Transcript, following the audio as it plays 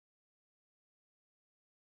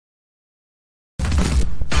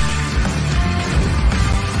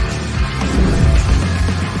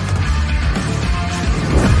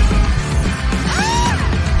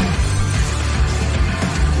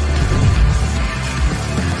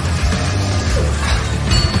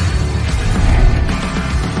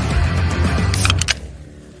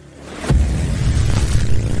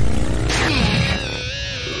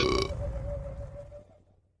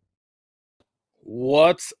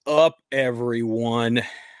What's up, everyone?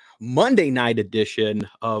 Monday night edition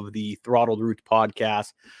of the Throttled Roots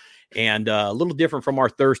podcast, and a little different from our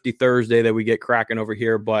Thirsty Thursday that we get cracking over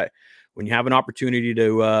here. But when you have an opportunity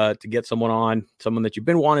to get someone on, someone that you've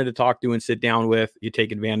been wanting to talk to and sit down with, you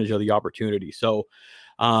take advantage of the opportunity. So,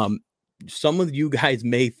 some of you guys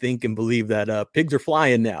may think and believe that pigs are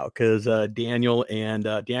flying now because Daniel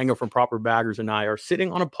from Proper Baggers and I are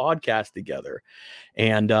sitting on a podcast together,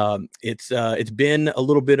 and it's been a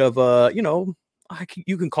little bit of a,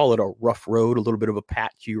 you can call it a rough road, a little bit of a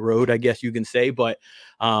patchy road, I guess you can say, but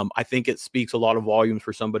I think it speaks a lot of volumes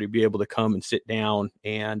for somebody to be able to come and sit down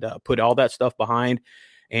and put all that stuff behind,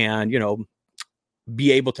 and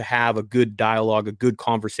be able to have a good dialogue, a good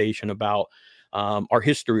conversation about our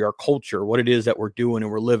history, our culture, what it is that we're doing and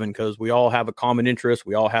we're living, because we all have a common interest.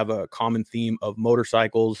 We all have a common theme of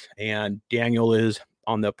motorcycles, and Daniel is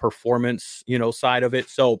on the performance, side of it.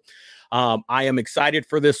 So I am excited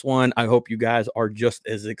for this one. I hope you guys are just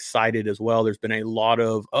as excited as well. There's been a lot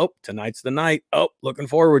of, tonight's the night. Looking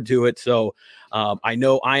forward to it. So I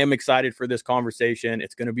know I am excited for this conversation.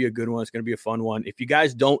 It's going to be a good one. It's going to be a fun one. If you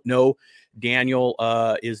guys don't know, Daniel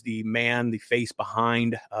is the face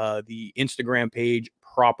behind the Instagram page,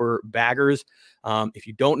 Proper Baggers. If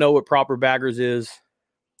you don't know what Proper Baggers is,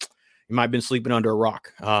 you might have been sleeping under a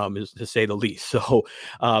rock, to say the least. So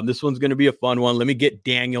this one's going to be a fun one. Let me get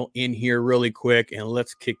Daniel in here really quick, and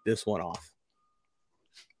let's kick this one off.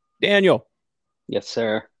 Daniel. Yes,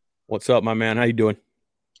 sir. What's up, my man? How you doing?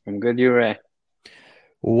 I'm good. You, Ray?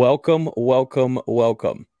 Welcome.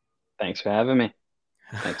 Thanks for having me.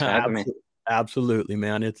 Absolutely,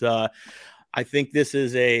 man. It's I think this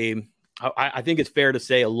is I think it's fair to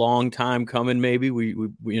say a long time coming. Maybe we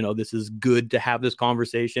this is good to have this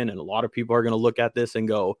conversation, and a lot of people are going to look at this and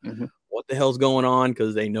go, what the hell's going on?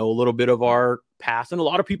 Because they know a little bit of our past, and a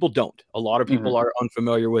lot of people don't. A lot of people are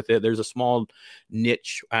unfamiliar with it. There's a small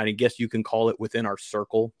niche, and I guess you can call it, within our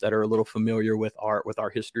circle that are a little familiar with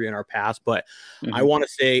our history and our past. But I want to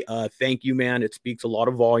say thank you, man. It speaks a lot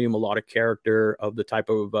of volume, a lot of character of the type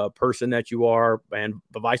of person that you are, and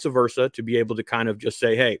vice versa, to be able to kind of just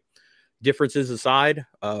say, hey, differences aside,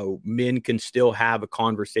 men can still have a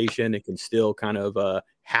conversation. It can still kind of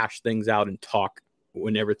hash things out and talk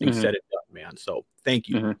when everything's said and done, man. So thank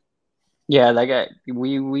you. Yeah,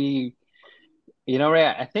 we Ray,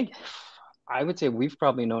 I think I would say we've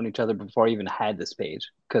probably known each other before I even had this page,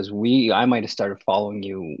 because I might have started following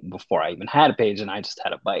you before I even had a page, and I just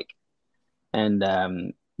had a bike.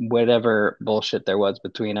 And whatever bullshit there was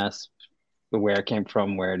between us, where it came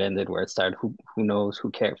from, where it ended, where it started, who knows,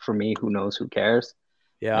 who cares? For me, who knows, who cares?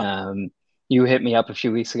 Yeah. You hit me up a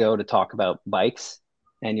few weeks ago to talk about bikes,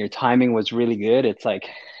 and your timing was really good. It's like,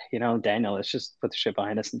 Daniel, let's just put the shit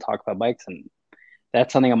behind us and talk about bikes. And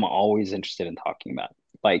that's something I'm always interested in talking about.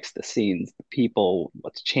 Bikes, the scenes, the people,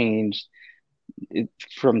 what's changed.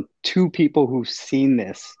 From two people who've seen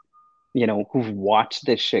this, who've watched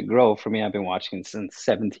this shit grow. For me, I've been watching since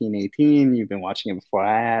 17, 18. You've been watching it before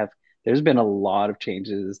I have. There's been a lot of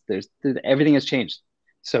changes. Everything has changed.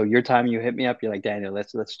 So your time, you hit me up, you're like, Daniel,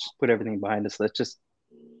 let's just put everything behind us. Let's just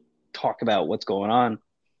talk about what's going on.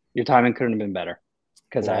 Your timing couldn't have been better,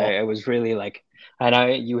 because I was really like,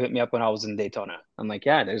 you hit me up when I was in Daytona. I'm like,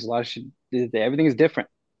 yeah, there's a lot of shit. Everything is different.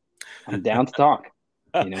 I'm down to talk.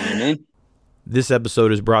 You know what I mean? This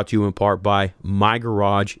episode is brought to you in part by My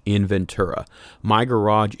Garage in Ventura. My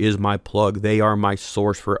Garage is my plug. They are my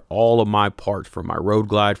source for all of my parts, for my Road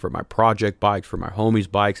Glide, for my project bikes, for my homies'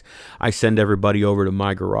 bikes. I send everybody over to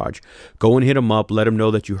My Garage. Go and hit them up. Let them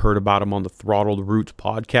know that you heard about them on the Throttled Roots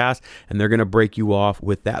podcast, and they're going to break you off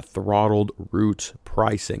with that Throttled Roots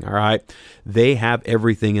pricing, all right? They have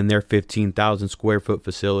everything in their 15,000 square foot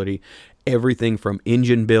facility, everything from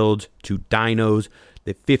engine builds to dynos,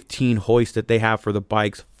 the 15 hoist that they have for the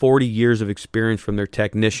bikes, 40 years of experience from their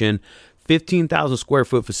technician. 15,000 square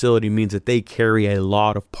foot facility means that they carry a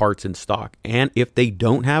lot of parts in stock. And if they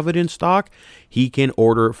don't have it in stock, he can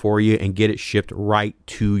order it for you and get it shipped right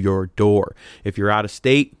to your door. If you're out of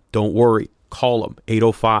state, don't worry. Call him,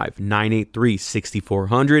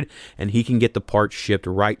 805-983-6400, and he can get the parts shipped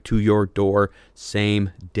right to your door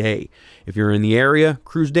same day. If you're in the area,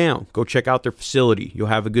 cruise down. Go check out their facility. You'll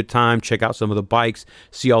have a good time. Check out some of the bikes.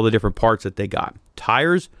 See all the different parts that they got.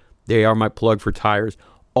 Tires, they are my plug for tires.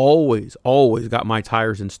 Always got my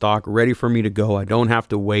tires in stock, ready for me to go. I don't have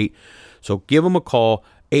to wait. So give them a call,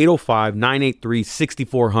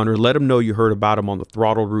 805-983-6400. Let them know you heard about them on the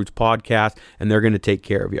Throttled Roots podcast, and they're going to take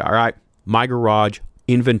care of you, all right? My Garage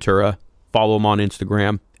in Ventura. Follow them on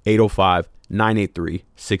Instagram,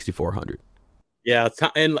 805-983-6400. Yeah,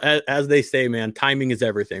 and as they say, man, timing is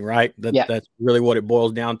everything, right? Yeah. That's really what it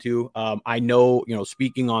boils down to. I know,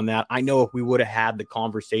 speaking on that, I know if we would have had the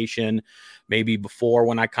conversation maybe before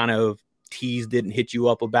when I kind of teased it and hit you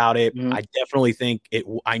up about it, Mm-hmm. I definitely think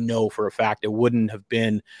I know for a fact it wouldn't have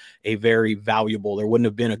been a very valuable, there wouldn't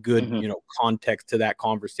have been a good, Mm-hmm. context to that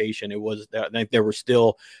conversation. It was, I think there were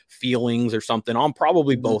still feelings or something on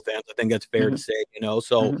probably Mm-hmm. both ends. I think that's fair to say, so.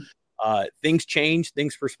 Mm-hmm. Things change,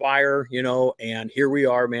 things perspire, and here we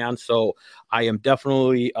are, man. So I am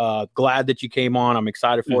definitely glad that you came on. I'm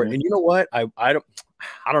excited for it. And you know what? I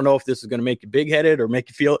don't know if this is going to make you big headed or make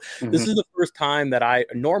you feel. This is the first time that I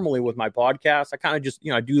normally with my podcast, I kind of just,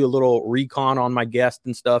 I do a little recon on my guest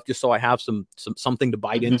and stuff just so I have something to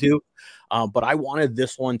bite into. But I wanted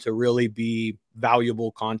this one to really be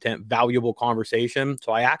valuable content, valuable conversation.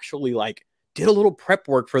 So I actually did a little prep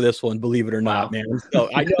work for this one, believe it or not, man. So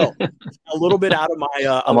I know a little bit out of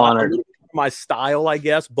my I'm honored. my style, I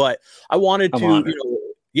guess, but I wanted to, honored.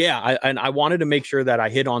 I wanted to make sure that I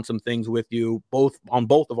hit on some things with you on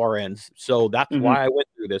both of our ends. So that's why I went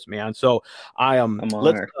through this, man. So I'm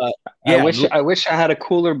honored. I wish I had a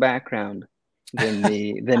cooler background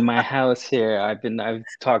than my house here. I've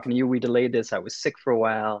talking to you. We delayed this. I was sick for a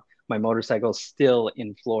while. My motorcycle's still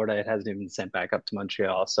in Florida. It hasn't even been sent back up to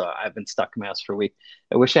Montreal. So I've been stuck in my house for a week.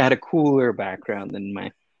 I wish I had a cooler background than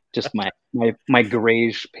my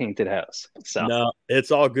grayish painted house. So no, it's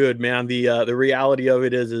all good, man. The reality of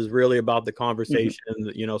it is really about the conversation,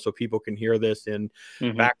 so people can hear this and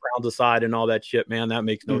backgrounds aside and all that shit, man. That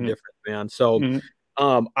makes no difference, man. So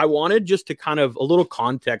I wanted just to kind of a little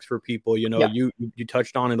context for people, you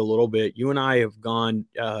touched on it a little bit. You and I have gone,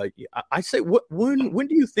 I say, when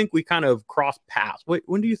do you think we kind of crossed paths?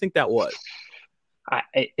 When do you think that was?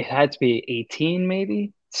 It had to be 18,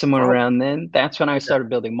 maybe somewhere around then. That's when I started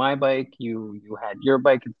building my bike. You had your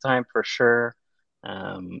bike at the time for sure.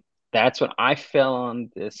 That's when I fell on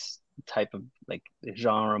this type of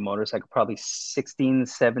genre motorcycle, probably 16,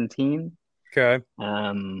 17. Okay.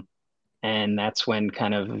 And that's when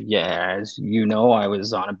kind of, as you know, I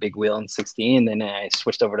was on a big wheel in 16. Then I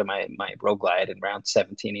switched over to my Road Glide in around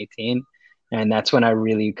 17, 18. And that's when I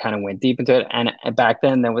really kind of went deep into it. And back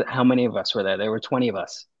then, how many of us were there? There were 20 of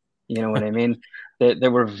us. You know what I mean?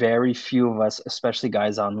 There were very few of us, especially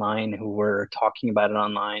guys online who were talking about it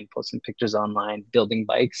online, posting pictures online, building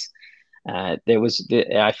bikes. I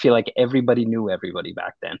feel like everybody knew everybody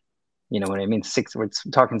back then. You know what I mean? We're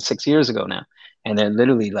talking 6 years ago now. And they're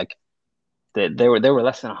literally there were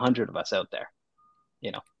less than 100 of us out there.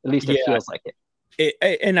 At least it feels like it.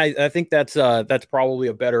 And I think that's probably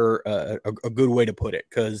a better a good way to put it,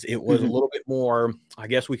 because it was a little bit more, I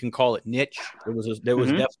guess we can call it niche.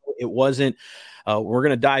 Definitely, it wasn't. We're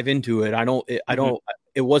gonna dive into it.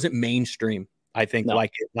 It wasn't mainstream. I think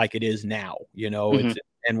like it is now. It's,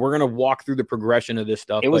 and we're gonna walk through the progression of this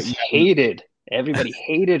stuff. It was hated. Everybody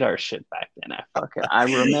hated our shit back then. I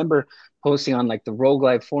remember posting on the Road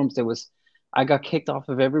Glide forums. I got kicked off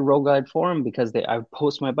of every Road Glide forum because I would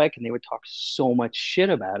post my bike and they would talk so much shit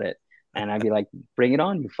about it. And I'd be like, bring it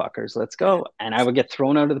on, you fuckers, let's go. And I would get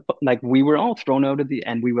thrown out of we were all thrown out of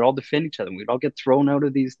and we would all defend each other. We'd all get thrown out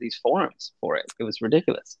of these forums for it. It was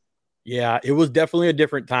ridiculous. Yeah, it was definitely a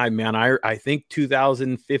different time, man. I think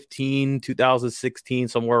 2015, 2016,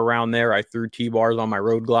 somewhere around there, I threw T-bars on my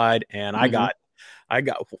Road Glide, and I got,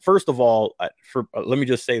 first of all, let me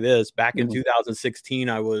just say this, back in 2016,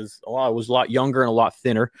 I was a lot younger and a lot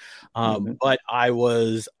thinner. But I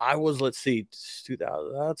was, let's see,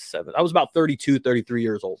 2007, I was about 32, 33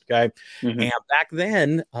 years old. Okay. And back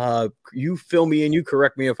then, you fill me in, you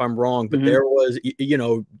correct me if I'm wrong, but there was,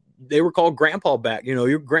 they were called grandpa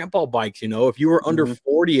your grandpa bikes. If you were under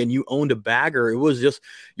 40 and you owned a bagger, it was just,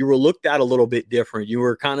 you were looked at a little bit different. You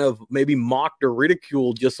were kind of maybe mocked or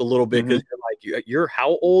ridiculed just a little bit, because you're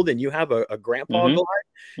how old and you have a grandpa glide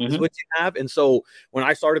is what you have. And so when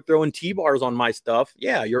I started throwing T-bars on my stuff,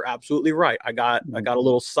 yeah, you're absolutely right. I got a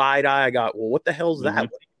little side eye. I got, well, what the hell's that? What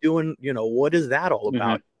are you doing? What is that all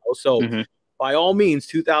about? So by all means,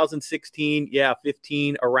 2016,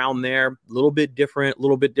 15, around there, a little bit different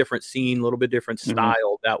scene, a little bit different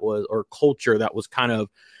style that was, or culture that was kind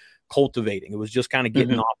of cultivating. It was just kind of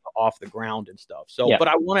getting off the ground and stuff. So, but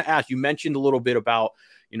I want to ask, you mentioned a little bit about,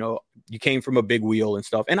 you came from a big wheel and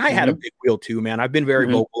stuff, and I had a big wheel too, man. I've been very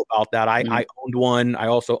vocal about that. I owned one. I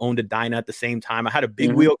also owned a Dyna at the same time. I had a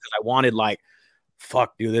big wheel because I wanted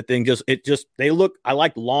fuck, dude, that thing I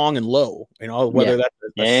like long and low, whether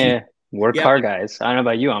that's we're car guys. I don't know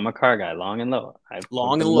about you. I'm a car guy, long and low.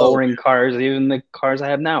 Long and low. Lowering cars, even the cars I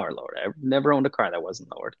have now are lowered. I've never owned a car that wasn't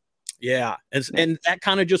lowered. Yeah. Yeah. And that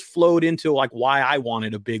kind of just flowed into like why I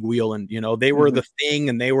wanted a big wheel. And, they were Mm-hmm. the thing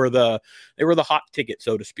and they were the hot ticket,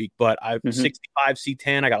 so to speak. But I've Mm-hmm. 65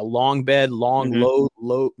 C10. I got a long bed, long Mm-hmm.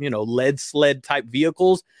 low, lead sled type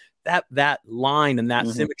vehicles. That line and that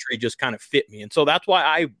Mm-hmm. symmetry just kind of fit me. And so that's why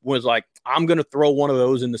I was like, I'm going to throw one of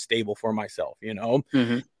those in the stable for myself.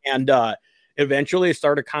 Mm-hmm. And eventually it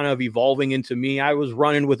started kind of evolving into me. I was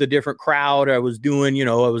running with a different crowd. I was doing,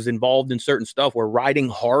 I was involved in certain stuff where riding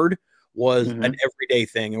hard was Mm-hmm. an everyday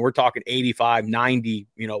thing. And we're talking 85, 90,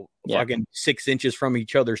 Yeah. fucking 6 inches from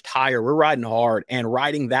each other's tire. We're riding hard and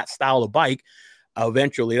riding that style of bike.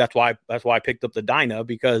 Eventually, that's why I picked up the Dyna,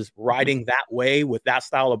 because riding that way with that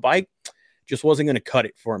style of bike just wasn't going to cut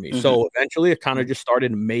it for me. Mm-hmm. So eventually it kind of Mm-hmm. just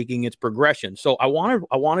started making its progression. So I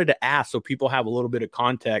wanted to ask, so people have a little bit of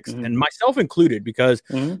context, Mm-hmm. and myself included, because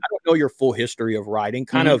Mm-hmm. I don't know your full history of riding.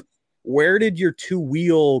 Kind Mm-hmm. of, where did your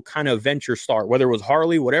two-wheel kind of venture start? Whether it was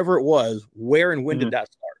Harley, whatever it was, where and when Mm-hmm. did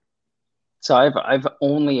that start? So I've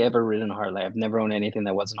only ever ridden a Harley. I've never owned anything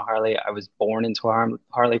that wasn't a Harley. I was born into a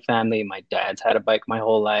Harley family. My dad's had a bike my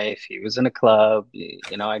whole life. He was in a club.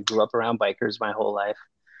 I grew up around bikers my whole life.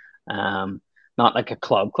 Um, Not like a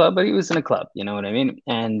club, but he was in a club. You know what I mean?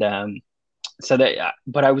 And so that,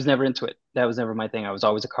 but I was never into it. That was never my thing. I was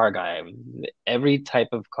always a car guy. Every type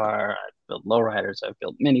of car. I've built lowriders. I've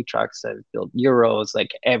built mini trucks. I've built Euros.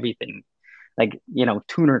 Like everything. Like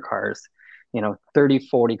tuner cars. 30,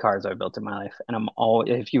 40 cars I've built in my life. And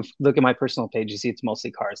if you look at my personal page, you see it's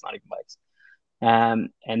mostly cars, not even bikes.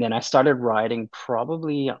 And then I started riding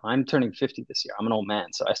I'm turning 50 this year. I'm an old man.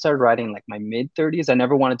 So I started riding like my mid 30s. I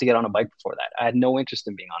never wanted to get on a bike before that. I had no interest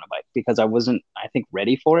in being on a bike because I wasn't, I think,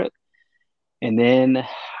 ready for it. And then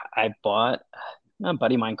I bought, a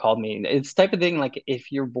buddy of mine called me. It's the type of thing like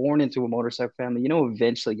if you're born into a motorcycle family,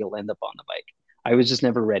 eventually you'll end up on the bike. I was just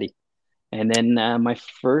never ready. And then my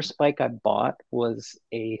first bike I bought was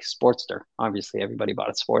a Sportster. Obviously, everybody bought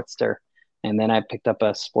a Sportster. And then I picked up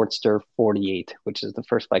a Sportster 48, which is the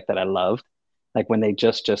first bike that I loved, like when they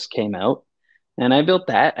just came out. And I built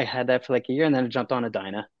that. I had that for like a year, and then I jumped on a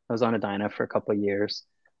Dyna. I was on a Dyna for a couple of years,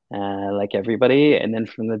 like everybody. And then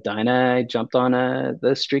from the Dyna, I jumped on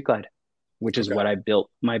the Street Glide, which is Okay. what I built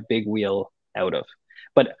my big wheel out of.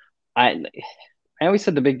 But I I always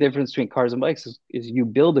said the big difference between cars and bikes is you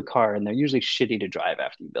build a car and they're usually shitty to drive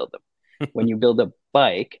after you build them. When you build a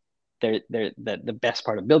bike, the best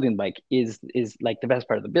part of building a bike is like the best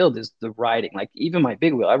part of the build is the riding. Like even my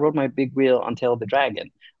big wheel, I rode my big wheel on Tail of the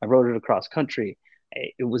Dragon. I rode it across country.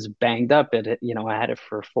 It was banged up. I had it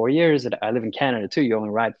for 4 years. I live in Canada too. You only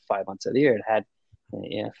ride 5 months of the year. It had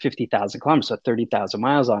 50,000 kilometers, so 30,000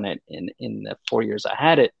 miles on it in the 4 years I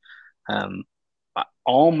had it. Um,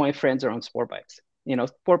 all my friends are on sport bikes.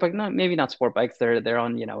 Sport bike, not maybe not sport bikes. They're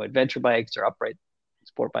on adventure bikes or upright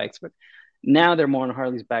sport bikes, but now they're more on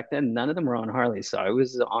Harleys. Back then, none of them were on Harleys, so I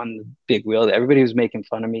was on the big wheel. Everybody was making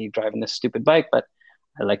fun of me driving this stupid bike, but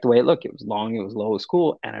I liked the way it looked. It was long, it was low, it was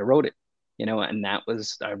cool, and I rode it. And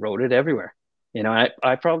I rode it everywhere. I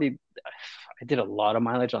did a lot of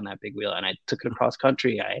mileage on that big wheel, and I took it across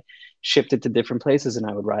country. I shipped it to different places, and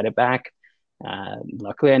I would ride it back.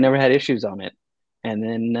 Luckily, I never had issues on it. And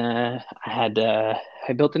then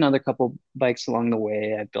I built another couple bikes along the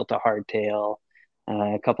way. I built a hardtail,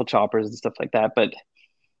 a couple choppers and stuff like that. But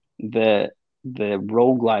the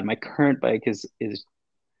Road Glide, my current bike is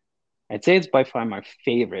I'd say it's by far my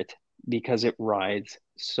favorite because it rides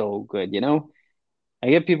so good. I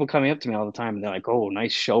get people coming up to me all the time and they're like, "Oh,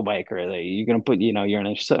 nice show bike," or you're gonna put, you're in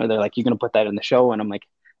a show. They're like, "You're gonna put that in the show," and I'm like,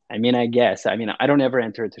 I mean, I guess. I mean, I don't ever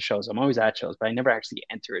enter it to shows. I'm always at shows, but I never actually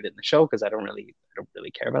enter it in the show because I don't really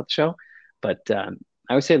care about the show. But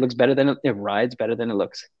I would say it looks better than it rides better than it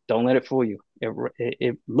looks. Don't let it fool you.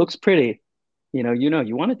 It looks pretty. You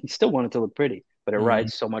still want it to look pretty, but it Mhm.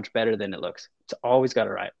 rides so much better than it looks. It's always got to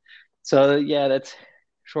ride. So yeah, that's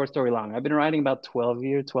short story long. I've been riding about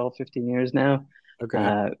 15 years now.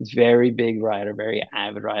 Okay. Very big rider, very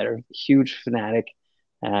avid rider, huge fanatic.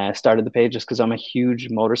 Started the page just because I'm a huge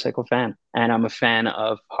motorcycle fan and I'm a fan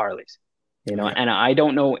of Harleys, Yeah. and I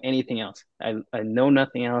don't know anything else. I know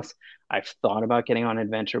nothing else. I've thought about getting on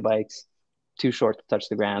adventure bikes, too short to touch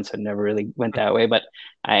the ground, so I never really went that way. But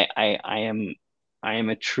I am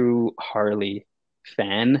a true Harley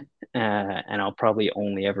fan, and I'll probably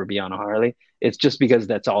only ever be on a Harley. It's just because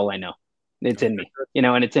that's all I know. It's in me,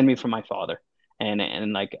 and it's in me from my father.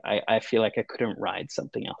 And like I feel like I couldn't ride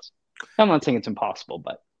something else. I'm not saying it's impossible,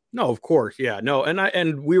 but No, of course, yeah, no,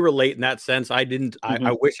 and we relate in that sense. I didn't. I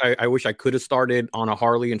Hmm. wish I wish I could have started on a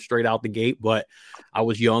Harley and straight out the gate, but I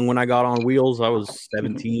was young when I got on wheels. I was Hmm.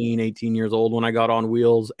 17, 18 years old when I got on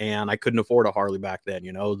wheels, and I couldn't afford a Harley back then.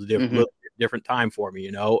 You know, it was a Hmm. different time for me.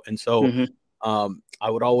 You know, and so Hmm. I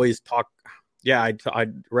would always talk. Yeah,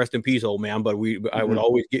 I'd rest in peace, old man. But I would Hmm.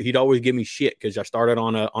 always he'd always give me shit because I started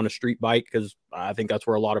on a street bike because I think that's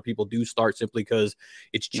where a lot of people do start simply because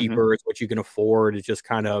it's Hmm. cheaper, it's what you can afford, it's just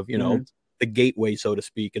kind of Hmm. the gateway, so to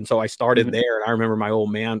speak. And so I started Hmm. there, and I remember my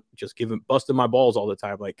old man just busting my balls all the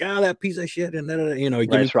time, like, that piece of shit, and then he give me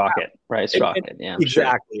Rice and Rocket. Yeah, I'm sure.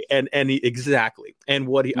 exactly, exactly, and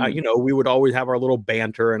what he, Hmm. we would always have our little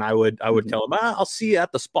banter, and I would Hmm. tell him, I'll see you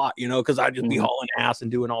at the spot, because I'd just be Hmm. hauling ass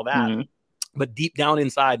and doing all that. Hmm. But deep down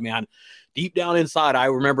inside, man, deep down inside, I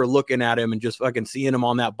remember looking at him and just fucking seeing him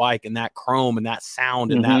on that bike and that chrome and that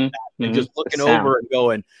sound and Hmm. and Hmm. just The looking sound, over and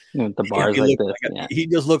going, with the damn, bars like this. Yeah. he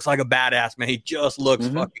just looks like a badass, man. He just looks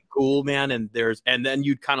Hmm. fucking cool, man. And then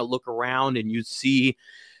you'd kind of look around and you'd see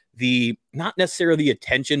the not necessarily the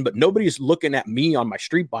attention, but nobody's looking at me on my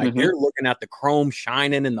street bike. Hmm. They're looking at the chrome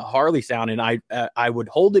shining and the Harley sound. And I would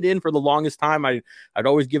hold it in for the longest time. I'd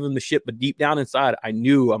always give them the shit, but deep down inside, I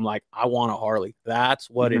knew I'm like, I want a Harley. That's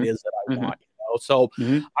what it Hmm. is that I Hmm. want. So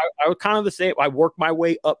Hmm. I was kind of the same. I worked my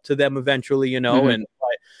way up to them eventually, Hmm. and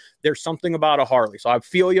but there's something about a Harley. So I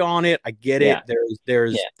feel you on it. I get it. Yeah.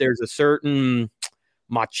 There's Yeah. there's a certain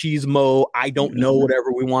machismo. I don't know, Hmm.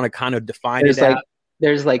 whatever we want to kind of define it There's as. like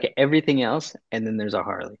there's like everything else, and then there's a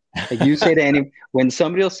Harley. Like you say to any when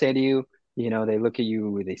somebody will say to you, they look at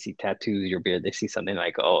you, they see tattoos, your beard, they see something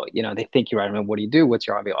like, oh, they think you ride. I mean, what do you do? What's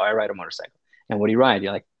your hobby? Oh, I ride a motorcycle. And what do you ride?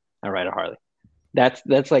 You're like, I ride a Harley.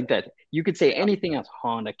 That's like that. You could say anything else,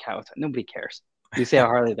 Honda, Kawasaki, nobody cares. You say a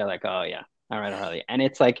Harley, they're like, oh yeah, I ride a Harley. And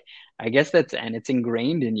it's like, I guess it's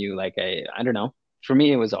ingrained in you. Like I don't know. For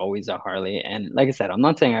me, it was always a Harley. And like I said, I'm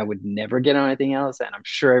not saying I would never get on anything else, and I'm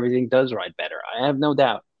sure everything does ride better. I have no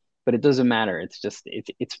doubt. But it doesn't matter. It's just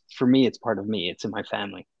it's for me, it's part of me. It's in my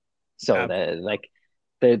family. So that like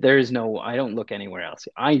there is no I don't look anywhere else.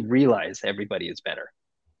 I realize everybody is better.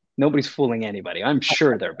 Nobody's fooling anybody. I'm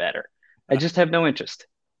sure they're better. I just have no interest.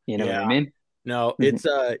 You know what Yeah. I mean? No, Hmm. it's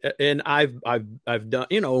and I've done,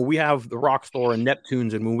 we have the Rock Store and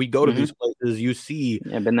Neptunes, and when we go to these Hmm. places, you see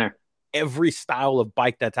Yeah, I've been there. every style of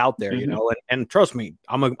bike that's out there, Hmm. and trust me,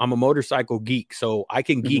 I'm a motorcycle geek, so I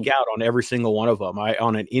can Hmm. geek out on every single one of them.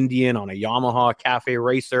 On an Indian, on a Yamaha Cafe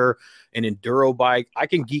Racer, an enduro bike, I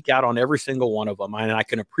can geek out on every single one of them, and I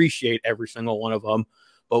can appreciate every single one of them.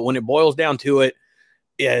 But when it boils down to it,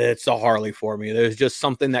 yeah, it's a Harley for me. There's just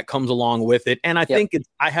something that comes along with it, and I Yep. think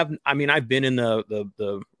I mean, I've been in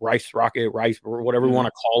the rice, or whatever you want Hmm.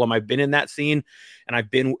 to call them. I've been in that scene, and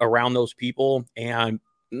I've been around those people, and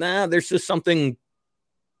there's just something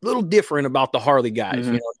a little different about the Harley guys.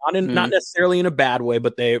 Hmm. Not Hmm. necessarily in a bad way,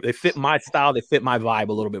 but they fit my style. They fit my vibe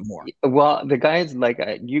a little bit more. Well, the guys like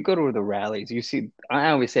you go to the rallies, you see.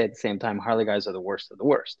 I always say at the same time, Harley guys are the worst of the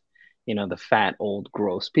worst. The fat, old,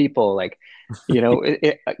 gross people. Like,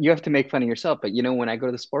 you have to make fun of yourself. But when I go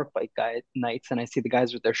to the sport bike guy nights and I see the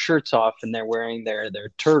guys with their shirts off and they're wearing their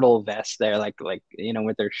turtle vests, they're like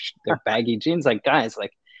with their baggy jeans, like guys,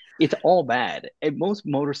 like it's all bad. And most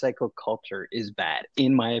motorcycle culture is bad,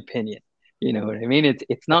 in my opinion. You know what I mean?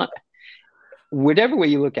 It's not whatever way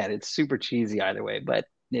you look at it, it's super cheesy either way, but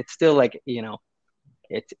it's still like,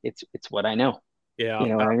 it's what I know. Yeah, You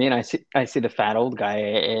know what I mean? I see the fat old guy,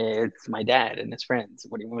 it's my dad and his friends.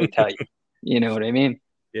 What do you want me to tell you? You know what I mean?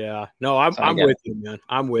 yeah. No, I'm So I I'm get with it. you, man.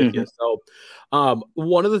 I'm with Hmm. you. So,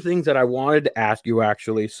 one of the things that I wanted to ask you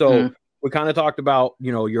actually, so Hmm. we kind of talked about,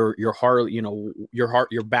 your heart,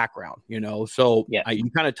 your background, so Yeah.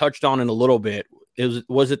 you kind of touched on it a little bit.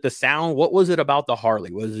 Was it the sound? What was it about the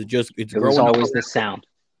Harley? Was it just it's It was growing up always the around sound.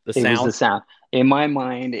 the It was sound? the sound. In my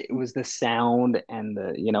mind, it was the sound and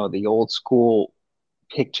the old school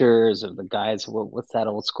pictures of the guys. What's that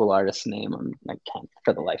old school artist's name? I can't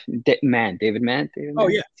for the life. David Mann. David Oh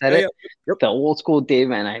Mann. yeah, Is that yeah, it? yeah. Yep. The old school David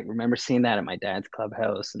Mann. I remember seeing that at my dad's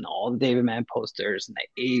clubhouse and all the David Mann posters and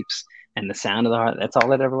the apes and the sound of the heart. That's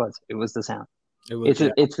all it ever was. It was the sound. It was, It's yeah,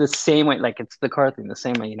 it's the same way. Like it's the car thing. The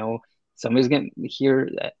same way. Somebody's getting here.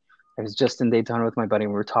 That I was just in Daytona with my buddy.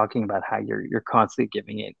 And we were talking about how you're constantly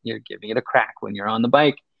giving it a crack when you're on the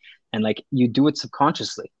bike, and like you do it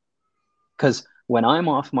subconsciously because when I'm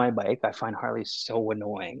off my bike, I find Harley so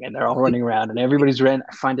annoying and they're all running around and everybody's running.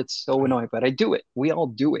 I find it so annoying, but I do it. We all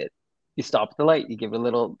do it. You stop at the light, you give it a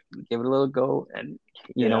little go, and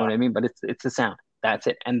you know yeah. what I mean? But it's the sound. That's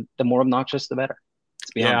it. And the more obnoxious, the better.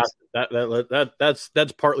 Let's be Yeah, honest.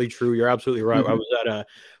 That's partly true. You're absolutely right. I was at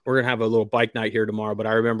we're gonna have a little bike night here tomorrow, but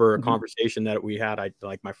I remember a conversation that we had. I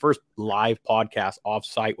like my first live podcast off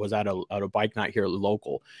site was at a bike night here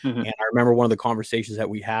local, and I remember one of the conversations that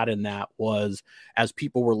we had in that was as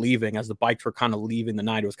people were leaving, as the bikes were kind of leaving the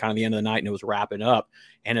night. It was kind of the end of the night, and it was wrapping up.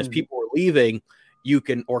 And as people were leaving, you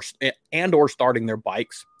can or starting their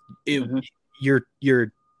bikes,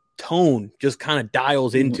 your tone just kind of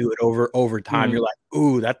dials into it over time. You're like,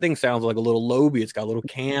 ooh, that thing sounds like a little Loby. It's got a little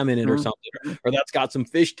cam in it or something, or that's got some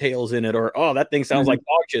fishtails in it, or oh, that thing sounds like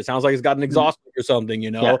dog shit. Sounds like it's got an exhaust or something,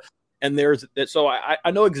 you know. And there's that. So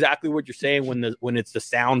I know exactly what you're saying when it's the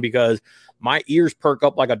sound, because my ears perk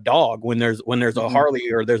up like a dog when there's a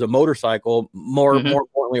Harley or there's a motorcycle. More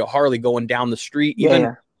importantly, a Harley going down the street,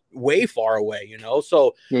 even way far away, you know.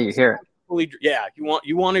 So you hear it.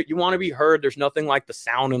 You want to be heard. There's nothing like the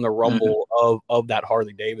sound and the rumble of that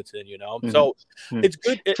Harley Davidson, you know. So it's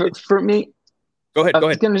good for me. Go ahead. I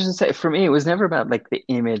was gonna just say, for me, it was never about like the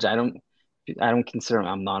image. I don't consider,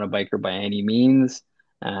 I'm not a biker by any means.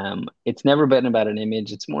 It's never been about an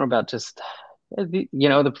image. It's more about just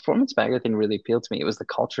the performance biker thing really appealed to me. It was the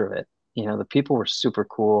culture of it. You know, the people were super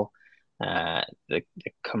cool. The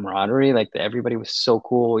camaraderie, like everybody was so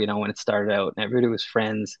cool. You know, when it started out, and everybody was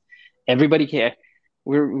friends. Everybody can.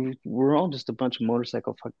 We're all just a bunch of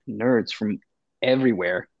motorcycle fucking nerds from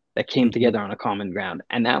everywhere that came together on a common ground,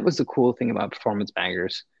 and that was the cool thing about performance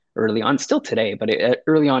bangers early on. Still today, but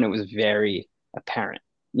early on it was very apparent.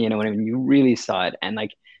 You know what I mean? You really saw it, and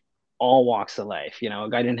like all walks of life. You know, a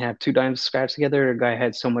guy didn't have two dimes scratched together. A guy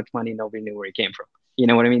had so much money, nobody knew where he came from. You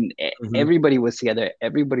know what I mean? Everybody was together.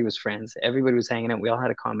 Everybody was friends. Everybody was hanging out. We all had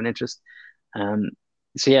a common interest.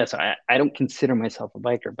 So I don't consider myself a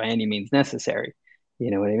biker by any means necessary.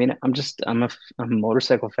 You know what I mean? I'm a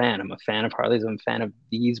motorcycle fan. I'm a fan of Harleys. I'm a fan of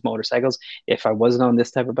these motorcycles. If I wasn't on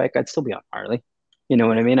this type of bike, I'd still be on Harley. You know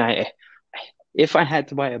what I mean? If I had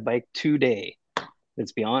to buy a bike today,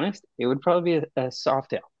 let's be honest, it would probably be a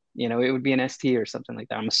Softail. You know, it would be an ST or something like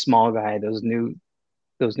that. I'm a small guy. Those new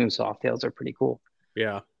Softails are pretty cool.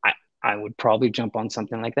 Yeah. I would probably jump on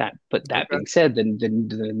something like that. But that being said, the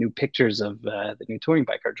new pictures of the new touring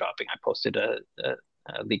bike are dropping. I posted a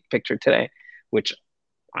leaked picture today, which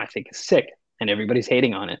I think is sick, and everybody's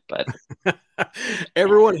hating on it. But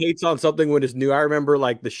everyone hates on something when it's new. I remember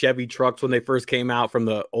like the Chevy trucks when they first came out from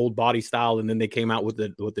the old body style, and then they came out with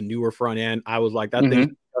the newer front end. I was like, that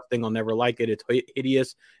thing, I'll never like it. It's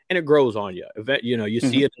hideous, and it grows on you. You know, you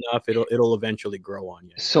see it enough, it'll eventually grow on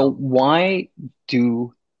you. So why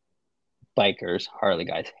do bikers, Harley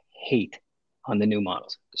guys, hate on the new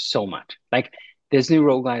models so much? Like this new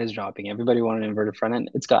Road Glide is dropping. Everybody want an inverted front end.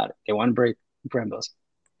 It's got it. They want to break Brembos.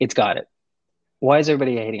 It's got it. Why is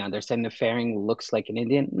everybody hating on it? They're saying the fairing looks like an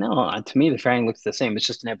Indian. No, to me, the fairing looks the same. It's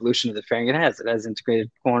just an evolution of the fairing it has. It has integrated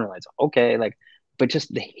corner lights. Okay, but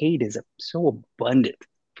just the hate is so abundant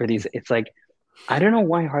for these. It's like, I don't know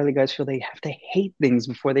why Harley guys feel they have to hate things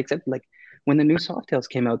before they accept. Like, when the new Softails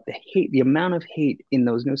came out, the amount of hate in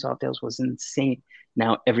those new Softails was insane.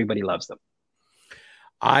 Now everybody loves them.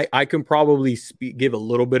 I can probably give a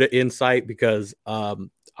little bit of insight because I'll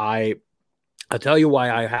tell you why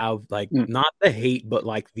I have not the hate, but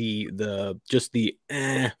like the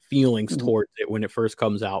feelings towards it when it first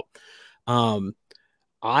comes out.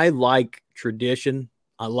 I like tradition.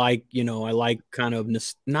 I like kind of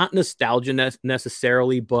not nostalgia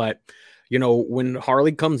necessarily, but you know, when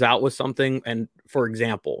Harley comes out with something, and for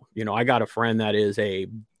example, you know, I got a friend that is a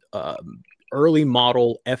early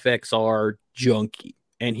model FXR junkie,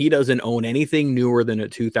 and he doesn't own anything newer than a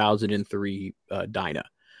 2003 Dyna.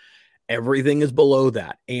 Everything is below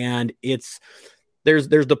that, and there's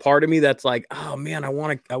the part of me that's like, oh man, I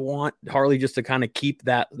want Harley just to kind of keep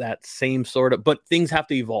that same sort of, but things have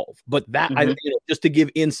to evolve. But that just to give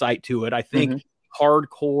insight to it, I think.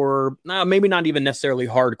 Hardcore, maybe not even necessarily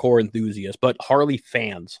hardcore enthusiasts, but Harley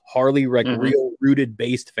fans, Harley real rooted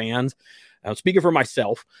based fans. Speaking for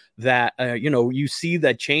myself, that you know, you see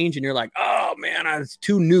that change and you're like, oh man, it's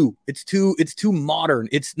too new, it's too modern,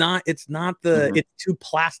 it's too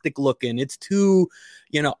plastic looking, it's too,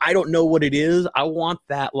 you know, I don't know what it is. I want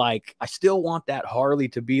that, like, I still want that Harley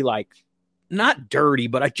to be like not dirty,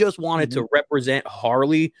 but I just want it to represent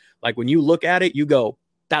Harley. Like when you look at it, you go,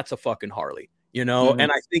 that's a fucking Harley. You know,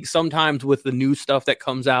 and I think sometimes with the new stuff that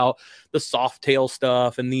comes out, the Softail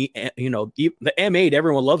stuff and the M8,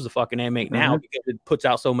 everyone loves the fucking M8 now because it puts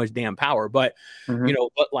out so much damn power. But, you know,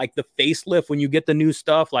 but like the facelift, when you get the new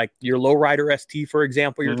stuff, like your Lowrider ST, for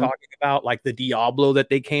example, you're talking about, like the Diablo that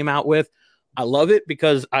they came out with. I love it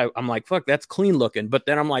because I'm like, fuck, that's clean looking. But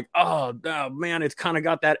then I'm like, oh man, it's kind of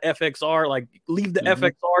got that FXR. Like, leave the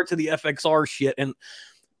FXR to the FXR shit. And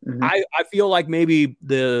I feel like maybe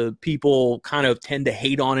the people kind of tend to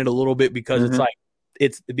hate on it a little bit because it's like,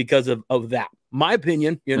 it's because of that. My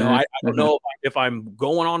opinion, you know, I don't know if I'm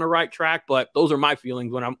going on the right track, but those are my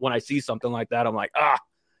feelings when I see something like that. I'm like,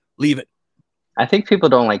 leave it. I think people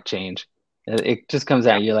don't like change. It just comes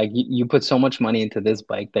out. You're like, you put so much money into this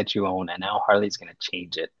bike that you own, and now Harley's going to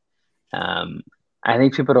change it. I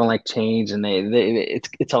think people don't like change, and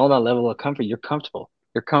it's all about level of comfort. You're comfortable.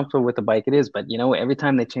 You're comfortable with the bike it is, but you know, every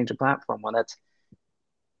time they change a platform, well,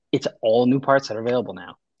 it's all new parts that are available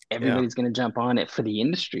now. Everybody's going to jump on it for the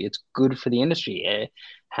industry. It's good for the industry.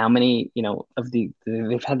 How many, you know,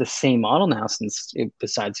 they've had the same model now since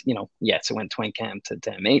besides, you know, yes, it went 20 cam to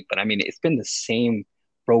M8, but I mean, it's been the same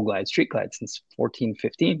Road Glide, Street Glide since 14,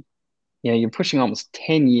 15. You know, you're pushing almost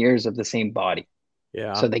 10 years of the same body.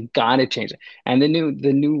 Yeah. So they got to change it. And the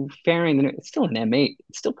new fairing, it's still an M8.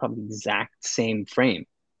 It's still probably the exact same frame.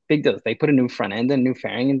 Big deal. They put a new front end and new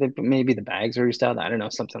fairing, and maybe the bags are restyled. I don't know,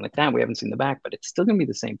 something like that. We haven't seen the back, but it's still going to be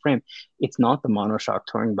the same frame. It's not the monoshock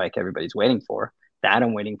touring bike everybody's waiting for. That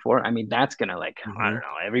I'm waiting for. I mean, that's going to I don't know,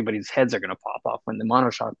 everybody's heads are going to pop off when the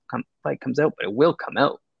monoshock bike comes out, but it will come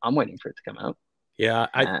out. I'm waiting for it to come out. Yeah,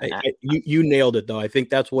 you nailed it though. I think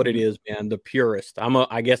that's what it is, man. The purist.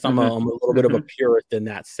 I guess I'm a little bit of a purist in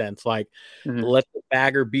that sense. Like, let the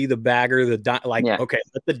bagger be the bagger. Okay,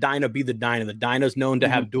 let the Dyna be the Dyna. The Dyna's known to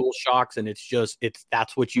have dual shocks, and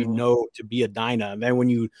that's what you know to be a Dyna. And then when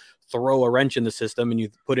you throw a wrench in the system and you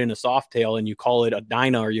put in a soft tail and you call it a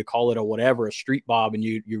Dyna or you call it a street bob, and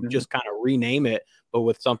you just kind of rename it, but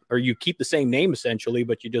with or you keep the same name essentially,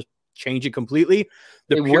 but you just change it completely.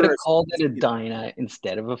 They would have called it a Dyna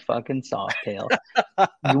instead of a fucking soft tail.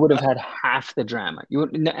 You would have had half the drama.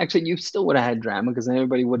 You still would have had drama because then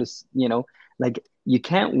everybody would have, you know, like, you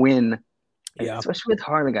can't win. Yeah. Especially with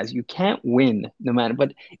Harley, guys, you can't win no matter.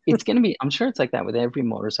 But it's gonna be. I'm sure it's like that with every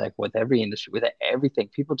motorcycle, with every industry, with everything.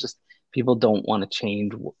 People don't want to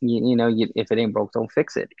change. You know, if it ain't broke, don't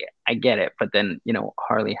fix it. I get it, but then, you know,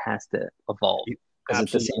 Harley has to evolve. Because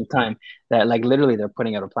at the same time, that, like, literally they're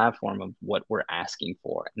putting out a platform of what we're asking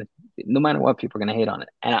for, and no matter what, people are going to hate on it.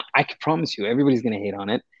 And I can promise you, everybody's going to hate on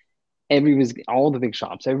it. All the big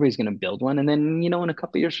shops, everybody's going to build one, and then, you know, in a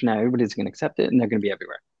couple of years from now, everybody's going to accept it, and they're going to be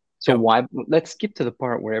everywhere. So why? Let's skip to the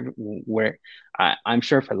part where I'm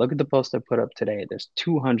sure if I look at the post I put up today, there's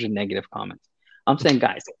 200 negative comments. I'm saying,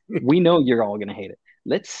 guys, we know you're all going to hate it.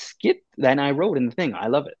 Let's skip. Then I wrote in the thing, I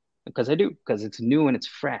love it because I do, because it's new and it's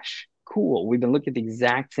fresh. Cool. We've been looking at the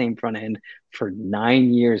exact same front end for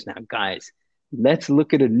 9 years now, guys. Let's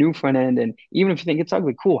look at a new front end, and even if you think it's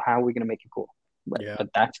ugly, cool. How are we going to make it cool? But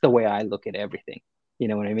that's the way I look at everything. You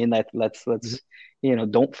know what I mean? Let's you know,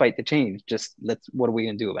 don't fight the change. Just what are we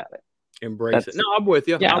going to do about it? Embrace it. No, I'm with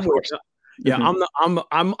you. Yeah, I'm with you. Yeah,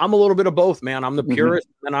 I'm a little bit of both, man. I'm the purist,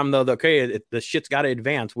 and I'm the the shit's got to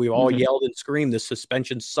advance. We've all yelled and screamed, "This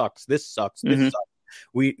suspension sucks. This sucks. This sucks."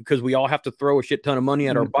 Because we all have to throw a shit ton of money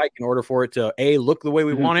at our bike in order for it to look the way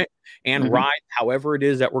we want it and ride however it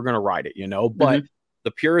is that we're going to ride it, you know. But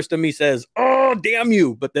the purist of me says, "Oh, damn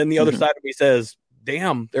you!" But then the other side of me says,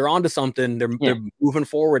 "Damn, they're onto something. They're moving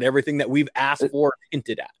forward. Everything that we've asked for,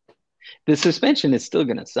 hinted at." The suspension is still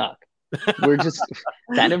going to suck. We're just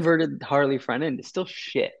that inverted Harley front end is still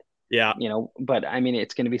shit. Yeah, you know. But I mean,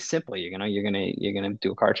 it's going to be simple. You're gonna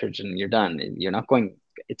do a cartridge and you're done. You're not going.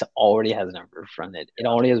 It already has an inverted front end. It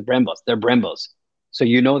already has Brembos. They're Brembos, so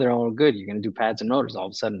you know they're all good. You're going to do pads and rotors. All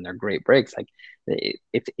of a sudden, they're great brakes. Like,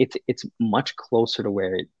 it's much closer to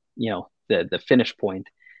where you know the finish point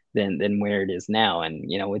than where it is now,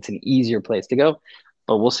 and you know it's an easier place to go.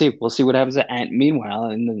 But we'll see what happens. And meanwhile,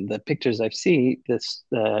 in the pictures I've seen,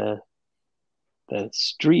 the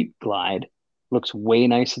Street Glide looks way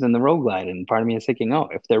nicer than the Road Glide, and part of me is thinking, oh,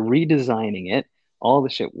 if they're redesigning it, all the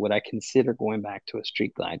shit, would I consider going back to a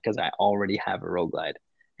Street Glide? Because I already have a Road Glide,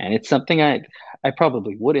 and it's something I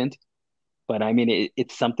probably wouldn't, but I mean,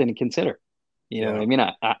 it's something to consider. You know what I mean?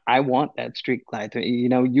 I want that Street Glide to, you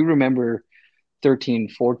know, you remember 13,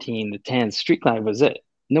 14, the 10, Street Glide was it.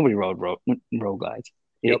 Nobody rode Road Glides.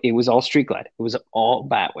 It was all Street Glide. It was all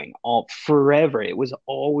Batwing, all forever. It was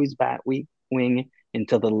always Batwing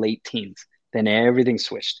until the late teens. Then everything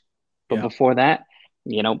switched. But before that,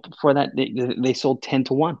 you know, they sold 10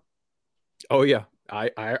 to 1. Oh yeah.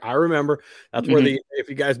 I remember. That's where if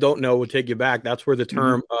you guys don't know, we'll take you back. That's where the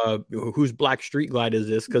term whose black Street Glide is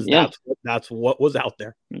this? Because that's what was out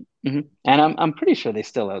there. And I'm pretty sure they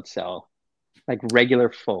still outsell, like,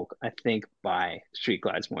 regular folk, I think, buy Street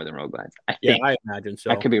Glides more than Road Glides. I think. I imagine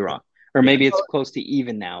so. I could be wrong. or Yeah. maybe it's close to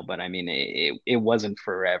even now, but I mean, it wasn't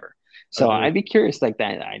forever. So Agreed. I'd be curious like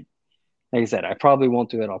that. Like I said, I probably won't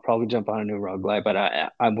do it. I'll probably jump on a new Rogue Glide, but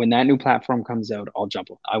when that new platform comes out, I'll jump.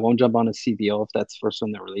 I won't jump on a CVO if that's the first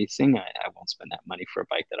one they're releasing. I won't spend that money for a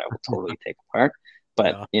bike that I will totally take apart.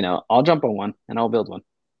 But Yeah. I'll jump on one and I'll build one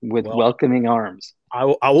with Well, welcoming arms. I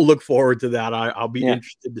will look forward to that. I'll be Yeah,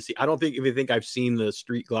 interested to see. I don't think if you think I've seen the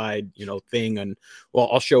Street Glide, thing, and well,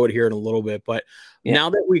 I'll show it here in a little bit. But yeah, now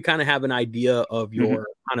that we kind of have an idea of hmm your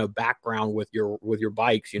kind of background with your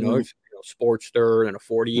bikes, hmm Sportster and a hmm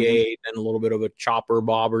 48 and a little bit of a chopper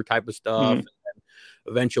bobber type of stuff, hmm and then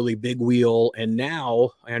eventually big wheel, and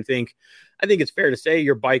now I think it's fair to say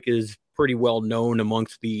your bike is pretty well known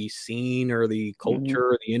amongst the scene or the hmm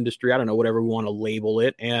culture, or the industry. I don't know, whatever we want to label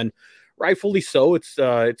it, and rightfully so. It's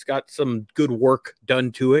got some good work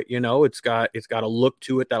done to it. It's got a look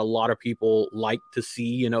to it that a lot of people like to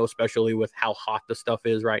see. Especially with how hot the stuff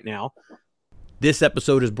is right now. This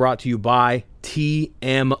episode is brought to you by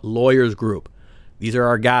TM Lawyers Group. These are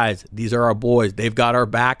our guys. These are our boys. They've got our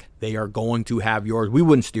back. They are going to have yours. We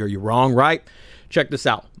wouldn't steer you wrong, right? Check this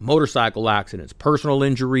out. Motorcycle accidents, personal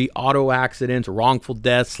injury, auto accidents, wrongful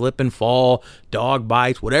death, slip and fall, dog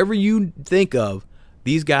bites, whatever you think of,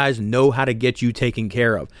 these guys know how to get you taken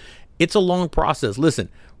care of. It's a long process. Listen,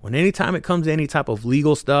 when anytime it comes to any type of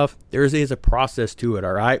legal stuff, there is a process to it,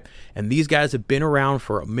 all right? And these guys have been around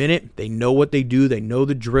for a minute. They know what they do. They know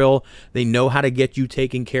the drill. They know how to get you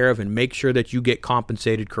taken care of and make sure that you get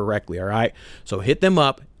compensated correctly, all right? So hit them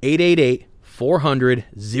up,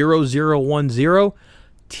 888-400-0010,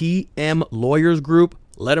 TM Lawyers Group.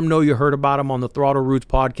 Let them know you heard about them on the Throttle Roots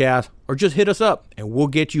podcast, or just hit us up and we'll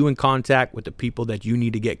get you in contact with the people that you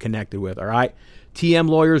need to get connected with, all right? TM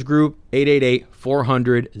Lawyers Group,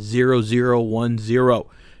 888-400-0010.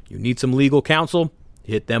 You need some legal counsel?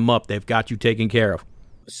 Hit them up. They've got you taken care of.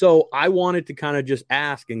 So I wanted to kind of just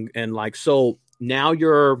ask so now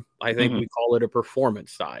I think we call it a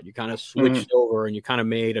performance side. You kind of switched over and you kind of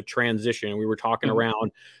made a transition. We were talking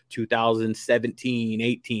around 2017,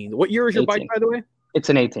 18. What year is your 18. bike, by the way? It's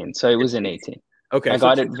an 18. So it was an 18. Okay. I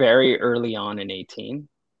got it very early on in 18.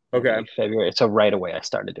 Okay. In February. So right away I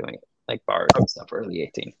started doing it, like bars and stuff, early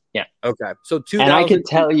 18. Yeah. Okay. So 2000. And I could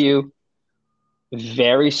tell you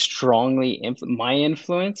very strongly, my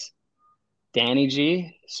influence, Danny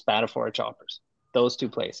G, Spadafora choppers. Those two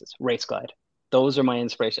places, Race Glide. Those are my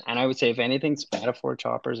inspiration. And I would say, if anything, Spadafora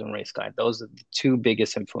choppers and Race Glide. Those are the two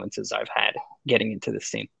biggest influences I've had getting into this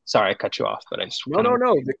scene. Sorry, I cut you off, but I just No.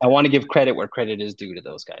 I want to give credit where credit is due to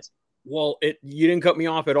those guys. Well, you didn't cut me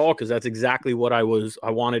off at all, because that's exactly what I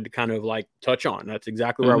wanted to kind of like touch on. That's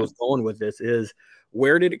exactly where I was going with this is,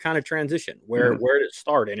 where did it kind of transition? Where did it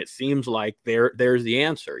start? And it seems like there's the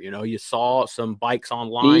answer. You saw some bikes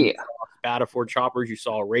online, you saw Spadafora choppers, you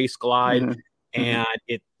saw Race Glide, and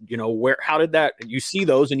it, how did that, you see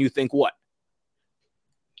those and you think what?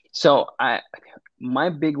 So my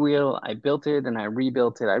big wheel, I built it and I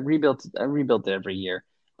rebuilt it. I rebuilt it every year,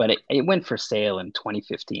 but it went for sale in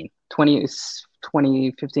 2015,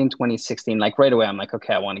 2016. Like right away, I'm like,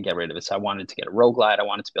 okay, I want to get rid of it. So I wanted to get a Rogue Glide. I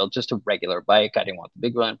wanted to build just a regular bike. I didn't want the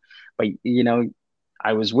big one, but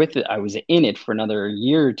I was with it. I was in it for another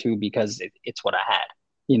year or two because it's what I had.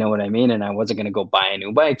 You know what I mean? And I wasn't going to go buy a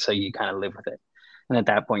new bike. So you kind of live with it. And at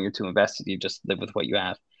that point, you're too invested. You just live with what you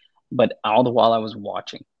have. But all the while I was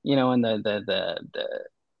watching, and the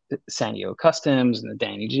San Diego Customs and the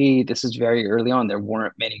Danny G, this is very early on. There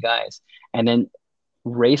weren't many guys. And then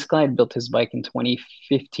Race Glide built his bike in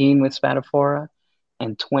 2015 with Spadafora.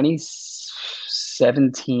 And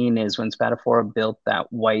 2017 is when Spadafora built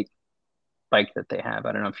that white bike that they have.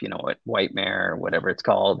 I don't know if you know it, White Mare or whatever it's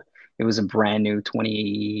called. It was a brand new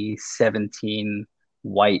 2017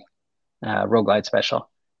 white Rogue Glide Special.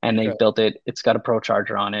 And they built it. It's got a Pro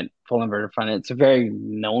Charger on it, full inverter front. It's a very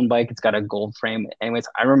known bike. It's got a gold frame. Anyways,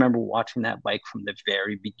 I remember watching that bike from the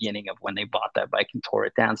very beginning of when they bought that bike and tore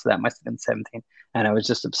it down. So that must have been 17. And I was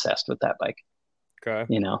just obsessed with that bike. Okay.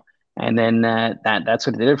 And then that's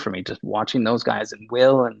what it did for me. Just watching those guys and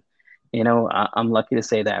Will, and I'm lucky to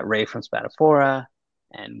say that Ray from Spadafora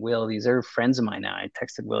and Will, these are friends of mine now. I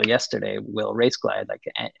texted Will yesterday, Will Race Glide,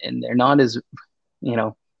 and they're not as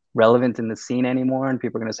relevant in the scene anymore, and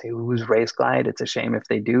people are going to say, who's Race Glide? It's a shame if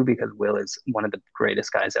they do, because Will is one of the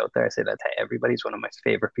greatest guys out there. I say that to everybody. He's one of my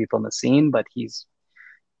favorite people in the scene, but he's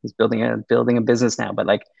building a business now. But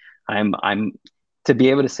I'm to be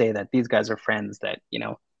able to say that these guys are friends, that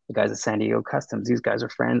the guys at San Diego Customs, these guys are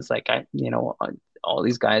friends, all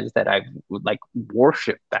these guys that I would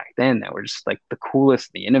worship back then, that were just like the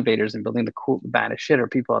coolest, the innovators, and building the baddest shit, are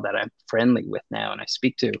people that I'm friendly with now and I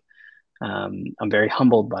speak to I'm very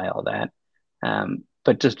humbled by all that.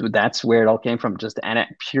 But just that's where it all came from, just and a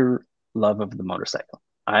pure love of the motorcycle.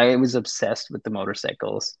 I was obsessed with the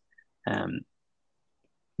motorcycles um,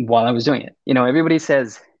 while I was doing it. Everybody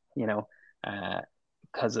says, you know,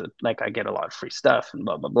 because like I get a lot of free stuff and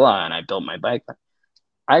blah blah blah, and I built my bike.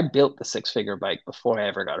 I built the six-figure bike before I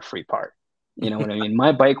ever got a free part. You know what I mean?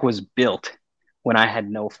 My bike was built when I had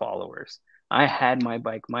no followers. I had my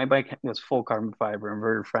bike. My bike was full carbon fiber,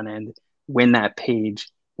 inverted front end. When that page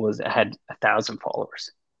had 1,000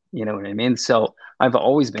 followers. You know what I mean? So I've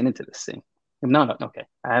always been into this thing. I'm not okay.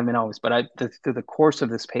 I haven't always, but through the course of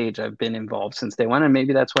this page, I've been involved since day one, and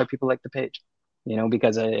maybe that's why people like the page.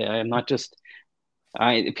 Because I'm not just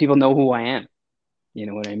people know who I am. You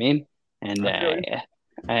know what I mean? And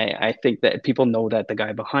I think that people know that the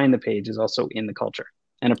guy behind the page is also in the culture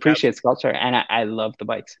and appreciates culture. And I love the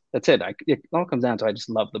bikes. That's it. It all comes down to I just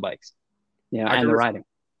love the bikes, and the riding.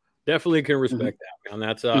 Definitely can respect that, man.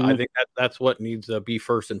 That's I think that's what needs to be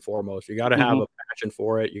first and foremost. You got to have a passion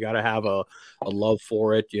for it. You got to have a love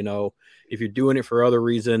for it. If you're doing it for other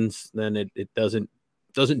reasons, then it doesn't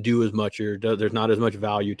do as much, or there's not as much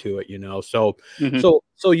value to it.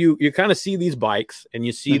 So you kind of see these bikes and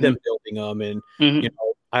you see them building them, and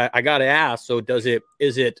I got to ask. So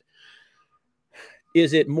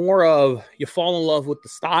is it more of you fall in love with the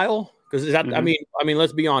style? Because I mean,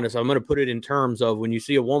 let's be honest. I'm going to put it in terms of when you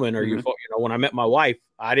see a woman, or when I met my wife,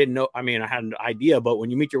 I didn't know. I mean, I had an idea, but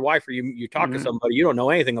when you meet your wife or you talk to somebody, you don't know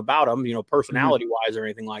anything about them, personality wise or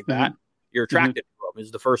anything like that. You're attracted to them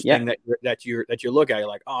is the first thing that you look at. You're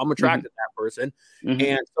like, oh, I'm attracted to that person.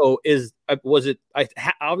 And so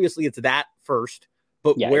obviously it's that first,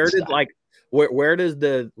 but where does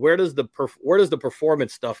the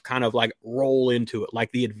performance stuff kind of like roll into it?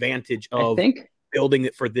 Like the advantage of building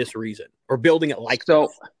it for this reason, or building it like so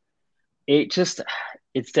this.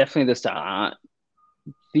 It's definitely the style.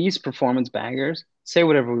 These performance baggers, say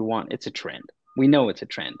whatever we want, it's a trend. We know it's a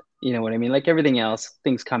trend. You know what I mean? Like everything else,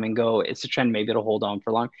 things come and go. It's a trend. Maybe it'll hold on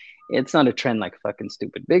for long. It's not a trend like fucking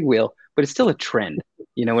stupid big wheel, but it's still a trend.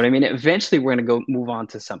 You know what I mean? Eventually we're going to move on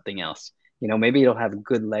to something else. Maybe it'll have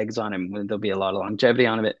good legs on it. There'll be a lot of longevity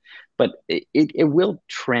on it, but it will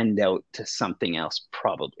trend out to something else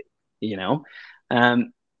probably,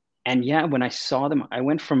 and yeah, when I saw them, I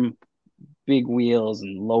went from big wheels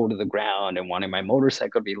and low to the ground and wanting my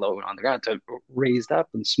motorcycle to be low on the ground to raised up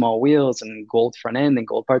and small wheels and gold front end and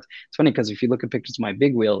gold parts. It's funny because if you look at pictures of my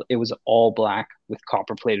big wheel, it was all black with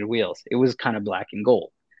copper plated wheels. It was kind of black and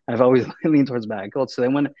gold. I've always leaned towards black and gold. So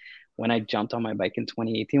then when I jumped on my bike in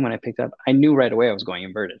 2018, when I picked up, I knew right away I was going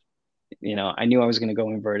inverted. I knew I was going to go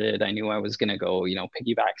inverted. I knew I was going to go,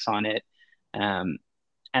 piggybacks on it.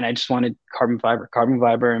 And I just wanted carbon fiber,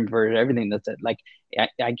 inverted, everything. That's it. Like,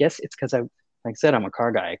 I guess it's because like I said, I'm a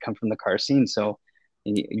car guy. I come from the car scene. So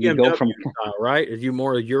you go from, right. Is you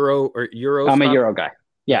more Euro or Euro? I'm a Euro guy.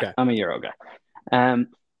 Yeah. Okay. I'm a Euro guy.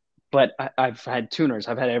 But I've had tuners.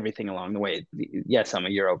 I've had everything along the way. Yes, I'm a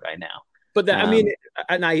Euro guy now. But I mean,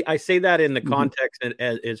 and I say that in the context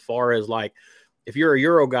as far as like, if you're a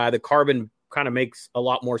Euro guy, the carbon kind of makes a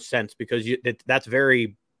lot more sense because that's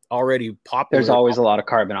very already popular. There's always a lot of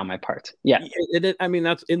carbon on my parts. Yeah. I mean,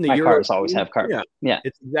 that's in the my cars always have carbon. Yeah.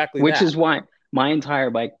 It's exactly which is why my entire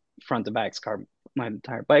bike front to back is carbon. My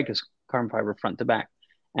entire bike is carbon fiber front to back.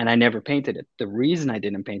 And I never painted it. The reason I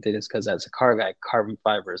didn't paint it is because as a car guy, carbon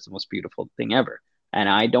fiber is the most beautiful thing ever. And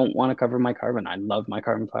I don't want to cover my carbon. I love my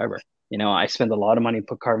carbon fiber. I spend a lot of money to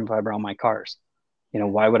put carbon fiber on my cars.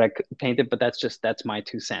 Why would I paint it? But that's my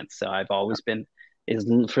 2 cents. So I've always been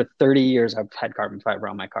for 30 years, I've had carbon fiber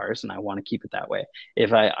on my cars and I want to keep it that way.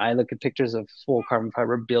 If I look at pictures of full carbon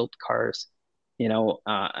fiber built cars, on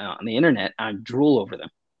the internet, I drool over them,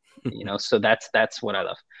 so that's what I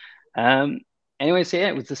love. Anyway, so yeah,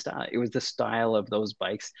 it was the style. It was the style of those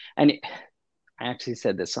bikes. And I actually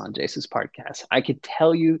said this on Jason's podcast. I could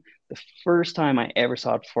tell you the first time I ever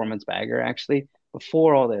saw a performance bagger, actually,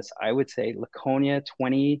 before all this, I would say Laconia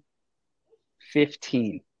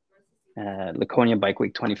 2015. Laconia Bike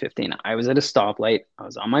Week 2015. I was at a stoplight. I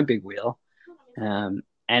was on my big wheel. And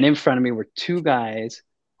in front of me were two guys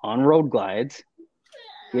on road glides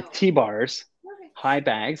with T-bars, high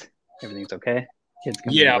bags. Everything's okay. Kids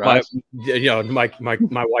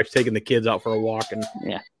my wife's taking the kids out for a walk and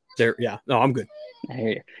I'm good. I hear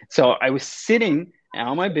you. So I was sitting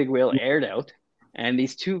on my big wheel, aired out, and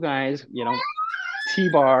these two guys,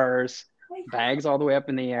 T-bars, bags all the way up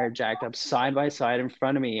in the air, jacked up side by side in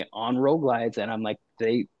front of me on road glides, and I'm like,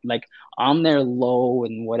 I'm there low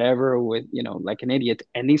and whatever with like an idiot,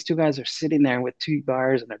 and these two guys are sitting there with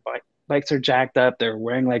T-bars and their bikes are jacked up. They're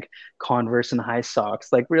wearing like Converse and high socks,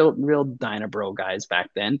 like real Dyna Bro guys back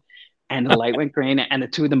then. And the light went green, and the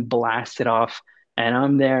two of them blasted off. And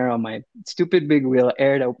I'm there on my stupid big wheel,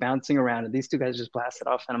 aired out, bouncing around, and these two guys just blasted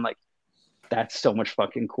off. And I'm like, that's so much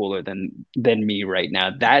fucking cooler than me right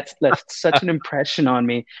now. That's left such an impression on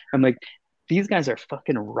me. I'm like, these guys are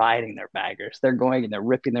fucking riding their baggers. They're going and they're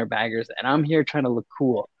ripping their baggers, and I'm here trying to look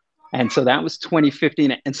cool. And so that was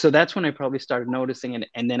 2015, and so that's when I probably started noticing it,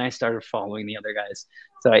 and then I started following the other guys.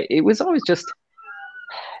 So it was always just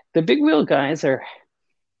the big wheel guys are.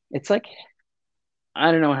 It's like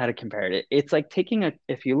I don't know how to compare it. It's like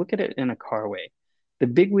if you look at it in a car way, the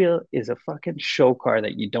big wheel is a fucking show car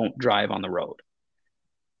that you don't drive on the road.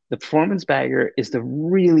 The performance bagger is the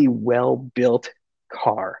really well built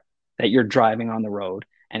car that you're driving on the road,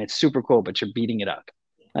 and it's super cool, but you're beating it up.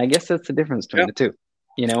 I guess that's the difference between the two,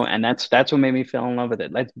 and that's what made me fall in love with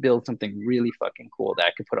it. Let's build something really fucking cool that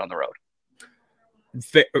I could put on the road.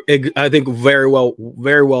 I think very well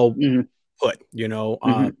Mm-hmm. put.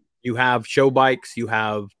 You have show bikes, you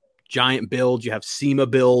have giant builds, you have SEMA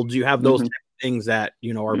builds, you have those type of things that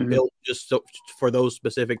are built just for those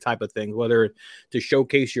specific type of things, whether to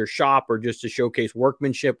showcase your shop or just to showcase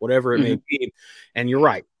workmanship, whatever it may be. And you're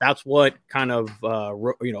right, that's what kind of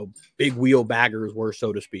big wheel baggers were,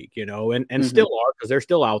 so to speak. And still are, because they're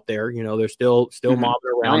still out there. They're still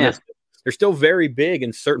mobbing around. They're still very big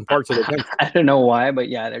in certain parts of the country. I don't know why, but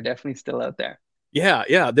yeah, they're definitely still out there.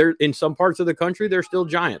 Yeah. They're in some parts of the country. They're still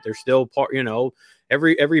giant. They're still part.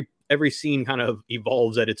 Every scene kind of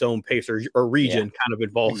evolves at its own pace, or region kind of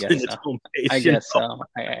evolves in its own pace. I guess so.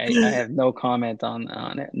 I have no comment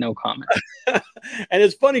on it. No comment. And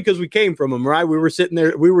it's funny because we came from them, right? We were sitting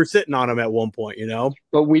on them at one point,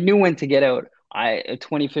 But we knew when to get out.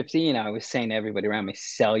 2015, I was saying to everybody around me,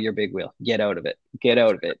 sell your big wheel, get out of it.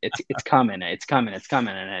 It's coming.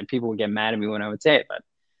 And people would get mad at me when I would say it, but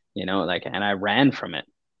and I ran from it.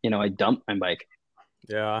 I dumped my bike.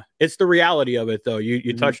 Yeah, it's the reality of it, though.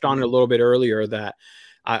 You touched on it a little bit earlier that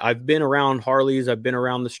I've been around Harleys, I've been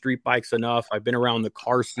around the street bikes enough, I've been around the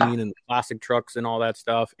car scene and the classic trucks and all that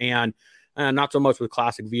stuff, and not so much with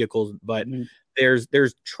classic vehicles, but there's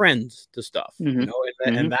trends to stuff, and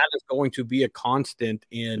that is going to be a constant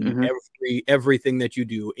in everything that you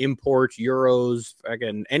do. Imports, Euros,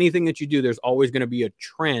 again, anything that you do, there's always going to be a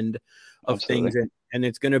trend of things, and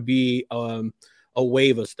it's going to be a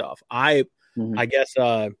wave of stuff. I guess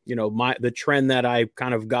the trend that I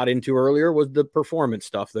kind of got into earlier was the performance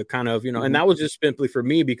stuff, the kind of and that was just simply for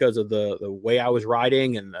me because of the way I was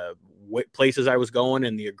riding and the places I was going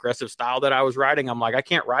and the aggressive style that I was riding. I'm like, I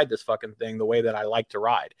can't ride this fucking thing the way that I like to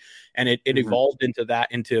ride, and it evolved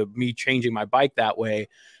into me changing my bike that way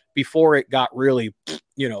before it got really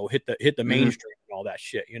hit the mainstream. All that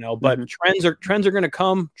shit, but trends are going to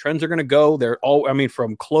come, trends are going to go. They're all,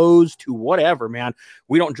 from clothes to whatever, man.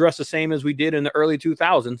 We don't dress the same as we did in the early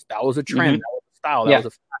 2000s. That was a trend, that was a style, that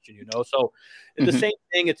was a fashion, so the same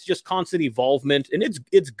thing. It's just constant evolvement, and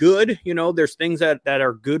it's good. There's things that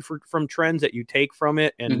are good from trends that you take from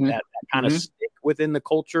it and that kind of stick within the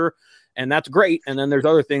culture, and that's great. And then there's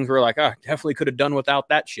other things where like, definitely could have done without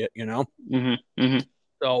that shit,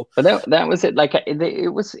 So, but that was it. Like it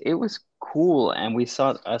was cool, and we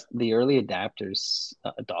saw the early adopters.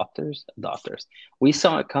 We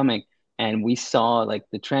saw it coming, and we saw like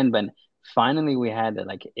the trend. But finally, we had that.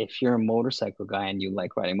 Like, if you're a motorcycle guy and you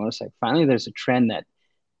like riding motorcycle, finally there's a trend that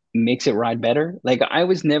makes it ride better. Like, I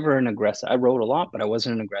was never an aggressive. I rode a lot, but I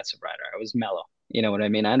wasn't an aggressive rider. I was mellow. You know what I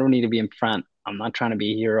mean? I don't need to be in front. I'm not trying to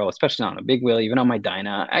be a hero, especially not on a big wheel, even on my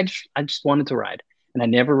Dyna. I just wanted to ride, and I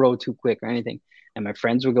never rode too quick or anything. And my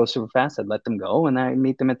friends would go super fast. I'd let them go, and I'd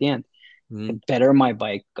meet them at the end. The better my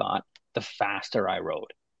bike got, the faster I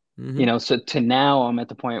rode. So to now I'm at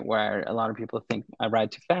the point where a lot of people think I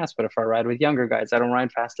ride too fast, but if I ride with younger guys, I don't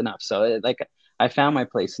ride fast enough. So I found my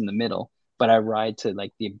place in the middle, but I ride to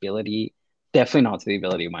like the ability, definitely not to the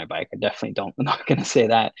ability of my bike. I definitely don't. I'm not going to say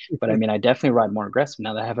that, but I definitely ride more aggressive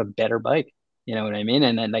now that I have a better bike. You know what I mean?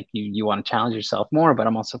 And then like you want to challenge yourself more, but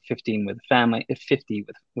I'm also 50 with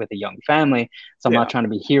a young family. So I'm not trying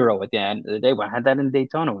to be hero at the end of the day. But I had that in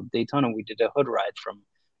Daytona. With Daytona, we did a hood ride from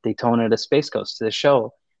Daytona to Space Coast to the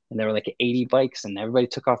show. And there were like 80 bikes, and everybody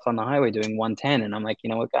took off on the highway doing 110. And I'm like,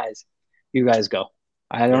 you know what, guys, you guys go.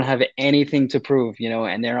 I don't have anything to prove,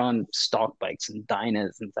 and they're on stock bikes and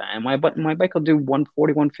Dynas and my bike will do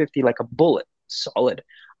 140, 150 like a bullet, solid.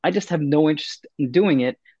 I just have no interest in doing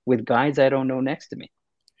it with guys I don't know next to me.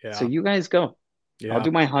 So you guys go. I'll do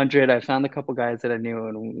my 100. I found a couple guys that I knew,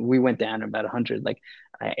 and we went down about 100. Like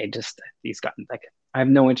these guys, like I have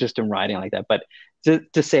no interest in riding like that. But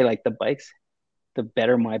to say like the bikes, the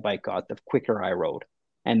better my bike got, the quicker I rode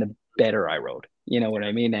and the better I rode. You know what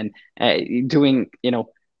I mean? And doing,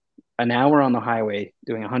 an hour on the highway,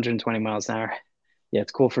 doing 120 miles an hour. Yeah,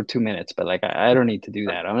 it's cool for 2 minutes, but like I don't need to do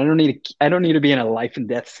that. I don't need to be in a life and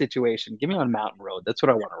death situation. Give me on a mountain road. That's what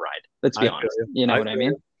I want to ride. Let's be I feel honest. you. You know what I Feel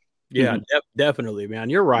mean? you. Yeah, Mm-hmm. definitely, man.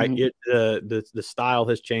 You're right. Mm-hmm. The style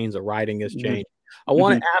has changed, the riding has Mm-hmm. changed. I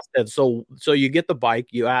want to ask that. So you get the bike,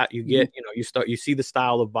 you Mm-hmm. get, you see the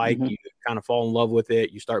style of bike, Mm-hmm. you kind of fall in love with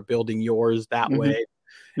it, you start building yours that Mm-hmm. way.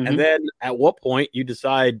 And Mm-hmm. then at what point you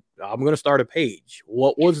decide I'm going to start a page?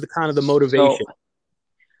 What was the kind of the So motivation?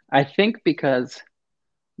 I think because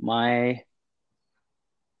my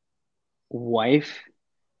wife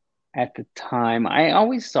at the time, I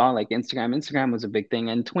always saw like Instagram. Instagram was a big thing.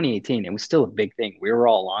 In 2018, it was still a big thing. We were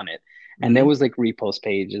all on it. And there Hmm. was like repost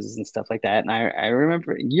pages and stuff like that. And I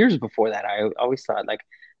remember years before that, I always thought like,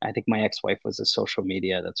 I think my ex-wife was a social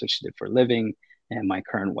media. That's what she did for a living. And my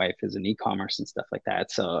current wife is in e-commerce and stuff like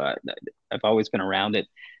that. So I've always been around it.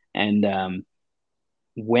 And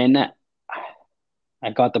when I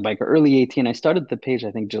got the bike early 18. I started the page,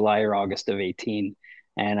 I think July or August of 18.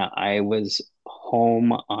 And I was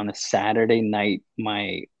home on a Saturday night.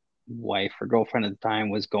 My wife or girlfriend at the time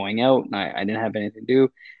was going out and I didn't have anything to do.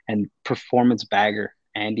 And Performance Bagger,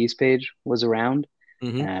 Andy's page was around.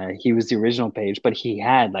 Hmm. He was the original page, but he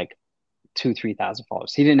had like 3,000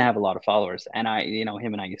 followers. He didn't have a lot of followers. And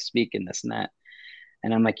him and I used to speak and this and that.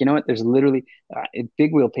 And I'm like, you know what? There's literally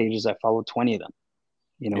big wheel pages. I followed 20 of them.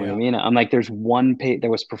 You know what I Yeah. mean? I'm like, there's one page,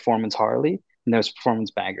 there was Performance Harley and there was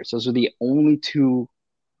Performance Baggers. Those were the only two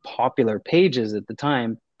popular pages at the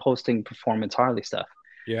time posting Performance Harley stuff.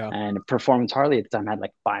 Yeah. And Performance Harley at the time had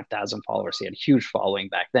like 5,000 followers. He had a huge following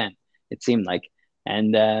back then, it seemed like.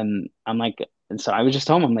 And I'm like, and so I was just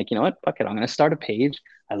home. I'm like, you know what? Fuck it. I'm going to start a page.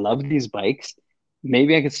 I love these bikes.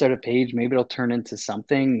 Maybe I could start a page. Maybe it'll turn into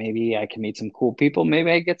something. Maybe I can meet some cool people.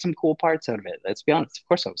 Maybe I get some cool parts out of it. Let's be honest. Of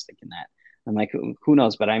course, I was thinking that. I'm like, who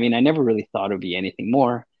knows? But I mean, I never really thought it would be anything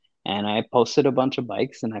more. And I posted a bunch of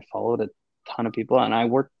bikes and I followed a ton of people and I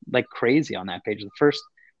worked like crazy on that page. The first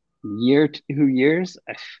year, 2 years,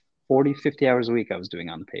 40, 50 hours a week I was doing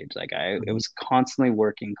on the page. Like it Mhm. was constantly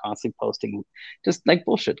working, constantly posting, just like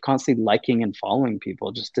bullshit, constantly liking and following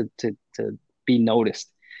people just to be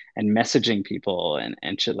noticed and messaging people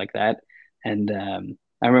and shit like that. And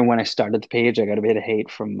I remember when I started the page, I got a bit of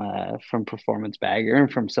hate from Performance Bagger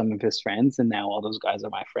and from some of his friends, and now all those guys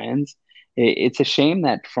are my friends. It's a shame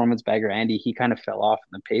that Performance Bagger Andy, he kind of fell off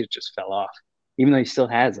and the page just fell off, even though he still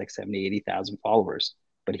has like 70, 80,000 followers,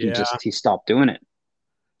 but Yeah. he stopped doing it,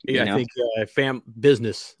 Yeah. you I know? think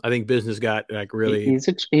business. I think business got like really. He's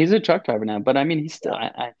a truck driver now, but I mean, he's still.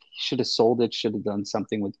 Yeah. I should have sold it. Should have done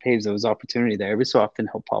something with Page. There was opportunity there. Every so often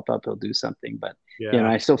he'll pop up. He'll do something, but Yeah.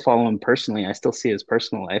 I still follow him personally. I still see his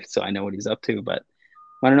personal life, so I know what he's up to. But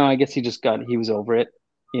I don't know. I guess he was over it.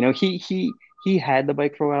 He had the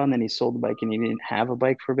bike for a while, and then he sold the bike, and he didn't have a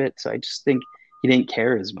bike for a bit. So I just think he didn't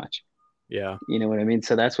care as much. Yeah. You know what I mean?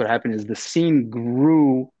 So that's what happened. Is the scene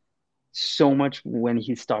grew so much when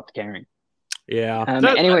he stopped caring. Yeah.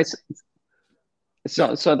 Anyways,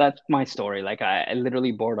 No. so that's my story. Like I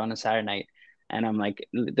literally bored on a Saturday night and I'm like,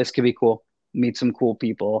 this could be cool. Meet some cool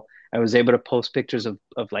people. I was able to post pictures of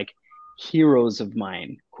like heroes of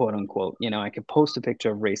mine, quote unquote. I could post a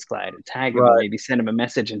picture of Race Glide and tag him and Right. maybe send him a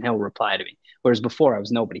message and he'll reply to me. Whereas before I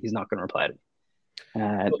was nobody. He's not going to reply to me.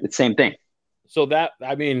 The same thing. So that,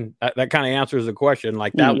 I mean, that kind of answers the question.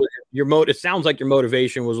 Like that Mm. was your it sounds like your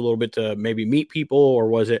motivation was a little bit to maybe meet people, or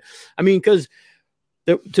was it? I mean, because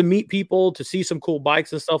to meet people, to see some cool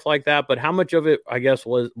bikes and stuff like that. But how much of it, I guess,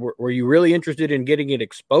 were you really interested in getting it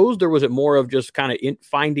exposed, or was it more of just kind of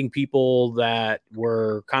finding people that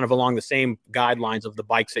were kind of along the same guidelines of the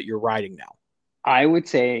bikes that you're riding now? I would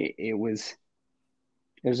say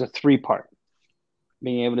there's a three part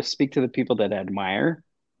being able to speak to the people that I admire,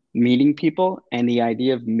 meeting people, and the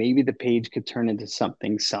idea of maybe the page could turn into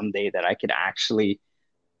something someday that I could actually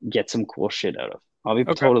get some cool shit out of. I'll be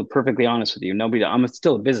Okay. totally perfectly honest with you. I'm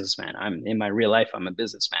still a businessman. I'm in my real life, I'm a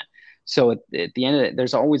businessman. So at the end of it,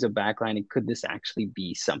 there's always a backline. And could this actually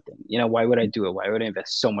be something? Why would I do it? Why would I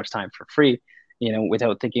invest so much time for free?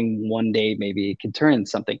 Without thinking one day maybe it could turn into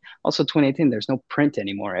something. Also, 2018, there's no print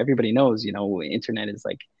anymore. Everybody knows, internet is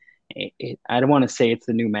like I don't want to say it's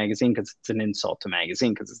the new magazine because it's an insult to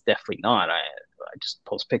magazine because it's definitely not. I just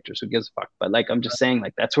post pictures. Who gives a fuck? But like I'm just saying,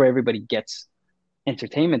 like that's where everybody gets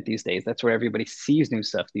entertainment these days. That's where everybody sees new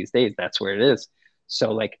stuff these days. That's where it is.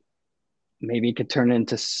 So like maybe it could turn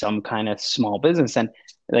into some kind of small business. And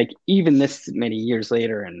like even this many years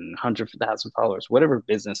later and hundreds of thousands of followers, whatever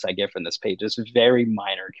business I get from this page is very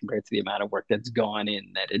minor compared to the amount of work that's gone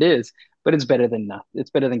in that it is. But it's better than nothing. It's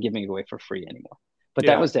better than giving it away for free anymore. But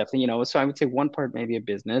that Yeah. was definitely, so I would say one part maybe a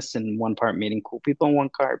business and one part meeting cool people and one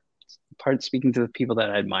part speaking to the people that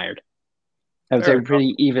I admired. I would Fair say enough.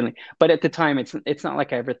 pretty evenly. But at the time, it's not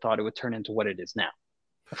like I ever thought it would turn into what it is now.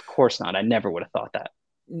 Of course not. I never would have thought that.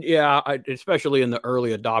 Yeah, especially in the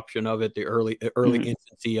early adoption of it, the early Mm-hmm.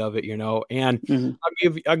 infancy of it, and Mm-hmm.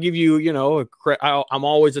 I'll give you, I'm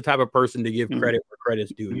always the type of person to give Mm-hmm. credit where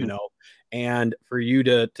credit's due, Mm-hmm. and for you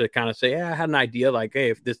to kind of say, yeah, I had an idea, like,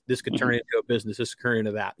 hey, if this could Mm-hmm. turn into a business, this could turn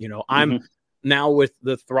into that, I'm Mm-hmm. now with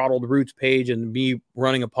the Throttled Roots page and me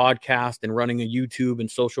running a podcast and running a YouTube and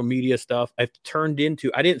social media stuff, I've turned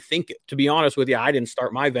into, I didn't think, to be honest with you, I didn't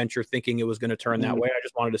start my venture thinking it was going to turn that way. I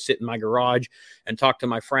just wanted to sit in my garage and talk to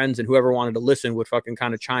my friends, and whoever wanted to listen would fucking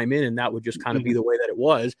kind of chime in, and that would just kind of be the way that it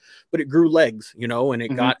was. But it grew legs, and it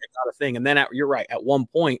Mm-hmm. got a thing. And then you're right, at one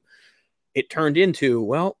point it turned into,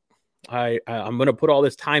 well, I'm going to put all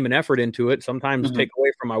this time and effort into it. Sometimes Mm-hmm. take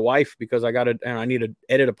away from my wife because I need to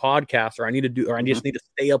edit a podcast, or I just need to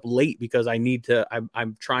stay up late because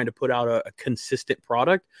I'm trying to put out a consistent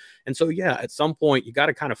product. And so, yeah, at some point you got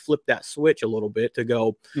to kind of flip that switch a little bit to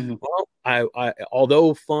go, Mm-hmm. well, I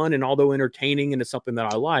although fun and although entertaining and it's something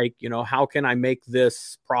that I like, how can I make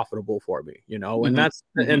this profitable for me, and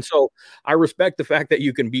Mm-hmm. and so I respect the fact that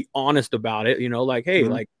you can be honest about it, like, hey,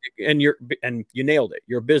 Mm-hmm. like, and you nailed it.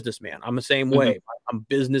 You're a businessman. I'm the same Mm-hmm. way. I'm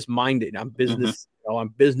business minded. I'm Mm-hmm. I'm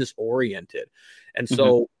business oriented. And Mm-hmm.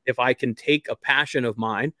 so if I can take a passion of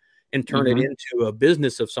mine and turn it Mm-hmm. into a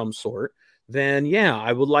business of some sort, then yeah,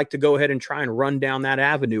 I would like to go ahead and try and run down that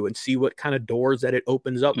avenue and see what kind of doors that it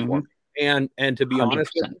opens up for Mm-hmm. me. And to be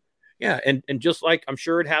honest with 100%. you, yeah, and just like I'm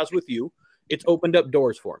sure it has with you, it's opened up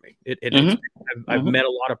doors for me. Mm-hmm. I've Mm-hmm. met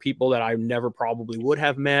a lot of people that I never probably would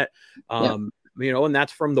have met. Yeah. And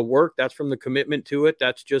that's from the work, that's from the commitment to it,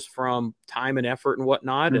 that's just from time and effort and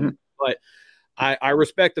whatnot. Mm-hmm. But I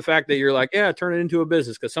respect the fact that you're like, yeah, turn it into a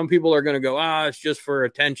business, because some people are going to go, it's just for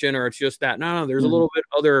attention, or it's just that. No, there's a Mm-hmm. little bit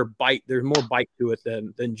other bite. There's more bite to it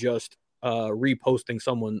than just reposting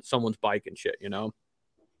someone's bike and shit,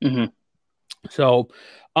 Mm-hmm. So,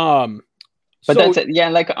 But so that's it. Yeah,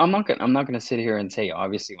 like I'm not gonna sit here and say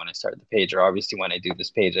obviously when I start the page or obviously when I do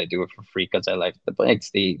this page I do it for free because I like the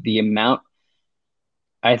bikes. The amount,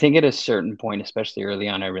 I think at a certain point, especially early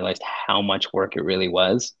on, I realized how much work it really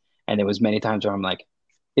was, and there was many times where I'm like,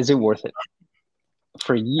 is it worth it?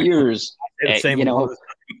 For years, the same.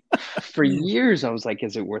 for years I was like,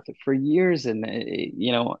 is it worth it? For years, and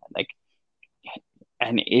like,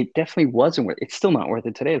 and it definitely wasn't worth. It's still not worth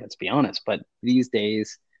it today. Let's be honest. But these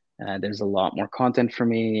days, there's a lot more content for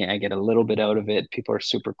me. I get a little bit out of it. People are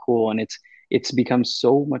super cool, and it's become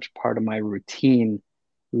so much part of my routine,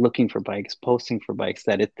 looking for bikes, posting for bikes,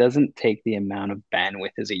 that it doesn't take the amount of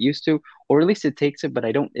bandwidth as it used to, or at least it takes it. But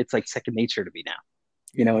I don't. It's like second nature to me now.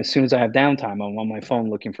 Yeah. As soon as I have downtime, I'm on my phone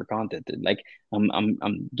looking for content. Like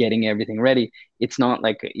I'm getting everything ready. It's not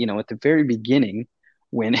like at the very beginning,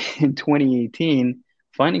 when in 2018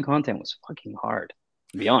 finding content was fucking hard.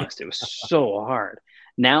 To be honest, it was so hard.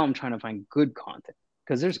 Now I'm trying to find good content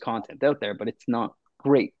because there's content out there, but it's not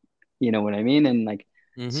great. You know what I mean? And like,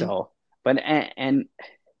 Mm-hmm. so, but and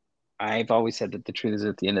I've always said that the truth is,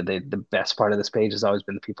 at the end of the day, the best part of this page has always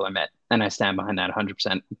been the people I met, and I stand behind that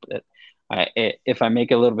 100%. If I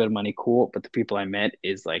make a little bit of money, cool, but the people I met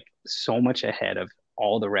is like so much ahead of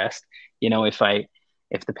all the rest.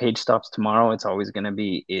 If the page stops tomorrow, it's always going to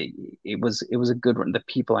be it was a good one. The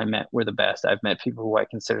people I met were the best. I've met people who I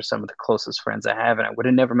consider some of the closest friends I have, and I would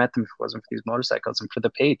have never met them if it wasn't for these motorcycles and for the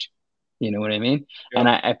page. You know what I mean?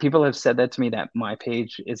 Yep. And people have said that to me, that my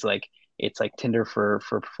page is like, it's like Tinder for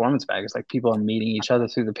performance bike. It's like people are meeting each other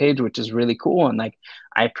through the page, which is really cool. And like,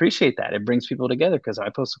 I appreciate that. It brings people together because I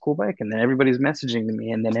post a cool bike and then everybody's messaging to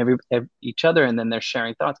me and then each other, and then they're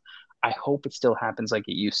sharing thoughts. I hope it still happens like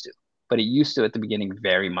it used to, but it used to at the beginning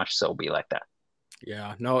very much so be like that.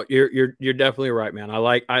 Yeah, no, you're definitely right, man. I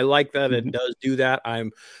like that it does do that.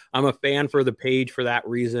 I'm a fan for the page for that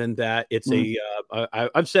reason, that it's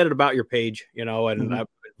I've said it about your page, and I've been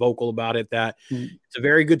vocal about it, that it's a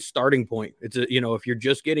very good starting point. It's if you're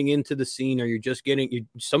just getting into the scene, or you're just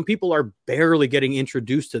some people are barely getting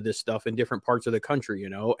introduced to this stuff in different parts of the country,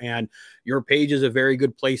 and your page is a very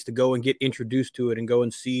good place to go and get introduced to it and go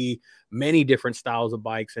and see many different styles of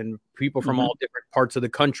bikes and people from all different parts of the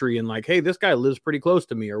country, and like, hey, this guy lives pretty close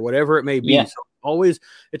to me, or whatever it may be. Yeah. So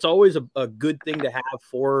it's always a good thing to have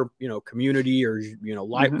for community, or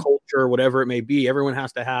life culture, whatever it may be. Everyone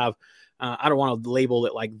has to have I don't want to label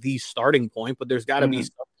it like the starting point, but there's got to be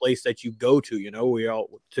some place that you go to,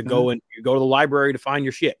 go and you go to the library to find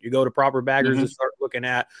your shit. You go to Proper Baggers to start looking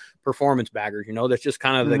at performance baggers, that's just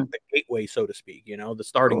kind of the gateway, so to speak, the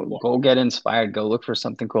starting point. Go get inspired, go look for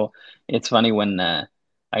something cool. It's funny when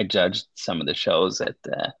I judged some of the shows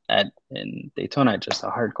in Daytona, just a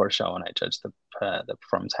hardcore show, and I judged the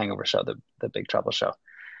Performance Hangover show, the Big Trouble show.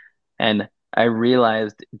 And I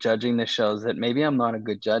realized judging the shows that maybe I'm not a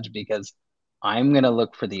good judge because I'm going to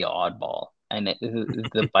look for the oddball. And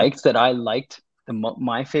the bikes that I liked,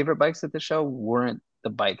 my favorite bikes at the show weren't the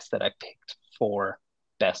bikes that I picked for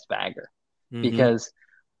best bagger, because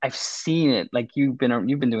I've seen it. Like you've been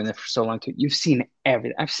doing this for so long too. You've seen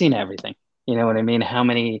everything. I've seen everything. You know what I mean? How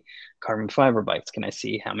many carbon fiber bikes can I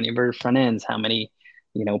see? How many inverted front ends? How many,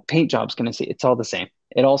 paint jobs can I see? It's all the same.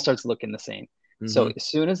 It all starts looking the same. So as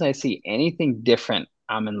soon as I see anything different,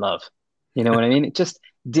 I'm in love. You know what I mean? It's just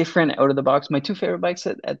different, out of the box. My two favorite bikes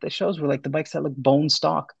at the shows were like the bikes that look bone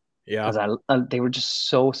stock. Yeah. Because they were just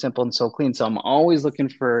so simple and so clean. So I'm always looking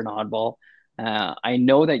for an oddball. I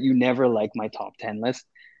know that you never like my top 10 list.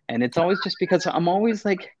 And it's always just because I'm always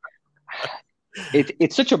like,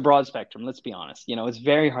 it's such a broad spectrum. Let's be honest. It's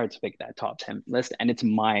very hard to pick that top 10 list. And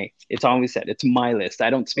it's always said, it's my list. I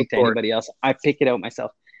don't speak to anybody else. I pick it out myself.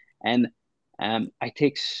 And I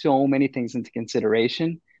take so many things into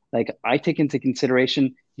consideration. Like I take into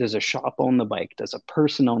consideration, does a shop own the bike? Does a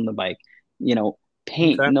person own the bike?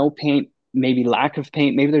 Paint, no paint, maybe lack of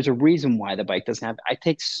paint. Maybe there's a reason why the bike doesn't have. I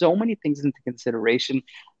take so many things into consideration,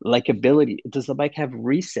 like ability. Does the bike have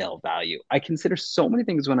resale value? I consider so many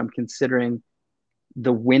things when I'm considering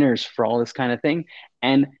the winners for all this kind of thing.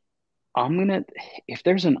 And if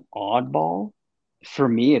there's an oddball, for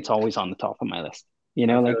me, it's always on the top of my list.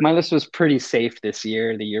 Like my list was pretty safe this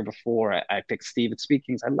year. The year before, I picked Steve at Speed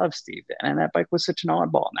Kings. I love Steve, and that bike was such an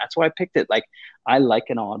oddball, and that's why I picked it. Like I like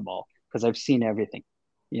an oddball because I've seen everything.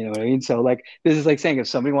 You know what I mean? So like this is like saying, if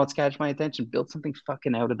somebody wants to catch my attention, build something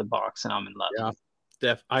fucking out of the box, and I'm in love.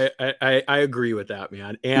 Yeah, I agree with that,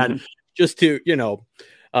 man. And just to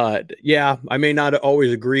I may not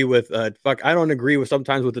always agree with I don't agree with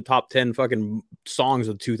sometimes with the top 10 fucking songs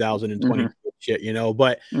of 2020 shit,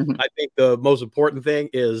 but I think the most important thing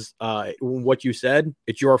is what you said.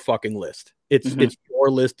 It's your fucking list. It's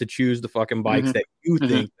your list to choose the fucking bikes that you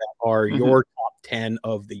think that are your top 10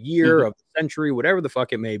 of the year, of the century, whatever the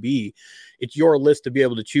fuck it may be. It's your list to be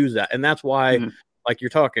able to choose that. And that's why, like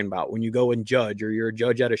you're talking about, when you go and judge, or you're a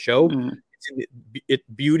judge at a show,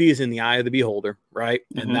 beauty is in the eye of the beholder, right?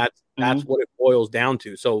 And that's what it boils down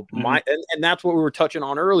to. So and that's what we were touching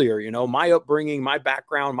on earlier. My upbringing, my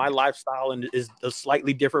background, my lifestyle, and is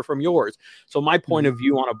slightly different from yours. So my point of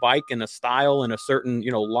view on a bike and a style and a certain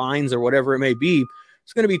lines or whatever it may be,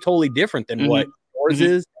 it's going to be totally different than what yours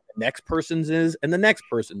is, the next person's is, and the next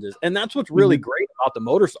person's is. And that's what's really great about the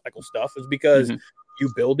motorcycle stuff, is because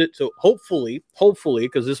you build it to hopefully,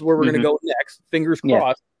 because this is where we're going to go next. Fingers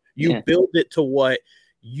crossed. You build it to what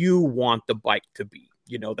you want the bike to be.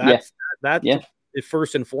 That's it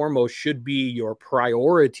first and foremost should be your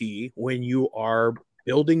priority when you are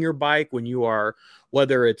building your bike, when you are,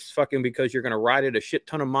 whether it's fucking because you're going to ride it a shit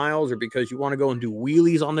ton of miles or because you want to go and do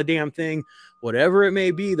wheelies on the damn thing, whatever it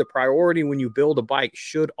may be, the priority when you build a bike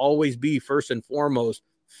should always be first and foremost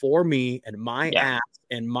for me and my ass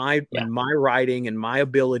and my riding and my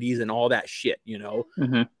abilities and all that shit,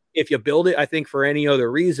 If you build it, I think, for any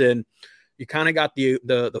other reason, you kind of got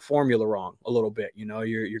the formula wrong a little bit.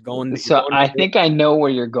 You're going. I think I know where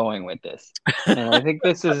you're going with this, and I think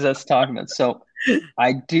this is us talking about. So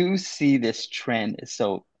I do see this trend.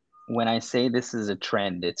 So when I say this is a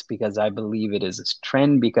trend, it's because I believe it is a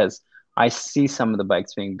trend, because I see some of the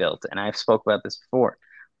bikes being built, and I've spoke about this before.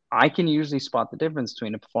 I can usually spot the difference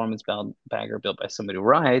between a performance bagger built by somebody who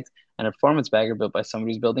rides and a performance bagger built by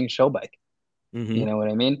somebody who's building a show bike. You know what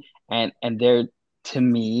I mean? And they're, to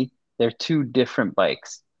me, they're two different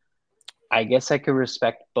bikes. I guess I could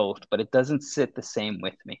respect both, but it doesn't sit the same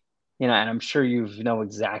with me. And I'm sure you know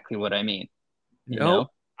exactly what I mean.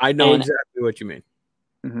 I know exactly what you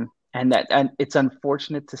mean. And it's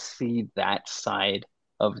unfortunate to see that side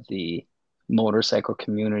of the motorcycle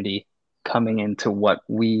community coming into what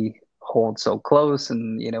we hold so close,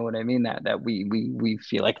 and you know what I mean, that we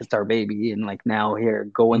feel like it's our baby, and like now here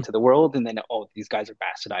go into the world, and then these guys are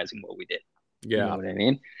bastardizing what we did. You know what I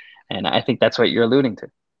mean? And I think that's what you're alluding to.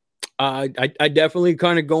 I definitely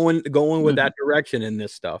kind of going with that direction in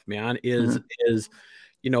this stuff, man. Is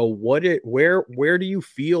where do you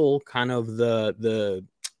feel kind of the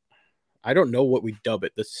I don't know what we dub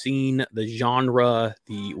it, the scene, the genre,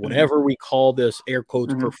 the whatever we call this, air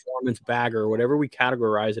quotes, performance bagger, whatever we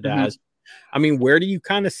categorize it as. I mean, where do you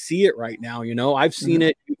kind of see it right now? You know, I've seen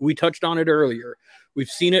it. We touched on it earlier. We've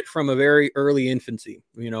seen it from a very early infancy.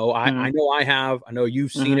 You know, I know I have. I know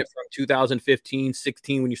you've seen it from 2015,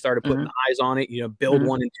 16 when you started putting eyes on it. You know, build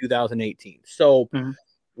one in 2018. So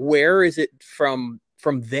where is it from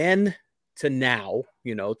then to now?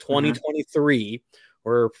 You know, 2023.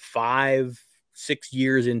 We're 5-6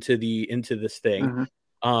 years into this thing.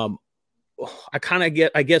 I kind of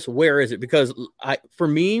get, I guess, where is it? Because for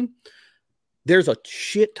me, there's a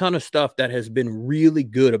shit ton of stuff that has been really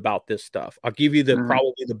good about this stuff. I'll give you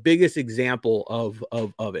probably the biggest example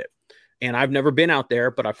of it. And I've never been out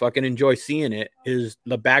there, but I fucking enjoy seeing it, is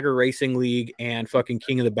the Bagger Racing League and fucking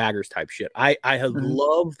King of the Baggers type shit. I have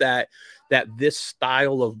loved that this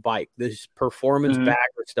style of bike, this performance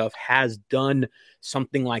bagger stuff, has done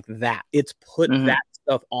something like that. It's put that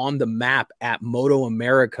stuff on the map at Moto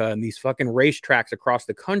America and these fucking racetracks across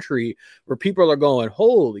the country where people are going,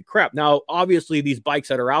 holy crap. Now, obviously, these bikes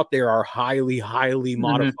that are out there are highly, highly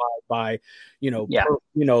modified by,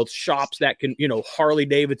 shops that can, Harley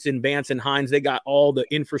Davidson, Vance and Hines. They got all the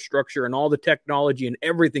infrastructure and all the technology and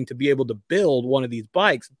everything to be able to build one of these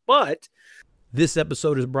bikes. But this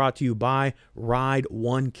episode is brought to you by Ride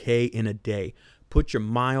 1K in a Day. Put your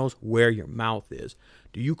miles where your mouth is.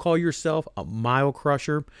 Do you call yourself a mile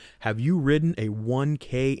crusher? Have you ridden a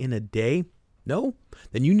 1K in a day? No?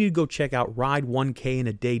 Then you need to go check out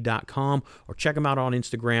ride1kinaday.com or check them out on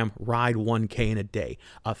Instagram, ride1kinaday.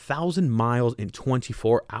 1,000 miles in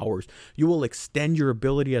 24 hours. You will extend your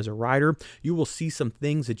ability as a rider. You will see some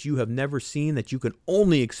things that you have never seen that you can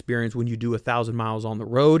only experience when you do 1,000 miles on the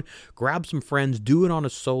road. Grab some friends, do it on a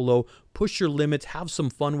solo, push your limits, have some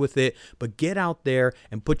fun with it, but get out there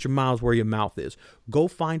and put your miles where your mouth is. Go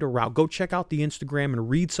find a route. Go check out the Instagram and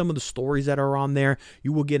read some of the stories that are on there.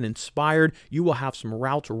 You will get inspired. You will have some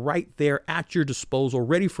routes right there at your disposal,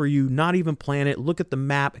 ready for you. Not even plan it. Look at the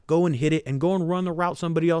map, go and hit it, and go and run the route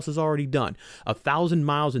somebody else has already done. 1,000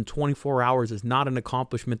 miles in 24 hours is not an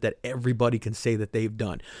accomplishment that everybody can say that they've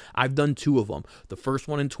done. I've done 2 of them. The first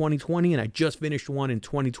one in 2020, and I just finished one in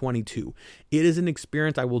 2022. It is an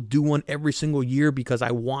experience. I will do one every single year because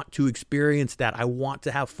I want to experience that. I want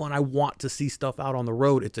to have fun. I want to see stuff out on the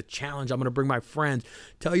road. It's a challenge. I'm going to bring my friends.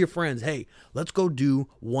 Tell your friends, hey, let's go do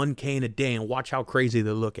 1K in a day and watch how crazy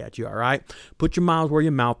they look at you, all right? Put your miles where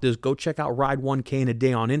your mouth is. Go check out Ride 1K in a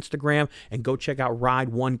Day on Instagram and go check out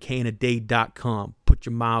ride1kinaday.com. Put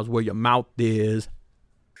your miles where your mouth is.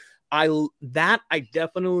 I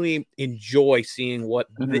definitely enjoy seeing what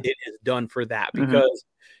it has done for that, because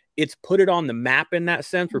it's put it on the map in that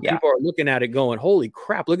sense where people are looking at it going, holy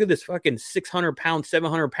crap, look at this fucking 600-pound,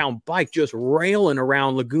 700-pound bike just railing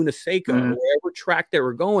around Laguna Seca or wherever track they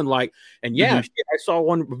were going. Like, and shit, I saw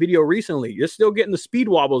one video recently. You're still getting the speed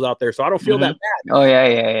wobbles out there, so I don't feel that bad. Oh,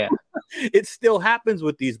 yeah. It still happens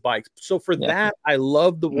with these bikes. So for that, I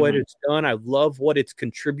love what it's done. I love what it's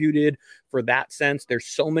contributed for that sense. There's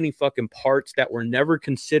so many fucking parts that were never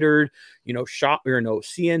considered, shop or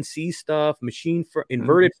CNC stuff, machine for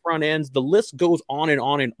inverted front ends. The list goes on and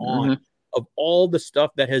on and on of all the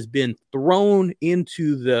stuff that has been thrown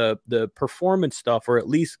into the performance stuff, or at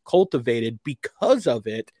least cultivated because of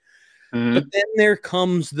it. But then there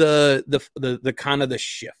comes the kind of the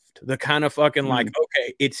shift. The kind of fucking like,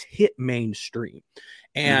 okay, it's hit mainstream.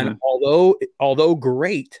 And although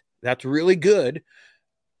great, that's really good,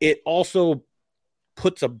 it also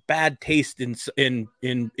puts a bad taste in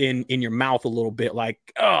your mouth a little bit. Like,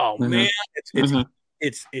 oh man,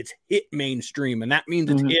 it's hit mainstream, and that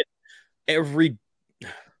means it's hit every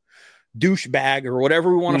douchebag or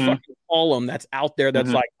whatever we want to fucking call them that's out there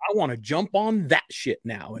that's like, I want to jump on that shit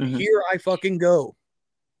now, and here I fucking go.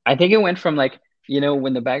 I think it went from like,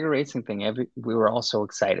 when the Bagger Racing thing, we were all so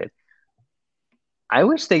excited. I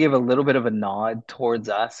wish they gave a little bit of a nod towards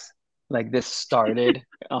us. Like, this started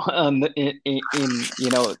in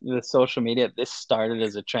the social media. This started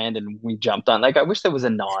as a trend, and we jumped on. Like, I wish there was a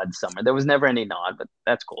nod somewhere. There was never any nod, but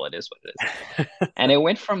that's cool. It is what it is. And it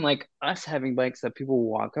went from like us having bikes that people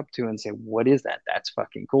walk up to and say, "What is that? That's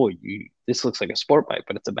fucking cool. This looks like a sport bike,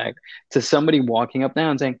 but it's a bag." To somebody walking up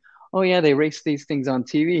now and saying, "Oh yeah, they race these things on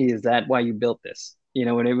TV. Is that why you built this?"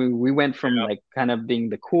 And we went from like kind of being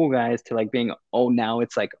the cool guys to like being, oh, now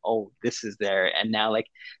it's like, oh, this is there. And now like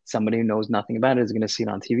somebody who knows nothing about it is going to see it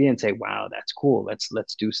on TV and say, wow, that's cool.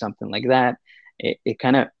 Let's do something like that. It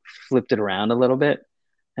kind of flipped it around a little bit.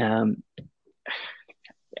 Yeah.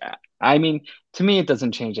 I mean, to me, it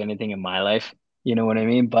doesn't change anything in my life. You know what I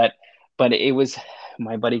mean? But it was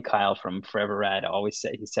my buddy Kyle from Forever Rad always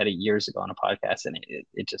said, he said it years ago on a podcast, and it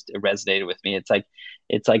resonated with me. It's like,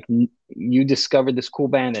 it's like you discovered this cool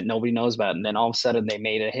band that nobody knows about, and then all of a sudden they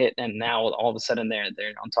made a hit, and now all of a sudden they're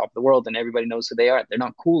on top of the world, and everybody knows who they are. They're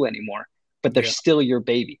not cool anymore, but they're still your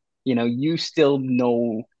baby. You know, you still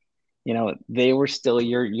know, you know, they were still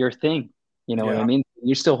your thing. You know what I mean?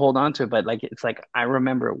 You still hold on to it, but like it's like I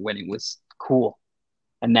remember when it was cool,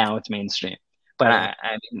 and now it's mainstream. But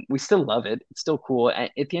I mean, we still love it. It's still cool.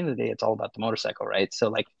 At the end of the day, it's all about the motorcycle, right? So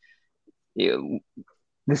like,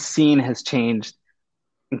 the scene has changed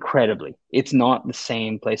incredibly. It's not the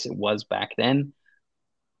same place it was back then.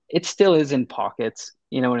 It still is in pockets,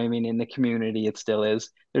 you know what I mean? In the community, it still is.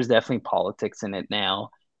 There's definitely politics in it now,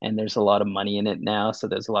 and there's a lot of money in it now. So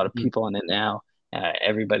there's a lot of people in it now.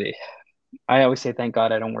 Everybody, I always say, thank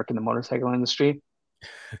God I don't work in the motorcycle industry.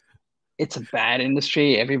 It's a bad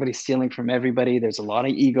industry. Everybody's stealing from everybody. There's a lot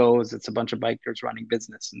of egos. It's a bunch of bikers running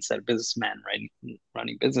business instead of businessmen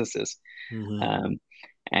running businesses.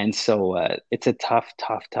 And so it's a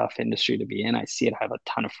tough industry to be in. I see it. I have a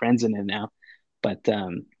ton of friends in it now, but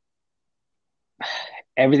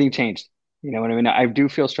everything changed. You know what I mean? I do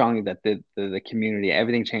feel strongly that the community,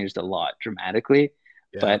 everything changed a lot dramatically,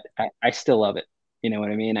 but I still love it. You know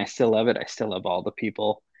what I mean? I still love it. I still love all the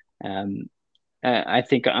people. I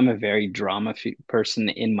think I'm a very drama person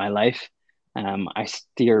in my life. I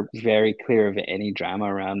steer very clear of any drama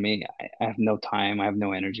around me. I have no time. I have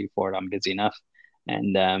no energy for it. I'm busy enough.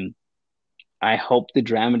 And I hope the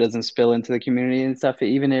drama doesn't spill into the community and stuff.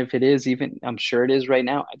 Even if it is, even I'm sure it is right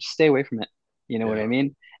now, I just stay away from it. You know what I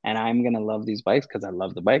mean? And I'm going to love these bikes because I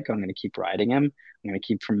love the bike. I'm going to keep riding them. I'm going to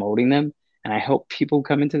keep promoting them. And I hope people who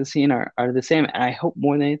come into the scene are the same. And I hope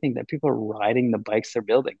more than anything that people are riding the bikes they're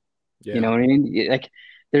building. You know what I mean? Like,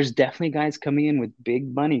 there's definitely guys coming in with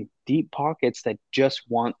big money, deep pockets that just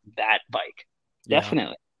want that bike.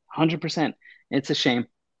 Definitely. 100%. It's a shame.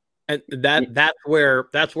 And that's where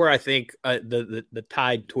I think the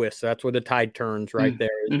tide twists. That's where the tide turns right there.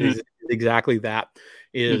 Is exactly that.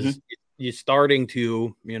 Is you're starting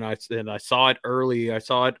to, you know, I saw it early. I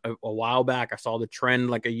saw it a while back. I saw the trend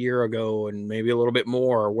like a year ago and maybe a little bit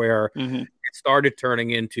more where it started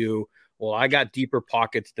turning into, well, I got deeper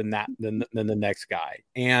pockets than the next guy.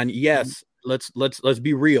 And yes, let's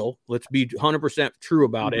be real. Let's be 100% true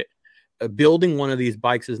about it. Building one of these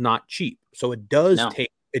bikes is not cheap. So it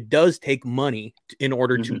does take money in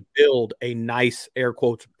order to build a nice, air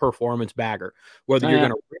quotes, performance bagger, whether you're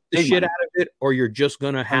going to rip the shit out of it or you're just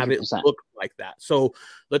going to have 100%. It look like that. So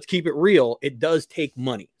let's keep it real. It does take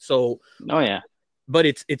money. So, but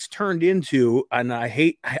it's turned into, and I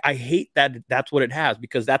hate that that's what it has,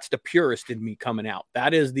 because that's the purist in me coming out.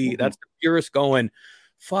 That is that's the purist going,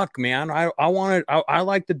 fuck, man, I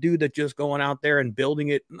like the dude that just going out there and building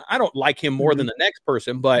it. I don't like him more than the next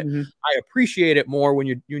person, but I appreciate it more when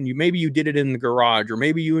you maybe you did it in the garage, or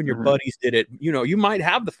maybe you and your buddies did it. You know, you might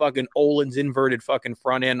have the fucking Öhlins inverted fucking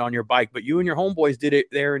front end on your bike, but you and your homeboys did it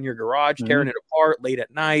there in your garage, tearing it apart late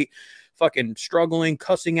at night, fucking struggling,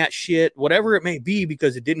 cussing at shit, whatever it may be,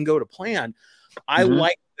 because it didn't go to plan. I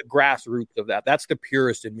like the grassroots of that. That's the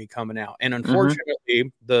purist in me coming out. And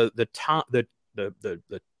unfortunately, the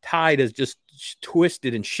tide has just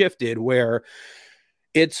twisted and shifted where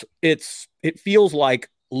it feels like,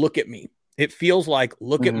 look at me. It feels like,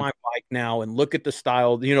 look at my bike now and look at the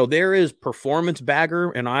style. You know, there is performance bagger,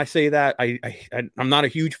 and I say that I'm not a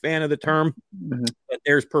huge fan of the term, but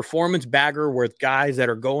there's performance bagger with guys that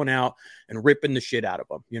are going out and ripping the shit out of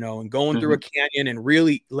them, you know, and going through a canyon and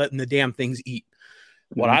really letting the damn things eat.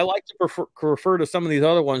 What I like to refer to some of these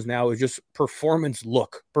other ones now is just performance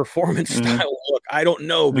style look. I don't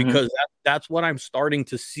know, because that's what I'm starting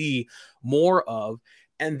to see more of.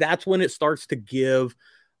 And that's when it starts to give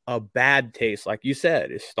a bad taste. Like you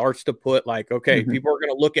said, it starts to put like, okay, people are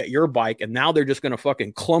going to look at your bike and now they're just going to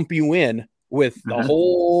fucking clump you in with the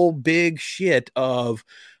whole big shit of,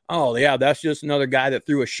 oh yeah, that's just another guy that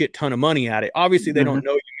threw a shit ton of money at it. Obviously they don't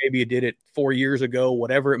know you. Maybe you did it 4 years ago,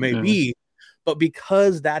 whatever it may be. But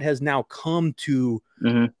because that has now come to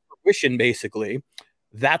fruition, basically,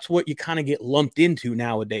 that's what you kind of get lumped into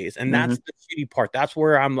nowadays. And that's the shitty part. That's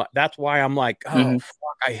where that's why I'm like, oh,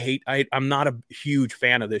 fuck, I'm not a huge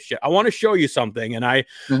fan of this shit. I want to show you something. And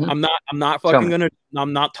I'm not talking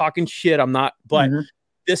shit. I'm not, but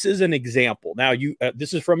this is an example. Now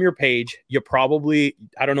this is from your page. You probably,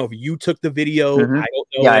 I don't know if you took the video. I don't know.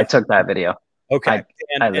 Yeah, I took that video. Okay.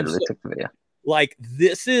 I literally took the video. Like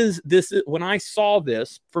this is when I saw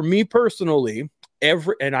this, for me personally,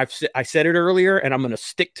 I said it earlier, and I'm going to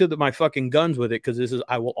stick to my fucking guns with it, because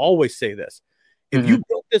I will always say this. If you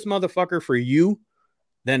built this motherfucker for you,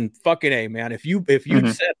 then fucking A, man. If you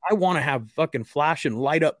said I want to have fucking flash and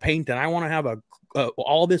light up paint and I want to have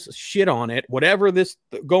all this shit on it, whatever this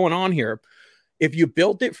going on here, if you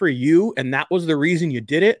built it for you and that was the reason you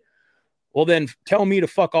did it, well then tell me to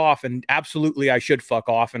fuck off, and absolutely I should fuck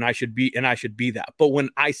off, and I should be that. But when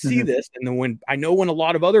I see this, and then when I know when a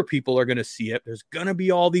lot of other people are going to see it, there's going to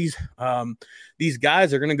be all these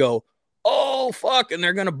guys are going to go, oh fuck, and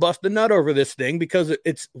they're going to bust a nut over this thing because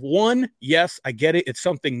it's one, yes, I get it, it's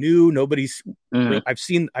something new, nobody's I've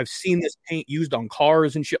seen this paint used on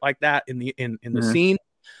cars and shit like that in the scene,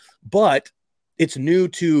 but it's new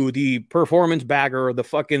to the performance bagger or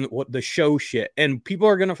the show shit. And people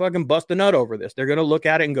are going to fucking bust a nut over this. They're going to look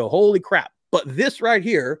at it and go, holy crap. But this right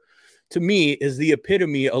here, to me, is the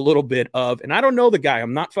epitome a little bit of, and I don't know the guy.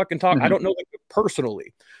 I'm not fucking talking. I don't know the guy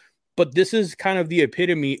personally. But this is kind of the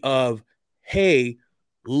epitome of, hey,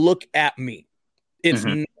 look at me. It's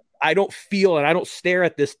I don't feel and I don't stare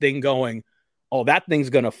at this thing going, oh, that thing's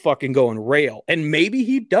going to fucking go and rail. And maybe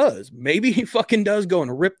he does. Maybe he fucking does go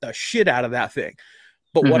and rip the shit out of that thing.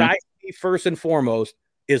 But what I see first and foremost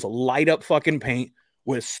is light up fucking paint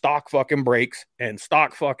with stock fucking brakes and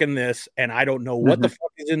stock fucking this. And I don't know what the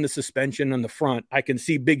fuck is in the suspension in the front. I can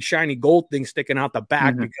see big shiny gold things sticking out the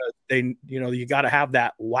back because you got to have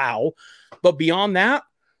that wow. But beyond that,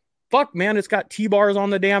 fuck, man, it's got T-bars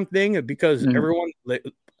on the damn thing because everyone...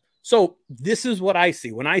 So this is what I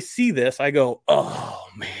see. When I see this, I go, oh,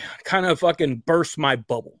 man, kind of fucking burst my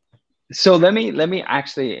bubble. So let me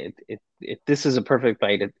actually, this is a perfect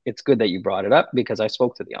bite. It's good that you brought it up because I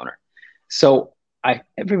spoke to the owner. So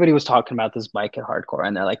everybody was talking about this bike at Hardcore,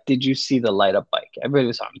 and they're like, did you see the light up bike? Everybody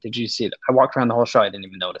was talking, did you see it? I walked around the whole show. I didn't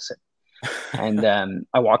even notice it. And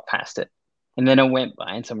I walked past it. And then I went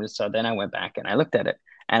by and somebody saw, then I went back and I looked at it.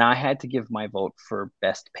 And I had to give my vote for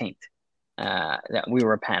best paint. We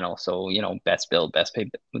were a panel, so best build, best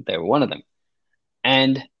paint, they were one of them.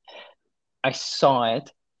 And I saw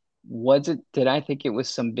it. Did I think it was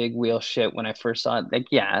some big wheel shit when I first saw it? Like,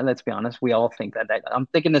 yeah, let's be honest, we all think that. I'm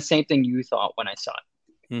thinking the same thing you thought when I saw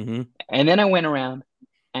it. And then I went around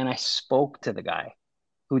and I spoke to the guy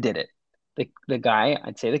who did it. The guy,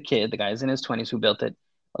 I'd say the kid, the guy's in his 20s who built it,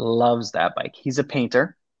 loves that bike. He's a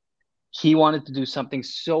painter. He wanted to do something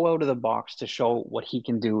so out of the box to show what he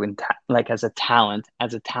can do as a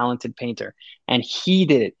talented painter. And he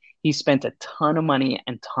did it. He spent a ton of money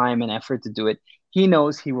and time and effort to do it. He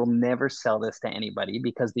knows he will never sell this to anybody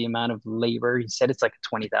because the amount of labor, he said it's like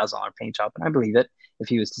a $20,000 paint job. And I believe it if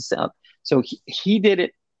he was to sell it. So he did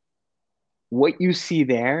it. What you see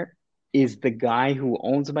there is the guy who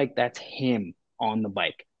owns the bike. That's him on the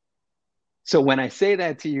bike. So when I say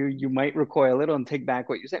that to you, you might recoil a little and take back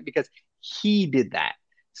what you said because he did that.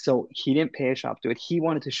 So he didn't pay a shop to do it. He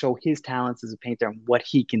wanted to show his talents as a painter and what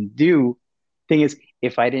he can do. Thing is,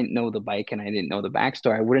 if I didn't know the bike and I didn't know the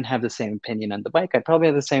backstory, I wouldn't have the same opinion on the bike. I'd probably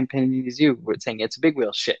have the same opinion as you. We're saying it's big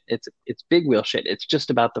wheel shit. It's big wheel shit. It's just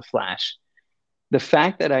about the flash. The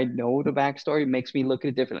fact that I know the backstory makes me look at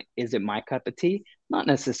it differently. Is it my cup of tea? Not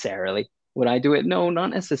necessarily. Would I do it? No,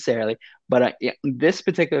 not necessarily. But this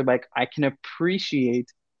particular bike, I can appreciate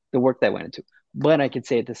the work that went into. But I could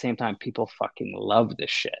say at the same time, people fucking love this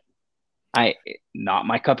shit. Not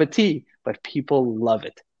my cup of tea, but people love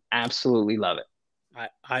it. Absolutely love it.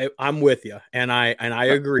 I'm with you, and I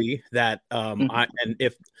agree that and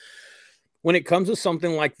if when it comes to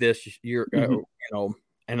something like this, you're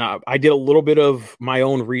and I did a little bit of my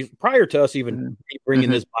own reason prior to us even bringing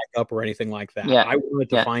this bike up or anything like that. Yeah. I wanted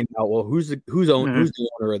to find out, well, who's the owner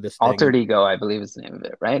of this thing? Altered Ego, I believe is the name of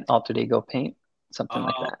it, right? Altered Ego Paint, something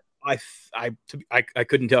like that. I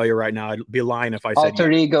couldn't tell you right now. I'd be lying if I said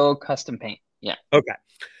Altered Ego Custom Paint. Yeah. Okay.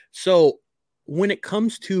 So when it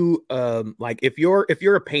comes to like if you're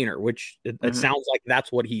a painter, which it sounds like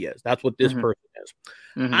that's what he is, that's what this person is.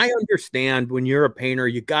 I understand when you're a painter,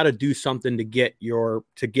 you got to do something to get your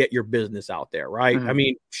business out there, right? I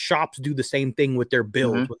mean, shops do the same thing with their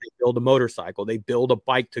builds. When they build a motorcycle, they build a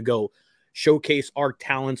bike to go showcase our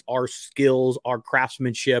talents, our skills, our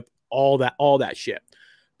craftsmanship, all that shit.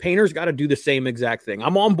 Painters got to do the same exact thing.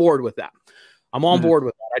 I'm on board with that.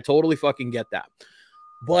 I totally fucking get that.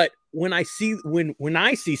 But when I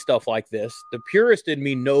see stuff like this, the purist in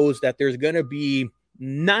me knows that there's going to be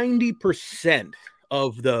 90%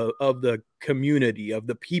 of the community, of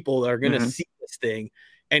the people that are going to see this thing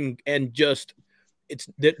and just it's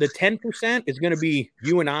the 10% is going to be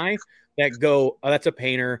you and I that go, oh, that's a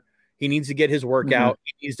painter. He needs to get his work out.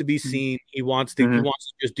 He needs to be seen. He wants to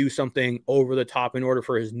just do something over the top in order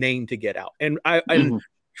for his name to get out. And and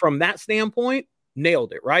from that standpoint,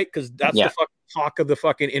 nailed it, right? Because that's the fucking talk of the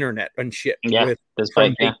fucking internet and shit. Yeah,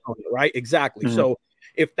 right? Exactly. So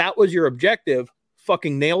if that was your objective,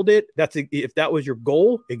 fucking nailed it. If that was your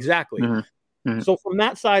goal, exactly. So from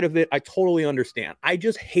that side of it, I totally understand. I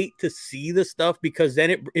just hate to see this stuff because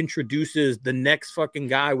then it introduces the next fucking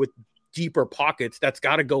guy with deeper pockets that's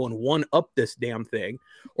got to go and one up this damn thing,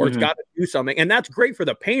 or it's got to do something. And that's great for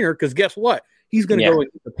the painter because guess what? He's going to go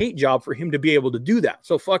and get the paint job for him to be able to do that.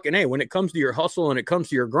 So fucking hey, when it comes to your hustle and it comes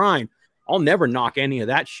to your grind, I'll never knock any of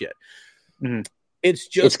that shit. It's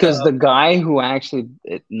just because the guy who actually,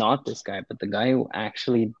 not this guy, but the guy who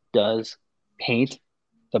actually does paint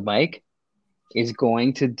the bike is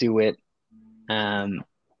going to do it.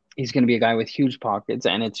 He's going to be a guy with huge pockets,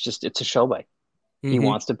 and it's a show bike. He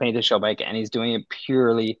wants to paint a show bike, and he's doing it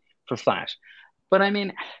purely for flash. But I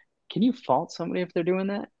mean, can you fault somebody if they're doing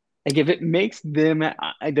that? Like if it makes them,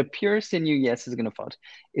 the purist in you, yes, is going to fault.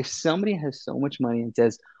 If somebody has so much money and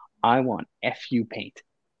says, I want FU paint,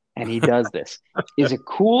 and he does this, is it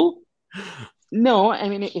cool? No, I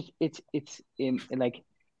mean, it's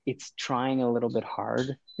trying a little bit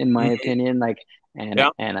hard, in my opinion.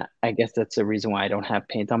 And I guess that's the reason why I don't have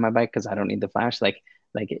paint on my bike, because I don't need the flash. Like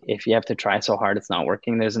if you have to try so hard, it's not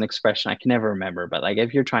working. There's an expression I can never remember, but like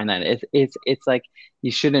if you're trying that, it's like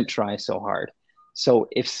you shouldn't try so hard. So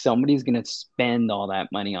if somebody's gonna spend all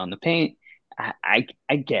that money on the paint, I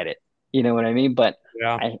get it. You know what I mean? But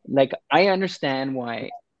I understand why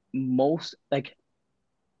most, like,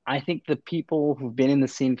 I think the people who've been in the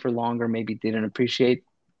scene for longer maybe didn't appreciate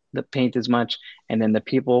the paint as much, and then the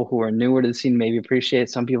people who are newer to the scene maybe appreciate.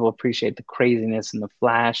 Some people appreciate the craziness and the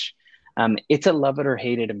flash. It's a love it or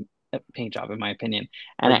hate it paint job, in my opinion.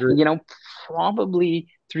 And probably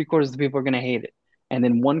 3/4 of the people are going to hate it, and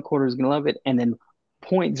then 1/4 is going to love it, and then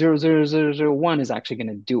 0.00001 is actually going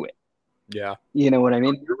to do it. Yeah, you know what I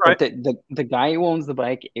mean. You're right. But the guy who owns the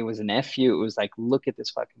bike, it was an FU. It was like, look at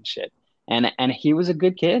this fucking shit. And he was a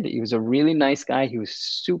good kid. He was a really nice guy. He was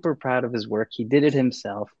super proud of his work. He did it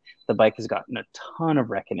himself. The bike has gotten a ton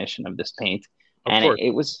of recognition of this paint,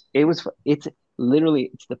 it's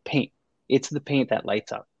literally the paint. It's the paint that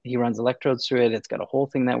lights up. He runs electrodes through it. It's got a whole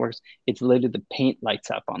thing that works. It's literally the paint lights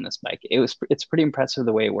up on this bike. It's pretty impressive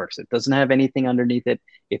the way it works. It doesn't have anything underneath it.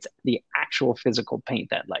 It's the actual physical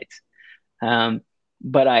paint that lights.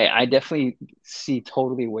 But I definitely see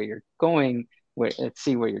totally where you're going, where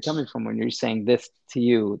you're coming from when you're saying this to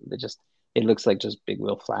you. It looks like just big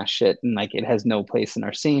wheel flash shit, and like it has no place in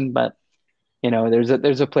our scene. But there's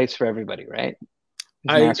a place for everybody, right?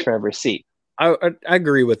 There's an ass for every seat. I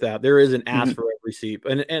agree with that. There is an ass for every seat,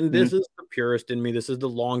 and this is the purist in me. This is the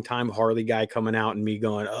longtime Harley guy coming out and me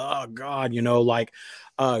going, oh God, you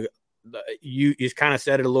kind of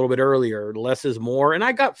said it a little bit earlier. Less is more, and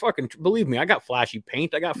I got believe me, I got flashy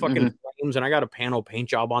paint. I got fucking flames, and I got a panel paint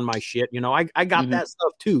job on my shit. I got that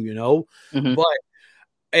stuff too. But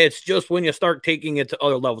it's just when you start taking it to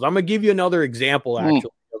other levels. I'm gonna give you another example,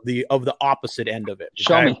 actually, of the opposite end of it. Okay?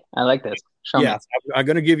 Show me. I like this. Show me. I'm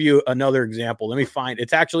gonna give you another example. Let me find.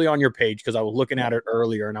 It's actually on your page because I was looking at it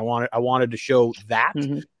earlier, and I wanted to show that,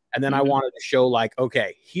 and then I wanted to show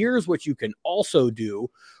okay, here's what you can also do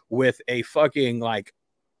with a fucking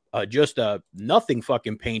just a nothing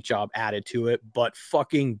fucking paint job added to it, but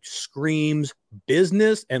fucking screams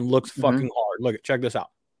business and looks fucking hard. Check this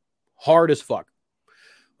out. Hard as fuck.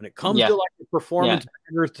 When it comes to the performance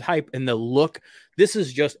type and the look, this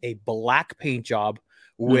is just a black paint job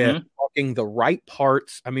with fucking the right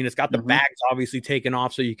parts. I mean, it's got the bags obviously taken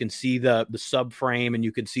off so you can see the subframe and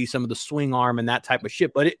you can see some of the swing arm and that type of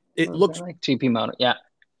shit. But it looks like GP motor. Yeah.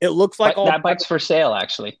 It looks like that bike's for sale,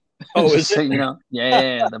 actually. Oh, is it?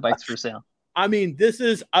 Yeah, the bike's for sale. I mean, this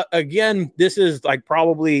is this is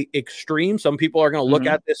probably extreme. Some people are going to look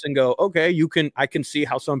at this and go, okay, I can see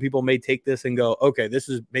how some people may take this and go, okay, this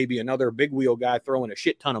is maybe another big wheel guy throwing a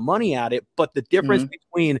shit ton of money at it. But the difference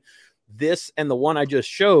between this and the one I just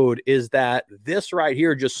showed is that this right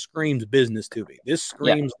here just screams business to me. This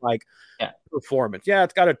screams performance. Yeah,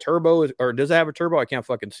 it's got a turbo, or does it have a turbo? I can't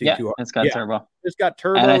fucking see too hard. It's got turbo. It's got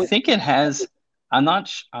turbo. And I think it has. I'm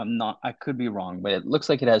not. I could be wrong, but it looks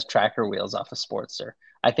like it has tracker wheels off a Sportster.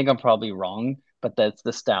 I think I'm probably wrong, but that's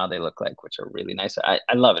the style they look like, which are really nice. I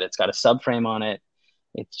love it. It's got a subframe on it.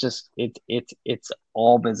 It's just it's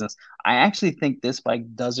all business. I actually think this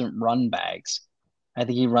bike doesn't run bags. I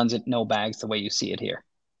think he runs it no bags the way you see it here.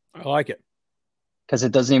 I like it because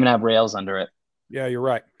it doesn't even have rails under it. Yeah, you're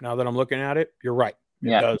right. Now that I'm looking at it, you're right.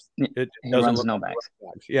 It doesn't runs no bags.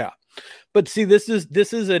 Yeah, but see, this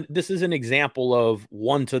is an example of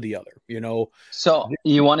one to the other. So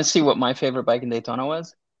you want to see what my favorite bike in Daytona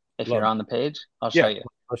was? If you're on the page, I'll show you.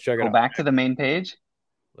 Let's check it out. Go back to the main page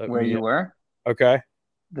where you were. Okay.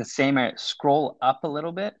 The same area. Scroll up a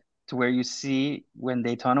little bit to where you see when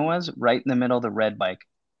Daytona was, right in the middle of the red bike.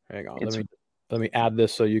 Hang on, let me add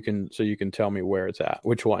this so you can tell me where it's at.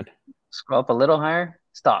 Which one? Scroll up a little higher.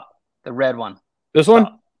 Stop. The red one. This Stop.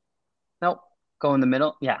 one? Nope. Go in the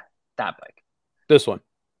middle. Yeah, that bike. This one.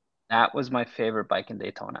 That was my favorite bike in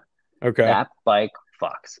Daytona. Okay. That bike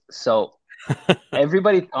fucks. So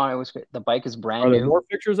everybody thought it was great. The bike is brand Are there new. more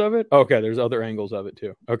pictures of it? Okay, there's other angles of it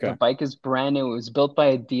too. Okay. The bike is brand new. It was built by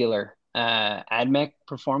a dealer, Admec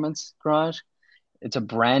Performance Garage. It's a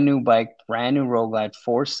brand new bike, brand new Road Glide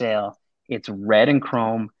for sale. It's red and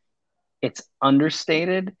chrome. It's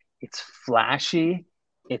understated. It's flashy.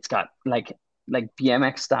 It's got like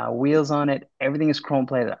BMX style wheels on it. Everything is chrome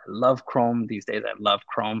plated. I love chrome these days. I love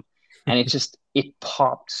chrome. And it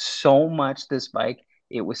popped so much, this bike.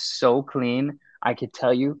 It was so clean. I could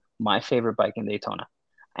tell you my favorite bike in Daytona.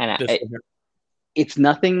 And it's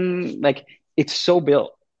nothing like, it's so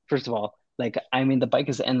built, first of all. Like, I mean, the bike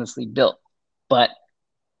is endlessly built, but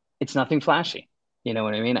it's nothing flashy. You know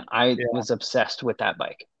what I mean? I was obsessed with that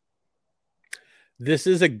bike. This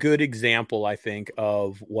is a good example, I think,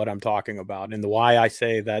 of what I'm talking about, and why I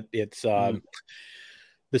say that it's the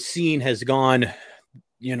scene has gone,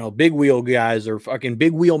 you know, big wheel guys or fucking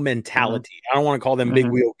big wheel mentality. I don't want to call them big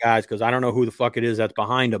wheel guys because I don't know who the fuck it is that's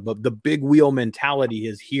behind them, but the big wheel mentality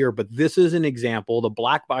is here. But this is an example. The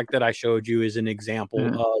black bike that I showed you is an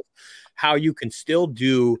example of how you can still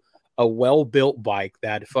do a well-built bike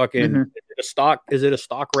that fucking is it a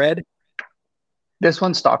stock red? This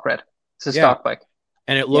one's stock red. It's a stock bike.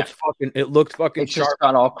 And it looks fucking it's sharp. Just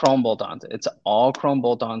got all chrome bolt-ons. It's all chrome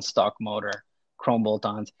bolt-on stock motor, chrome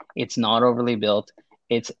bolt-ons. It's not overly built.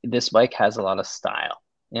 This bike has a lot of style,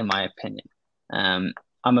 in my opinion. I'm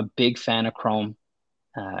a big fan of chrome.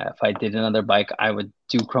 If I did another bike, I would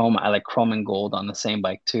do chrome. I like chrome and gold on the same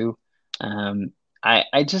bike too.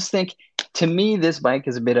 I just think, to me, this bike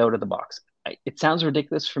is a bit out of the box. It sounds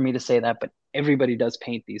ridiculous for me to say that, but everybody does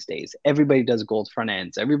paint these days. Everybody does gold front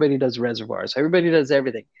ends. Everybody does reservoirs. Everybody does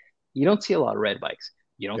everything. You don't see a lot of red bikes.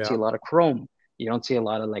 You don't see a lot of chrome. You don't see a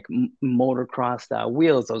lot of like motocross style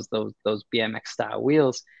wheels, those BMX style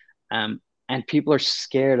wheels. And people are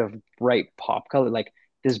scared of bright pop color. Like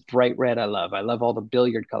this bright red I love. I love all the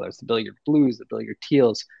billiard colors, the billiard blues, the billiard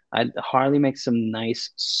teals. Harley makes some nice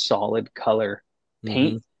solid color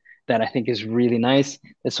paint that I think is really nice.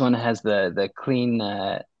 This one has the clean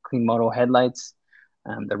moto headlights,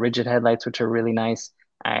 the rigid headlights, which are really nice.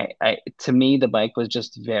 To me, the bike was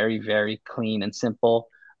just very, very clean and simple.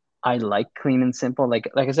 I like clean and simple. Like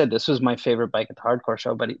I said, this was my favorite bike at the hardcore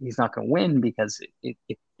show, but he's not going to win because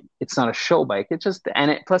it's not a show bike.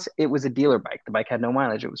 Plus it was a dealer bike. The bike had no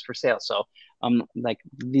mileage. It was for sale. So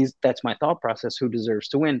that's my thought process. Who deserves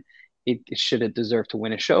to win? Should it deserve to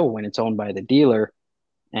win a show when it's owned by the dealer?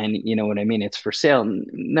 And you know what I mean? It's for sale.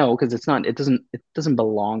 No, because it's not. It doesn't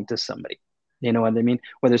belong to somebody. You know what I mean?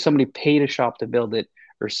 Whether somebody paid a shop to build it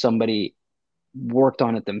or somebody worked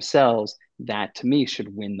on it themselves, that to me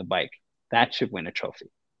should win the bike. That should win a trophy.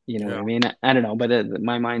 You know what I mean? I don't know, but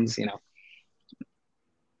my mind's, who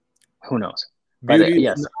knows? Beauty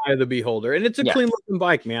is in the eye of the beholder, and it's a clean looking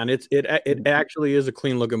bike, man. It actually is a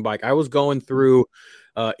clean looking bike. I was going through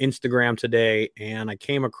Instagram today, and I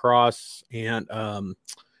came across, and I'm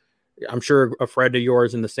sure a friend of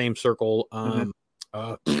yours in the same circle,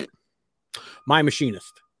 My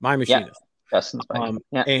Machinist. Justin's bike.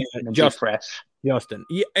 And Justin.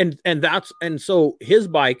 Yeah, and so his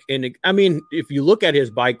bike, and I mean, if you look at his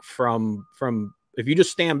bike from if you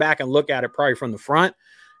just stand back and look at it probably from the front,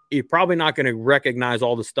 you're probably not going to recognize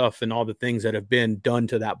all the stuff and all the things that have been done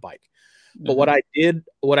to that bike. But what I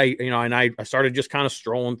I started just kind of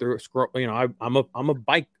strolling through, I'm a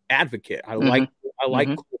bike advocate. I like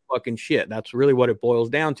cool fucking shit. That's really what it boils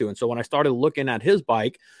down to. And so when I started looking at his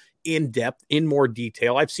bike in depth, in more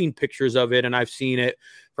detail, I've seen pictures of it and I've seen it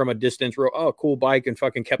from a distance, cool bike, and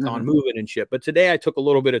fucking kept on moving and shit. But today I took a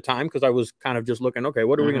little bit of time because I was kind of just looking, okay,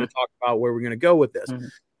 what are we going to talk about? Where are we going to go with this?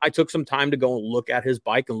 I took some time to go and look at his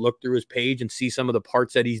bike and look through his page and see some of the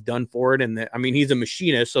parts that he's done for it. And he's a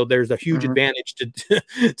machinist, so there's a huge advantage to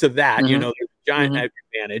that. There's a giant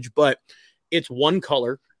advantage, but it's one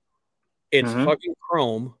color. It's fucking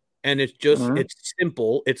chrome, and it's just it's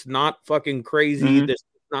simple. It's not fucking crazy.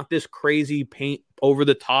 Not this crazy paint over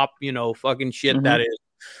the top, fucking shit that is.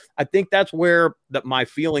 I think that's where my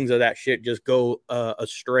feelings of that shit just go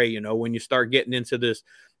astray, when you start getting into this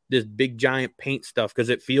big giant paint stuff, because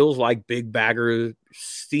it feels like big bagger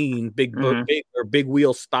scene, big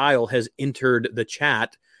wheel style has entered the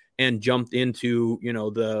chat and jumped into,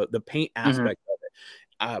 the paint aspect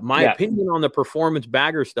of it. My opinion on the performance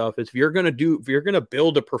bagger stuff is if you're going to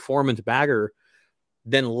build a performance bagger,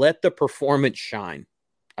 then let the performance shine.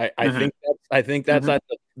 Mm-hmm. I think that's Mm-hmm. at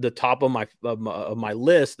the top of my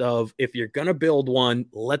list of, if you're gonna build one,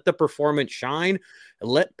 let the performance shine, and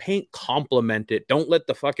let paint complement it. Don't let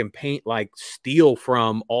the fucking paint like steal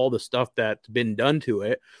from all the stuff that's been done to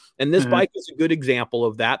it. And this Mm-hmm. bike is a good example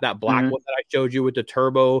of that. That black Mm-hmm. one that I showed you with the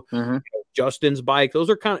turbo, Mm-hmm. Justin's bike, those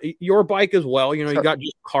are kind of your bike as well. You know, you Sure. got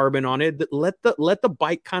just carbon on it. Let the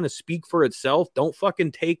bike kind of speak for itself. Don't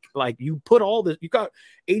fucking take, like, you put all this, you got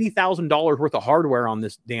 $80,000 worth of hardware on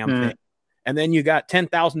this damn Mm-hmm. thing. And then you got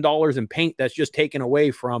 $10,000 in paint that's just taken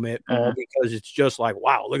away from it, all Mm-hmm. because it's just like,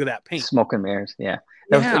 wow, look at that paint. Smoke and mirrors. Yeah.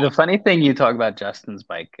 Yeah. The funny thing you talk about Justin's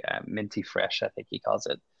bike, Minty Fresh, I think he calls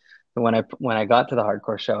it. When I got to the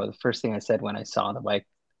hardcore show, the first thing I said when I saw the bike,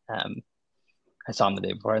 um, I saw him the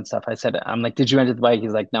day before and stuff. I said, I'm like, did you enter the bike?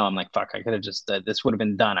 He's like, no. I'm like, fuck, I could have just, this would have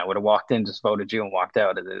been done. I would have walked in, just voted you and walked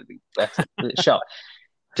out of the show.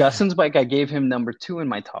 Justin's bike, I gave him number 2 in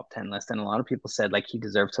my top 10 list. And a lot of people said like he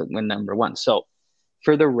deserved to win number 1. So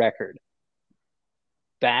for the record,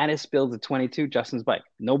 baddest build of 22, Justin's bike.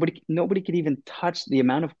 Nobody could even touch the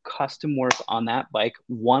amount of custom work on that bike.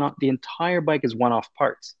 The entire bike is one-off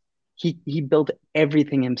parts. He built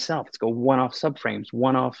everything himself. It's got one-off subframes,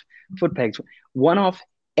 one-off foot pegs, one-off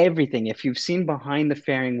everything. If you've seen behind the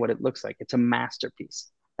fairing what it looks like, it's a masterpiece.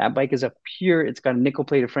 That bike is it's got a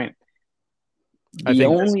nickel-plated frame. I The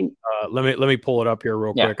think only let me pull it up here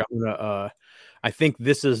real Yeah, quick. I'm gonna I think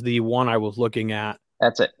this is the one I was looking at.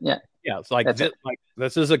 that's it. Yeah, Yeah, it's like that's this, it. like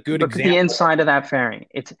this is a good Look at the example. inside of that fairing.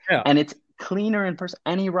 Yeah. It's cleaner in person,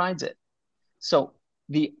 and he rides it. So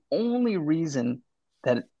the only reason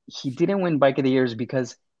that he didn't win Bike of the Year is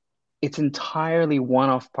because it's entirely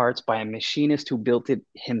one-off parts by a machinist who built it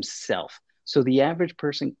himself. So the average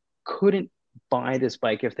person couldn't buy this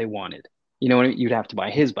bike if they wanted. You know what I mean? You'd have to buy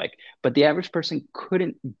his bike. But the average person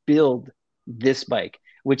couldn't build this bike,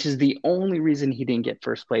 which is the only reason he didn't get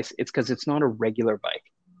first place. It's because it's not a regular bike.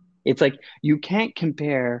 It's like you can't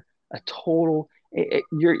compare a total.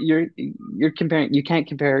 You're comparing. You can't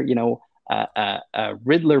compare. A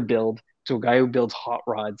Riddler build to a guy who builds hot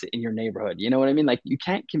rods in your neighborhood. You know what I mean? Like you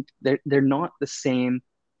can't. They're not the same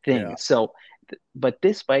Yeah. thing. So, but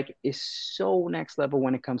this bike is so next level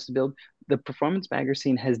when it comes to build. The performance bagger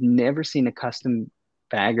scene has never seen a custom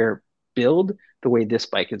bagger build the way this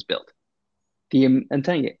bike is built. I'm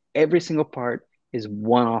telling you, every single part is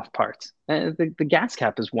one-off parts. The gas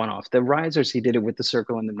cap is one-off. The risers, he did it with the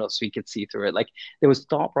circle in the middle so you could see through it. Like there was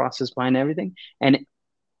thought process behind everything, and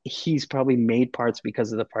he's probably made parts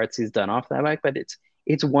because of the parts he's done off that bike. But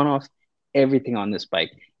it's one-off. Everything on this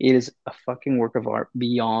bike, it is a fucking work of art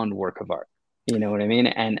beyond work of art. You know what I mean?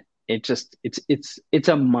 And it's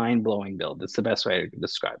a mind-blowing build. It's the best way to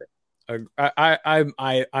describe it.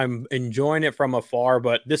 I'm enjoying it from afar,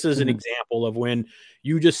 but this is an Mm-hmm. example of when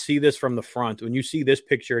you just see this from the front. When you see this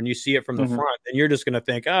picture and you see it from the Mm-hmm. front, then you're just going to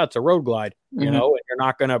think, it's a road glide, Mm-hmm.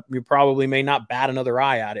 and you probably may not bat another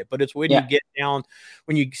eye at it. But it's when you Yeah. get down,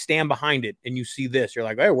 when you stand behind it and you see this, you're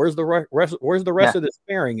like, hey, where's the rest? Where's the rest Yeah. of this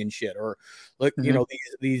fairing and shit? Or look, Mm-hmm.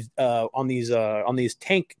 these on these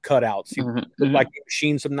tank cutouts, you look Mm-hmm. like you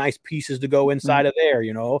machined some nice pieces to go Mm-hmm. inside of there.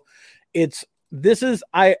 It's this is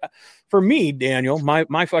for me, Daniel,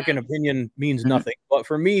 my fucking opinion means Mm-hmm. nothing. But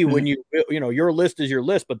for me, Mm-hmm. when your list is your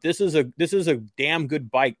list, but this is a damn good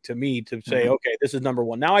bike to me to say, Mm-hmm. okay, this is number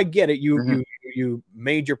one. Now I get it. Mm-hmm. You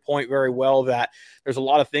made your point very well that there's a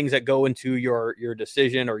lot of things that go into your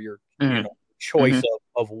decision or your Mm-hmm. choice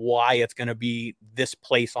Mm-hmm. of why it's going to be this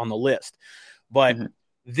place on the list. But Mm-hmm.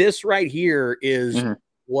 this right here is Mm-hmm.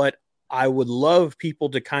 what I would love people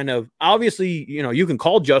to kind of, obviously, you can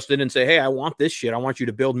call Justin and say, hey, I want this shit. I want you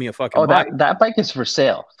to build me a fucking Oh, bike. that bike is for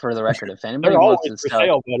sale, for the record. If anybody They're wants always to for sell,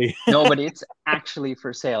 sale, buddy. no, but it's actually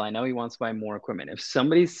for sale. I know he wants to buy more equipment. If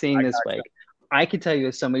somebody's seeing this bike, I can tell you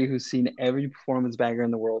as somebody who's seen every performance bagger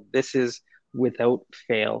in the world, this is without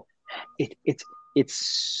fail. It's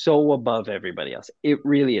so above everybody else. It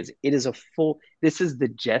really is. It is this is the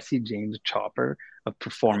Jesse James chopper of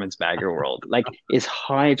performance bagger world. Like as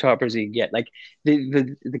high choppers you get. Like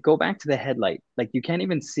the go back to the headlight. Like you can't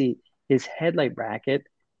even see his headlight bracket.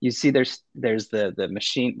 You see there's the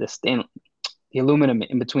machine, the aluminum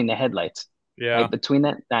in between the headlights, Yeah. right? Between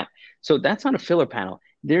that. So that's not a filler panel.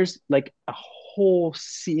 There's like a whole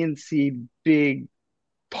CNC big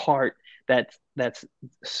part that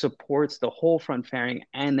supports the whole front fairing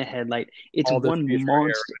and the headlight. It's All this one piece right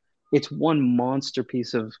monster. It's one monster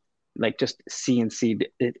piece of like just CNC.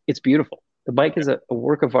 It's beautiful. The bike is a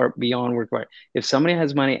work of art beyond work of art. If somebody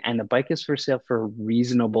has money and the bike is for sale for a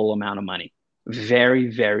reasonable amount of money, very,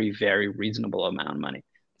 very, very reasonable amount of money. Do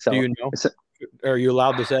So, you know? Are you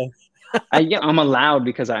allowed to say? I'm allowed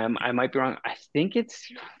because I might be wrong. I think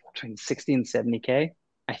it's between 60 and 70K.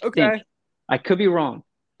 I think. Okay. I could be wrong,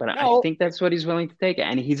 but I No. think that's what he's willing to take.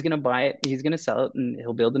 And he's gonna buy it, he's gonna sell it, and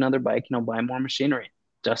he'll build another bike and he'll buy more machinery.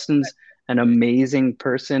 Justin's an amazing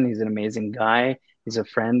person, he's an amazing guy, he's a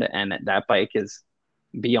friend, and that bike is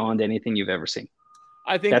beyond anything you've ever seen.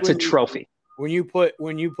 I think That's a trophy. when you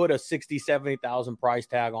put a 60, 70,000 price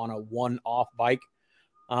tag on a one-off bike,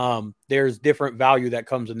 there's different value that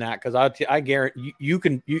comes in that. Cause I guarantee you're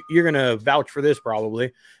going to vouch for this.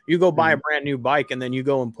 Probably you go buy a brand new bike and then you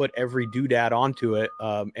go and put every doodad onto it.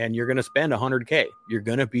 And you're going to spend $100K. You're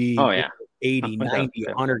going to be 80, 90,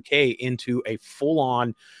 $100K into a full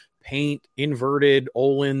on paint, inverted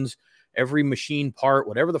Öhlins, every machine part,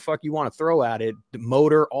 whatever the fuck you want to throw at it, the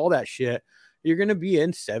motor, all that shit. You're going to be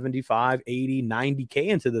in 75, 80, 90K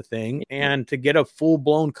into the thing. And to get a full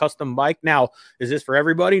blown custom bike. Now, is this for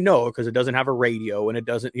everybody? No, because it doesn't have a radio and it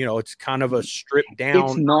doesn't, it's kind of a stripped down.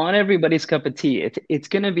 It's not everybody's cup of tea. It's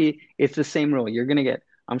going to be, it's the same rule. You're going to get,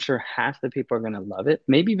 I'm sure half the people are going to love it.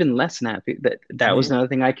 Maybe even less than half. That was another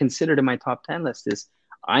thing I considered in my top 10 list is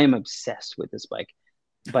I am obsessed with this bike.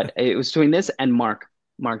 But it was doing this and Mark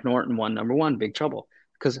Norton won number one, Big Trouble.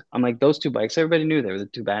 Because I'm like, those two bikes, everybody knew they were the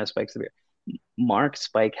two baddest bikes of the year. Mark's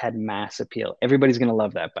bike had mass appeal. Everybody's going to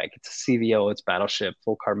love that bike. It's a CVO, it's Battleship,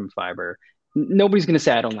 full carbon fiber. Nobody's going to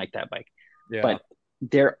say I don't like that bike. Yeah. But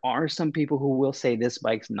there are some people who will say this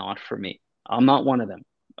bike's not for me. I'm not one of them.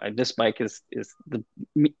 This bike is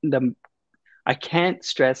the I can't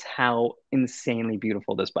stress how insanely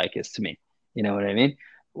beautiful this bike is to me. You know what I mean?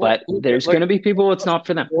 But there's going to be people it's not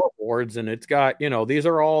for them. Floorboards, and it's got, these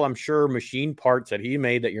are all, I'm sure, machine parts that he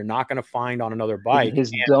made that you're not going to find on another bike.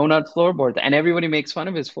 His donut floorboards, and everybody makes fun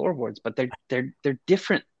of his floorboards, but they're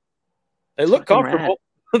different. They look comfortable.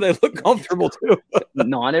 They look comfortable too.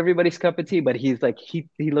 Not everybody's cup of tea, but he's like he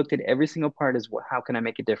looked at every single part as how can I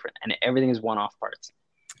make it different, and everything is one-off parts.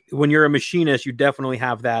 When you're a machinist, you definitely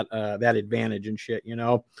have that advantage and shit,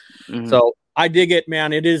 So I dig it,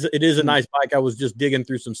 man. It is a nice bike. I was just digging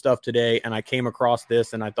through some stuff today and I came across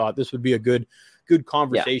this and I thought this would be a good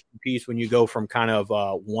conversation piece when you go from kind of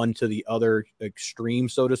one to the other extreme,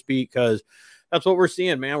 so to speak, because that's what we're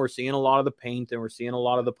seeing, man. We're seeing a lot of the paint and we're seeing a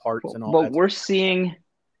lot of the parts and all that. But we're seeing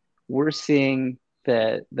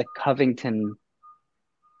the Covington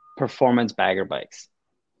performance bagger bikes.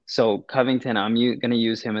 So Covington, I'm going to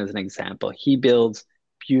use him as an example. He builds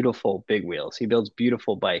beautiful big wheels. He builds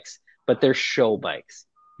beautiful bikes, but they're show bikes.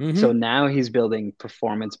 Mm-hmm. So now he's building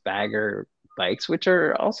performance bagger bikes, which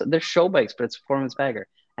are also, they're show bikes, but it's performance bagger.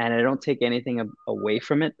 And I don't take anything away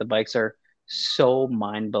from it. The bikes are so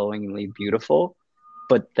mind-blowingly beautiful,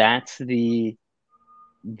 but there's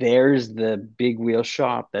the big wheel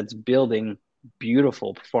shop that's building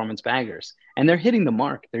beautiful performance baggers, and they're hitting the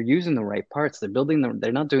mark. They're using the right parts. They're building them.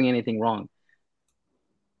 They're not doing anything wrong.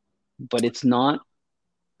 But it's not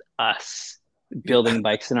us building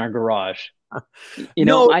bikes in our garage.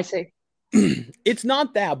 I say it's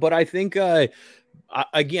not that, but I think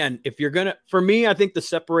again, if you're gonna, for me, I think the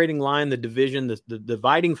separating line, the division, the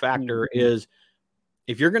dividing factor is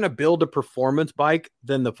if you're gonna build a performance bike,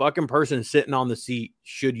 then the fucking person sitting on the seat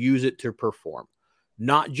should use it to perform.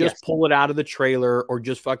 Not just pull it out of the trailer or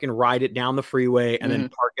just fucking ride it down the freeway and then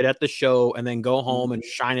park it at the show and then go home and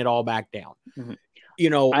shine it all back down.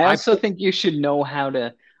 I also think you should know how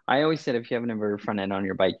to, I always said if you have an inverted front end on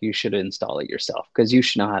your bike, you should install it yourself because you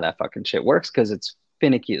should know how that fucking shit works because it's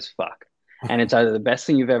finicky as fuck. And it's either the best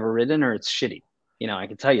thing you've ever ridden or it's shitty. I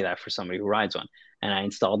can tell you that for somebody who rides one. And I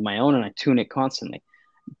installed my own and I tune it constantly.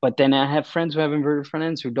 But then I have friends who have inverted front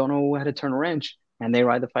ends who don't know how to turn a wrench. And they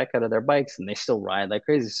ride the fuck out of their bikes and they still ride like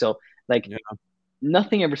crazy. So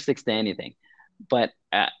nothing ever sticks to anything. But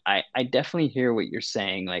I definitely hear what you're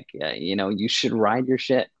saying. Like, you should ride your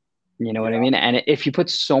shit. You know what I mean? And if you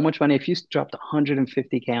put so much money, if you dropped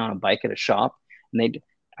 $150K on a bike at a shop, are you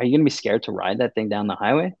going to be scared to ride that thing down the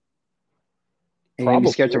highway? Are you going to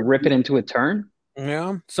be scared to rip it into a turn?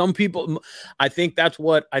 Yeah, some people. I think that's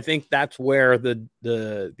where the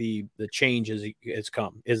change has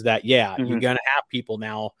come. Is that you're gonna have people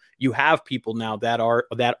now. You have people now that are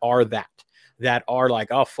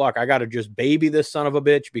like, oh fuck, I got to just baby this son of a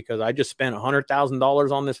bitch because I just spent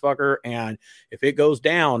 $100,000 on this fucker, and if it goes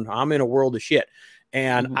down, I'm in a world of shit.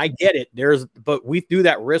 And I get it. But we do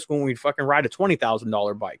that risk when we fucking ride a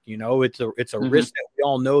 $20,000 bike. It's a risk that we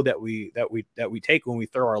all know that we take when we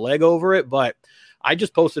throw our leg over it. But I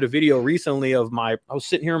just posted a video recently of I was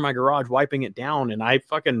sitting here in my garage wiping it down, and I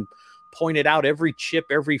fucking pointed out every chip,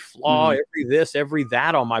 every flaw, every this, every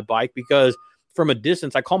that on my bike because from a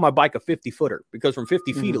distance, I call my bike a 50-footer because from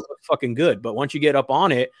 50 feet, it looks fucking good. But once you get up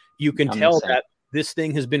on it, you can tell that this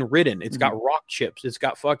thing has been ridden. It's got rock chips. It's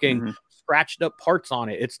got fucking scratched up parts on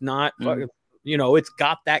it. It's not, fucking, you know, it's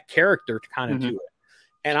got that character kind of to it.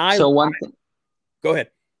 And go ahead.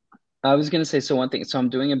 I was going to say, so one thing, so I'm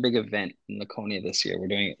doing a big event in Laconia this year.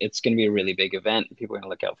 It's going to be a really big event. People are going to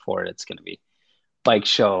look out for it. It's going to be bike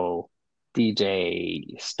show,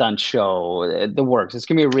 DJ, stunt show, the works. It's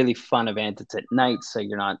going to be a really fun event. It's at night, so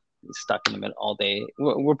you're not stuck in the middle all day.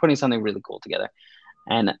 We're putting something really cool together.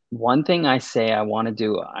 And one thing I say I want to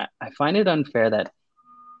do, I find it unfair that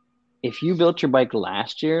if you built your bike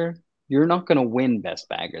last year, you're not going to win Best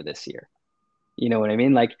Bagger this year. You know what I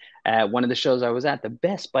mean? Like at one of the shows I was at, the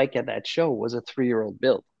best bike at that show was a 3-year-old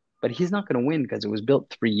build, but he's not going to win because it was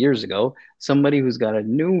built 3 years ago. Somebody who's got a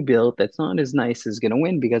new build that's not as nice is going to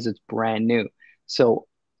win because it's brand new. So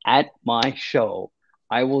at my show,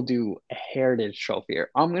 I will do a heritage trophy.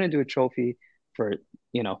 I'm going to do a trophy for,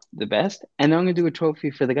 you know, the best. And then I'm going to do a trophy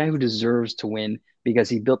for the guy who deserves to win because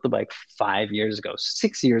he built the bike 5 years ago,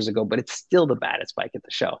 6 years ago, but it's still the baddest bike at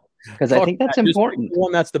the show. Because I think that's important. The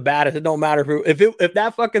one that's the baddest. It don't matter if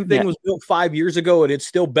that fucking thing was built 5 years ago and it's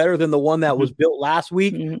still better than the one that was built last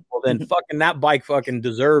week. Well, then fucking that bike fucking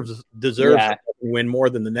deserves to win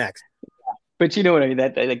more than the next. But you know what I mean?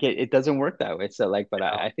 That like it doesn't work that way. So like, but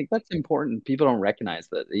I think that's important. People don't recognize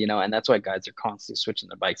that, you know, and that's why guys are constantly switching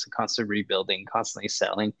their bikes and constantly rebuilding, constantly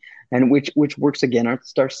selling, and which works again our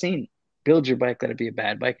star scene. Build your bike, let it be a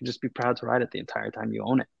bad bike, and just be proud to ride it the entire time you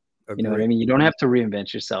own it. Agreed. You know what I mean? You don't have to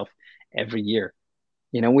reinvent yourself every year,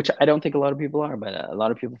 you know, which I don't think a lot of people are, but a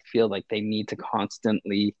lot of people feel like they need to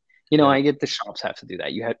constantly, you know, I get the shops have to do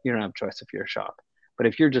that. You don't have a choice if you're a shop, but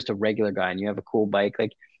if you're just a regular guy and you have a cool bike,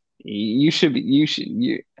 like I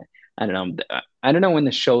don't know when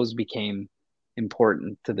the shows became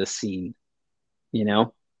important to the scene, you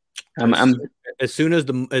know. As soon as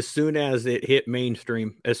it hit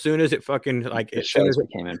mainstream, as soon as it fucking like it shows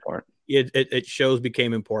became important. It shows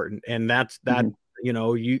became important, and that's that. You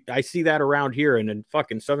know, I see that around here, and in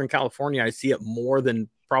fucking Southern California, I see it more than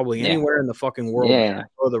probably anywhere in the fucking world.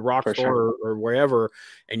 Or the rock store or wherever,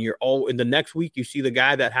 and you're all in the next week you see the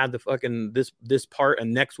guy that had the fucking this part,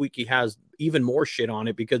 and next week he has even more shit on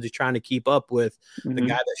it because he's trying to keep up with the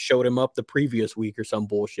guy that showed him up the previous week or some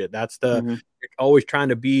bullshit. That's you're always trying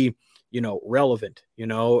to be, you know, relevant. You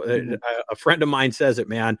know, a friend of mine says it,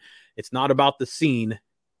 man. It's not about the scene,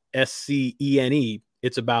 SCENE.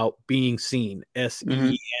 It's about being seen,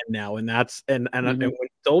 SEN now, and that's and when he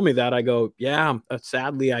told me that, I go, yeah.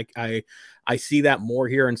 Sadly, I see that more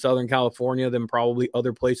here in Southern California than probably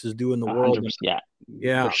other places do in the world.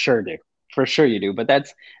 Yeah, for sure you do. But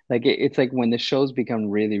that's like it's like when the shows become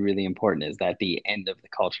really, really important. Is that the end of the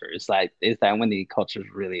culture? Is that when the culture is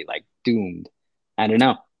really like doomed? I don't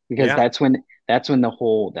know, because that's when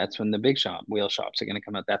the big wheel shops are going to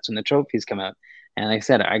come out. That's when the trophies come out. And like I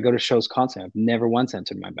said, I go to shows constantly. I've never once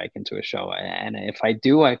entered my bike into a show. And if I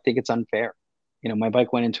do, I think it's unfair. You know, my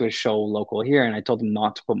bike went into a show local here, and I told them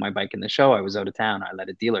not to put my bike in the show. I was out of town. I let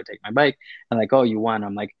a dealer take my bike. And like, oh, you won.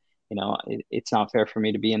 I'm like, you know, it's not fair for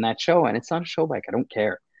me to be in that show. And it's not a show bike. I don't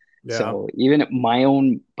care. Yeah. So even my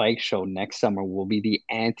own bike show next summer will be the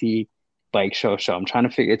anti-bike show. I'm trying to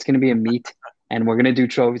figure, it's going to be a meet. And we're going to do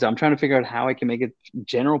trophies. I'm trying to figure out how I can make it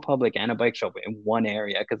general public and a bike show in one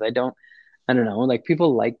area. Because I don't know. Like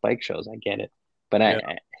people like bike shows. I get it. But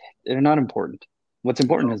they're not important. What's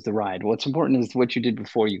important is the ride. What's important is what you did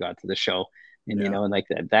before you got to the show. And, you know, and like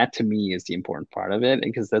that to me is the important part of it.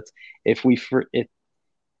 Because that's, if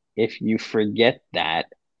you forget that,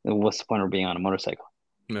 then what's the point of being on a motorcycle?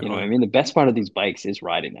 You know what I mean? The best part of these bikes is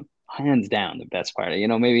riding them. Hands down, the best part. You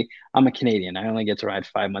know, maybe I'm a Canadian. I only get to ride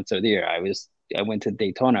 5 months of the year. I went to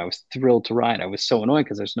Daytona. I was thrilled to ride. I was so annoyed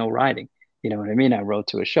because there's no riding. You know what I mean? I rode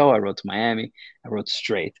to a show. I rode to Miami. I rode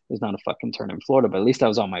straight. There's not a fucking turn in Florida, but at least I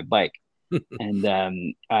was on my bike. And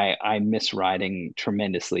I miss riding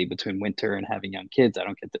tremendously between winter and having young kids. I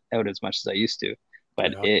don't get out as much as I used to.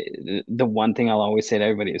 But the one thing I'll always say to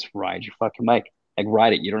everybody is ride your fucking bike. Like,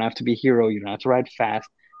 ride it. You don't have to be a hero. You don't have to ride fast.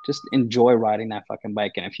 Just enjoy riding that fucking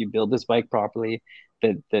bike. And if you build this bike properly,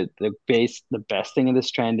 the best thing of this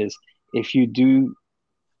trend is if you do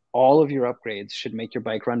all of your upgrades should make your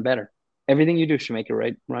bike run better. Everything you do should make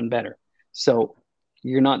it run better. So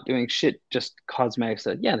you're not doing shit, just cosmetic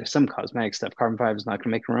stuff. Yeah, there's some cosmetic stuff. Carbon fiber is not going to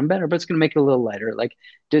make it run better, but it's going to make it a little lighter. Like,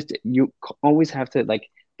 just, you always have to, like,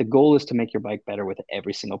 the goal is to make your bike better with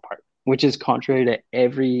every single part, which is contrary to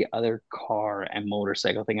every other car and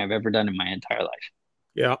motorcycle thing I've ever done in my entire life.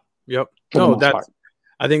 Yeah. Yep. No,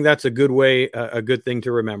 I think that's a good way, a good thing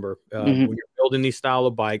to remember. When you're building these style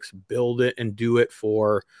of bikes, build it and do it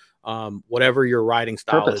for whatever your riding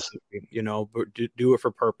style Purpose. is, but do it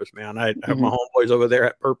for purpose, man. I have my homeboys over there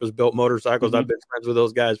at Purpose Built Motorcycles. I've been friends with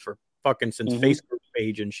those guys for fucking since Facebook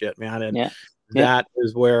page and shit, man. And that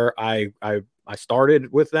is where I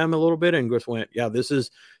started with them a little bit and just went, yeah, this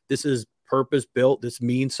is purpose built. This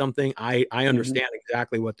means something. I understand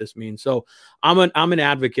exactly what this means. So I'm an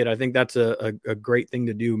advocate. I think that's a great thing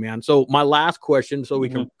to do, man. So my last question, so we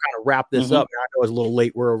can kind of wrap this up. I know it's a little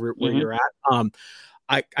late where you're at.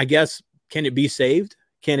 I guess, can it be saved?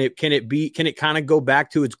 Can it kind of go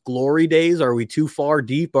back to its glory days? Are we too far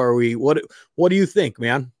deep? What do you think,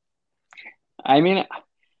 man? I mean,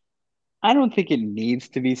 I don't think it needs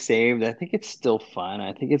to be saved. I think it's still fun.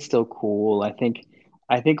 I think it's still cool. I think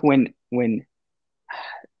when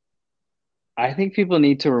I think people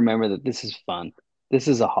need to remember that this is fun. This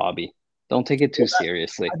is a hobby. Don't take it too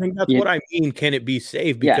seriously. I think that's what I mean. Can it be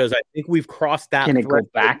saved? Because I think we've crossed that. Can it go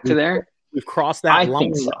back to there? We've crossed that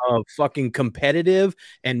line of fucking competitive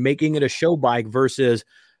and making it a show bike versus,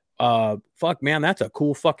 fuck, man, that's a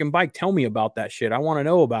cool fucking bike. Tell me about that shit. I want to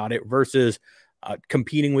know about it versus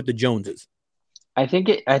competing with the Joneses. I think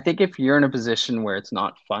if you're in a position where it's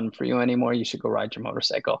not fun for you anymore, you should go ride your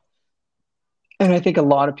motorcycle. And I think a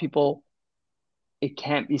lot of people, it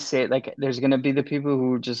can't be said. Like, there's going to be the people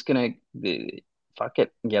who are just going to fuck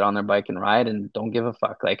it and get on their bike and ride and don't give a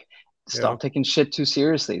fuck. Like, stop taking shit too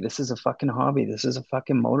seriously. This is a fucking hobby. This is a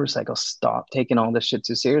fucking motorcycle. Stop taking all this shit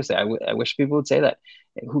too seriously. I wish people would say that.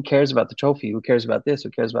 Who cares about the trophy? Who cares about this? Who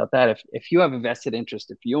cares about that? If you have a vested interest,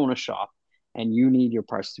 if you own a shop and you need your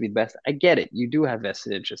parts to be the best, I get it. You do have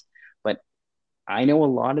vested interest. But I know a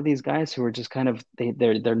lot of these guys who are just kind of,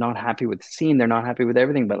 they're not happy with the scene. They're not happy with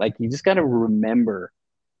everything. But like, you just got to remember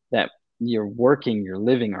that you're working, you're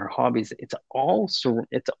living, our hobbies. It's a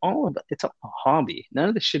hobby. None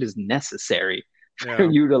of this shit is necessary for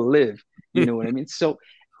you to live. You know what I mean? So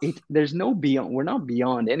there's no beyond. We're not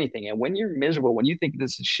beyond anything. And when you're miserable, when you think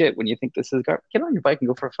this is shit, when you think this is garbage, get on your bike and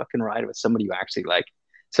go for a fucking ride with somebody you actually like.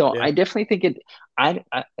 So I definitely think it.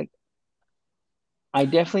 I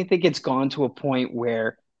definitely think it's gone to a point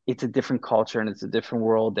where it's a different culture and it's a different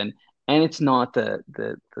world, and it's not the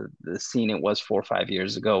scene it was 4 or 5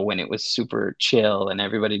 years ago when it was super chill and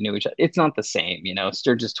everybody knew each other. It's not the same,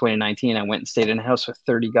 Sturgis 2019, I went and stayed in a house with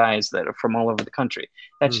 30 guys that are from all over the country.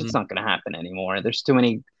 That shit's not going to happen anymore. There's too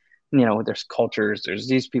many, there's cultures, there's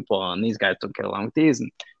these people, and these guys don't get along with these.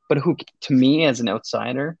 But to me as an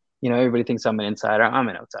outsider, everybody thinks I'm an insider. I'm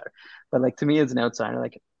an outsider. But like, to me as an outsider,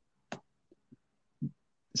 like,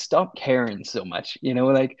 stop caring so much,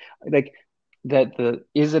 like that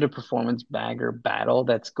is it a performance bagger battle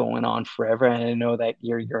that's going on forever? And I know that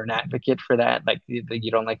you're an advocate for that. Like,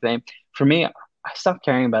 you don't like the name. For me, I stopped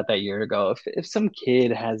caring about that a year ago. If some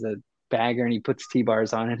kid has a bagger and he puts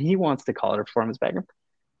T-bars on and he wants to call it a performance bagger,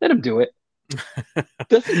 let him do it.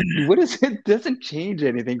 Doesn't change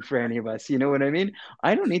anything for any of us. You know what I mean?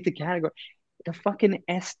 I don't need the category. The fucking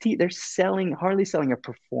ST, Harley's selling a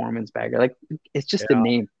performance bagger. Like, it's just a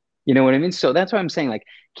name. You know what I mean? So that's why I'm saying, like,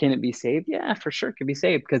 can it be saved? Yeah, for sure, it can be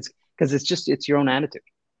saved because it's your own attitude.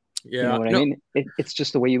 Yeah, you know what I mean? It's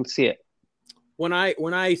just the way you see it. When I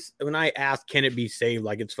ask, can it be saved?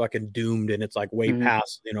 Like, it's fucking doomed and it's like way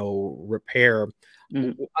past, repair.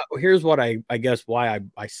 Here's what I guess why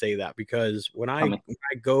I say that, because when I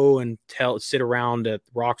go and sit around at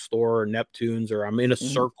Rock Store or Neptune's, or I'm in a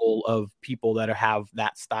circle of people that have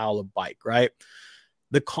that style of bike, right?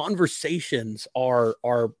 The conversations are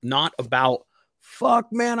not about,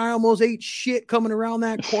 fuck, man, I almost ate shit coming around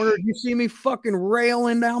that corner. You see me fucking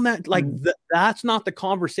railing down that? Like, that's not the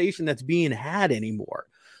conversation that's being had anymore.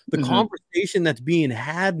 The conversation that's being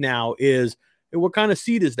had now is, hey, what kind of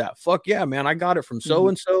seat is that? Fuck yeah, man, I got it from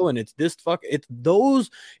so-and-so, and it's this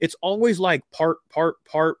it's always like part,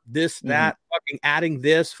 this, that, fucking adding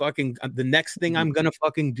this, fucking the next thing I'm gonna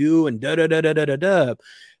fucking do, and da-da-da-da-da-da.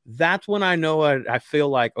 That's when I know I feel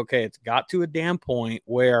like, okay, it's got to a damn point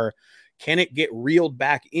where can it get reeled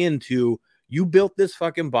back into, you built this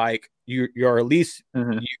fucking bike, you're at least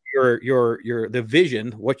you're the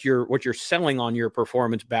vision, what you're selling on your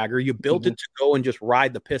performance bagger, you built it to go and just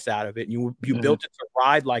ride the piss out of it, and you built it to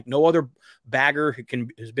ride like no other bagger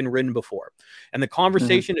has been ridden before. And the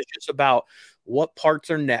conversation is just about what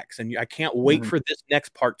parts are next, and I can't wait for this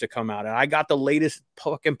next part to come out, and I got the latest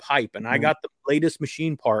fucking pipe, and I got the latest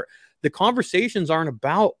machine part. The conversations aren't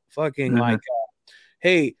about fucking like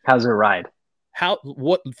hey, how's it ride?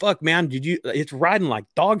 What the fuck, man? It's riding like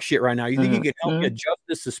dog shit right now. You think you can help me adjust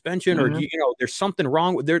this suspension, or there's something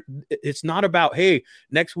wrong with there? It's not about, hey,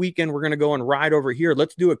 next weekend we're going to go and ride over here.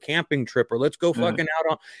 Let's do a camping trip, or let's go fucking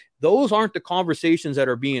out on. Those aren't the conversations that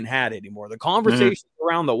are being had anymore. The conversations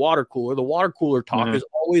around the water cooler talk is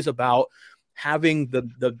always about having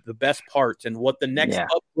the best parts and what the next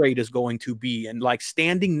upgrade is going to be, and like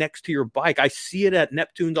standing next to your bike. I see it at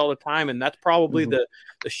Neptunes all the time, and that's probably the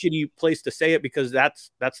shitty place to say it, because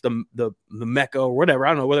that's the mecca or whatever. I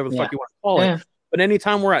don't know, whatever the fuck you want to call it. But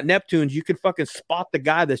anytime we're at Neptunes, you could fucking spot the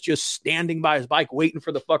guy that's just standing by his bike waiting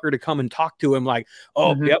for the fucker to come and talk to him, like,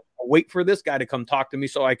 oh yep, I'll wait for this guy to come talk to me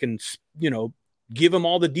so I can give him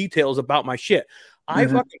all the details about my shit. I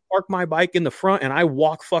fucking park my bike in the front and I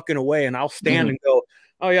walk fucking away, and I'll stand and go,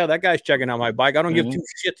 oh yeah, that guy's checking out my bike. I don't give two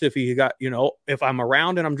shits if he got, if I'm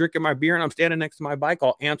around and I'm drinking my beer and I'm standing next to my bike,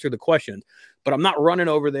 I'll answer the questions. But I'm not running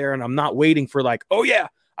over there, and I'm not waiting for like, oh yeah,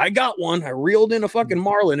 I got one. I reeled in a fucking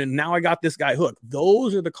marlin and now I got this guy hooked.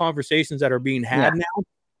 Those are the conversations that are being had now.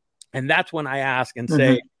 And that's when I ask and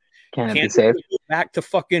say, can it be safe? Go back to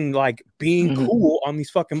fucking like being cool on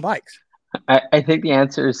these fucking bikes? I think the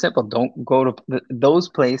answer is simple. Don't go to those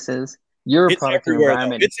places. You're a product of the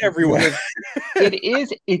environment. It's everywhere. It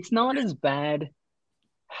is. It's not as bad.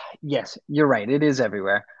 Yes, you're right. It is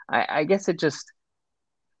everywhere. I guess it just,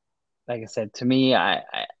 like I said, to me, I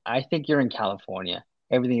think you're in California.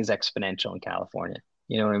 Everything is exponential in California.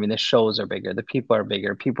 You know what I mean? The shows are bigger. The people are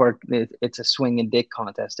bigger. It's a swing and dick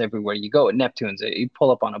contest everywhere you go. At Neptunes, you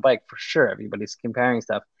pull up on a bike for sure. Everybody's comparing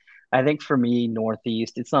stuff. I think for me,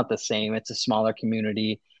 Northeast, it's not the same. It's a smaller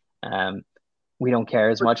community. We don't care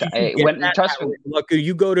as much. Look,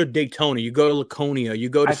 you go to Daytona, you go to Laconia, you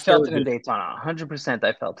go to. I felt it in Daytona. 100%.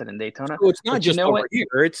 I felt it in Daytona. So it's not just over here.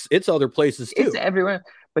 It's other places too. It's everywhere.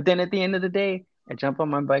 But then at the end of the day, I jump on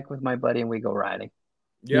my bike with my buddy and we go riding.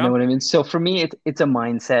 Yeah. You know what I mean? So for me, it's a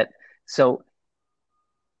mindset. So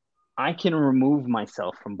I can remove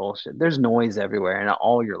myself from bullshit. There's noise everywhere in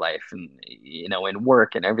all your life, and in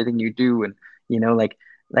work and everything you do, and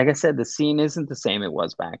like I said, the scene isn't the same it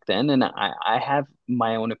was back then, and I have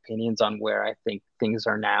my own opinions on where I think things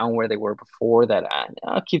are now, where they were before. That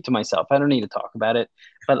I'll keep to myself. I don't need to talk about it.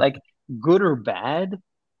 But like, good or bad, at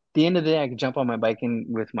the end of the day, I can jump on my bike and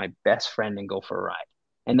with my best friend and go for a ride,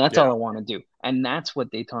 and that's all I want to do. And that's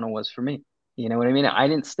what Daytona was for me. You know what I mean? I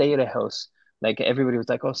didn't stay at a house. Like, everybody was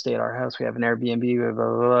like, oh, stay at our house. We have an Airbnb.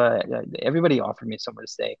 Blah, blah, blah. Everybody offered me somewhere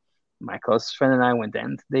to stay. My closest friend and I went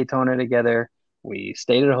down to Daytona together. We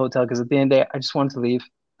stayed at a hotel because at the end of the day, I just wanted to leave.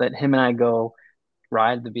 Let him and I go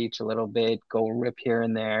ride the beach a little bit, go rip here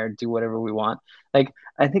and there, do whatever we want. Like,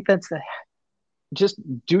 I think just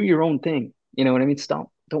do your own thing. You know what I mean?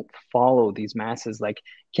 Don't follow these masses. Like,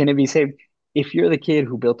 can it be saved? If you're the kid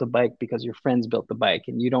who built a bike because your friends built the bike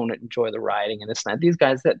and you don't enjoy the riding and this and that, these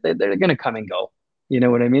guys, they're going to come and go. You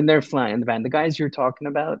know what I mean? They're flying the van. The guys you're talking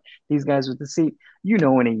about, these guys with the seat, in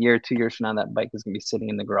a year, 2 years from now, that bike is going to be sitting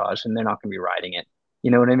in the garage and they're not going to be riding it.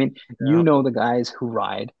 You know what I mean? Yeah. The guys who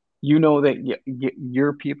ride, that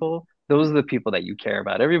your people, those are the people that you care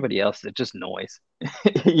about. Everybody else is just noise.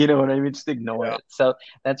 You know what I mean? Just ignore it. So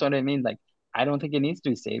that's what I mean. Like, I don't think it needs to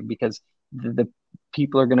be saved because the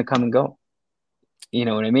people are going to come and go. You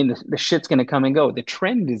know what I mean? The shit's going to come and go. The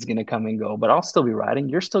trend is going to come and go, but I'll still be riding.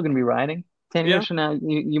 You're still going to be riding. 10 years from now,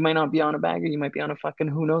 you might not be on a bagger. You might be on a fucking,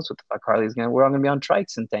 who knows what the fuck Harley's going to, we're all going to be on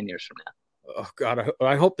trikes in 10 years from now. Oh God,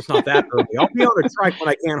 I hope it's not that early. I'll be on a trike when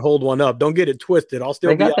I can't hold one up. Don't get it twisted. I'll still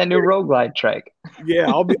they got that new Road Glide trike. Yeah,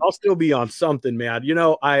 I'll still be on something, man.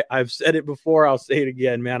 I've said it before. I'll say it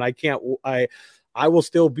again, man. I will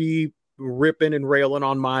still be ripping and railing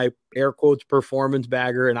on my air quotes performance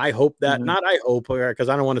bagger, and I hope that because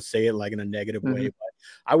I don't want to say it like in a negative way, but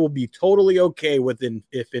I will be totally okay with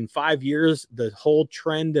if in 5 years the whole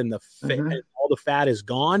trend and and all the fat is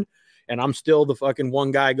gone, and I'm still the fucking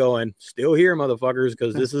one guy going, still here, motherfuckers,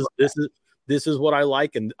 because this is what I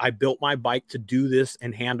like, and I built my bike to do this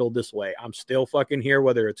and handle this way. I'm still fucking here,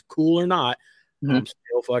 whether it's cool or not. I'm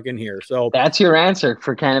still fucking here. So that's your answer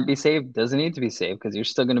for can it be saved? Doesn't need to be saved because you're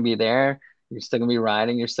still going to be there. You're still going to be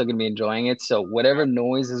riding. You're still going to be enjoying it. So whatever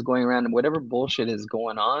noise is going around and whatever bullshit is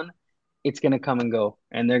going on, it's going to come and go.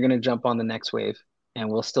 And they're going to jump on the next wave and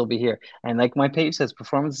we'll still be here. And like my page says,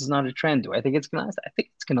 performance is not a trend. Do I think it's going to last? I think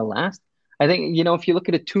it's going to last. I think, if you look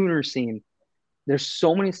at a tuner scene, there's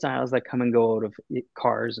so many styles that come and go out of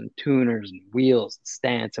cars and tuners and wheels and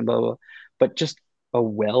stance and blah, blah, blah. But just a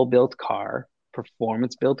well-built car,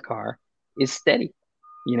 performance-built car is steady.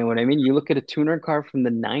 You know what I mean? You look at a tuner car from the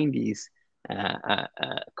 90s,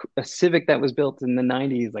 a Civic that was built in the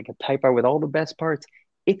 90s, like a Type R with all the best parts,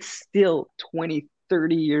 it's still 20,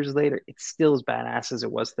 30 years later, it's still as badass as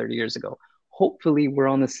it was 30 years ago. Hopefully we're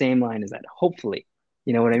on the same line as that. Hopefully.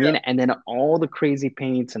 You know what I mean? And then all the crazy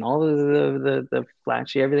paints and all the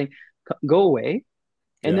flashy everything go away.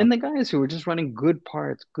 And Yeah. then the guys who are just running good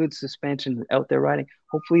parts, good suspension out there riding,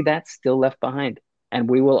 hopefully that's still left behind. And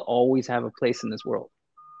we will always have a place in this world.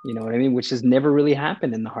 You know what I mean? Which has never really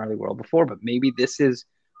happened in the Harley world before, but maybe this is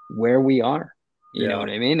where we are. You know Yeah. what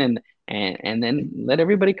I mean? And then let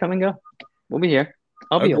everybody come and go. We'll be here.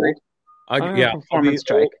 I'll be Agree. old. I'll have Yeah. a performance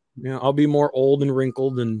strike. Yeah, I'll be more old and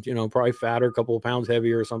wrinkled and, you know, probably fatter, a couple of pounds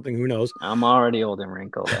heavier or something. Who knows? I'm already old and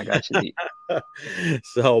wrinkled. I got you deep.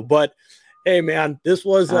 So, but hey, man, this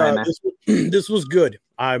was All right, man. this was good.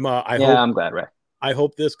 I'm I'm glad, Ray. I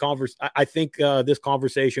hope this I think this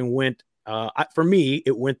conversation went for me,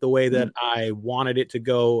 it went the way that I wanted it to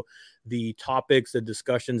go. The topics, the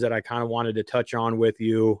discussions that I kind of wanted to touch on with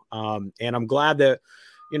you. And I'm glad that,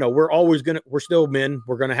 you know, we're still men.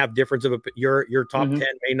 We're gonna have difference of your top 10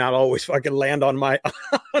 may not always fucking land on my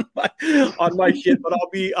on my shit, but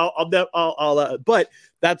but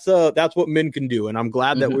that's what men can do. And I'm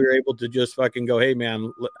glad that we were able to just fucking go, hey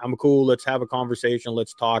man, I'm cool. Let's have a conversation.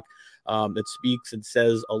 Let's talk. It speaks and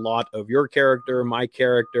says a lot of your character, my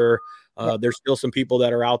character. There's still some people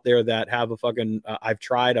that are out there that have a fucking I've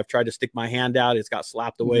tried to stick my hand out. It's got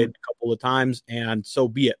slapped away a couple of times, and so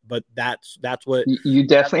be it. But that's what you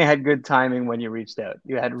definitely had good timing when you reached out.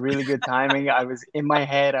 You had really good timing. I was in my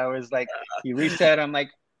head. I was like, you reached out. I'm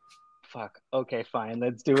like, fuck. Okay, fine.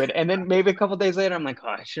 Let's do it. And then maybe a couple days later, I'm like, oh,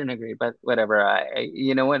 I shouldn't agree, but whatever.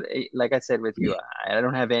 You know what? Like I said with you, I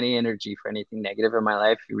don't have any energy for anything negative in my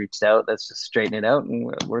life. You reached out. Let's just straighten it out,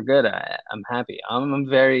 and we're good. I'm happy. I'm a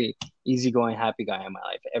very easygoing, happy guy in my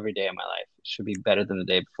life. Every day of my life it should be better than the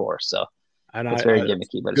day before. So and it's very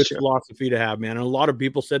gimmicky, but good it's true. philosophy to have, man. And a lot of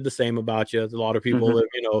people said the same about you. A lot of people that,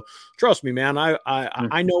 you know, trust me, man.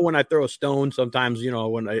 I know when I throw a stone, sometimes, you know,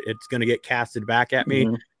 when it's going to get casted back at me.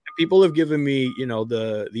 People have given me, you know,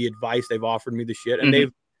 the advice. They've offered me the shit,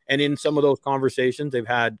 and and in some of those conversations, they've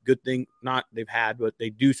had good thing. Not they've had, but they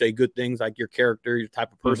do say good things like your character, your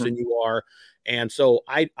type of person you are. And so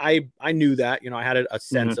I knew that, you know, I had a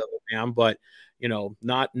sense of it, man. But you know,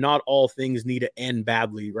 not all things need to end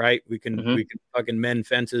badly, right? We can fucking mend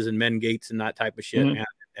fences and mend gates and that type of shit, man,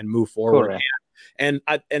 and move forward. And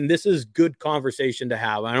this is good conversation to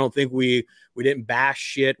have. I don't think we didn't bash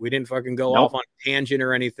shit. We didn't fucking go off on a tangent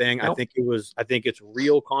or anything. I think it's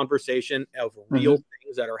real conversation of real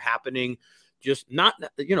things that are happening. Just not,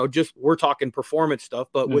 you know, just we're talking performance stuff,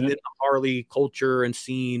 but within the Harley culture and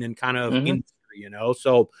scene and kind of industry, you know.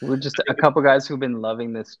 So we're just a couple guys who've been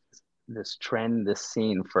loving this trend, this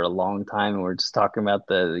scene for a long time, and we're just talking about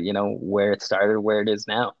you know, where it started, where it is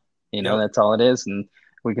now. You know, that's all it is. And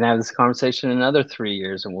we can have this conversation in another 3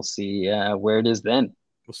 years, and we'll see where it is then.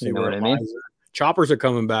 We'll see, you know what I mean? Choppers are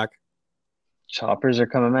coming back. Choppers are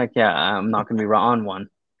coming back. Yeah, I'm not going to be on one.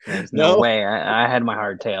 There's no way. I had my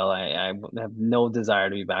hardtail. I have no desire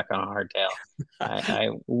to be back on a hardtail.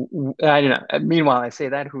 I don't know. Meanwhile, I say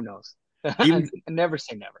that. Who knows? I never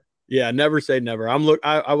say never. Yeah, never say never. I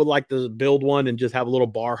would like to build one and just have a little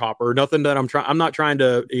bar hopper. Nothing that I'm not trying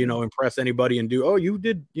to, you know, impress anybody and do, oh, you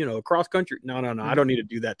did, you know, cross country. No. I don't need to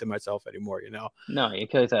do that to myself anymore, you know. No, you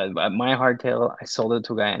could have my hardtail. I sold it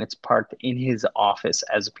to a guy and it's parked in his office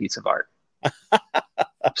as a piece of art.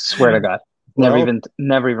 Swear to God. Never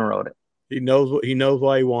even wrote it. He knows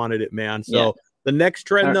why he wanted it, man. So the next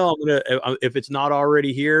trend though, if it's not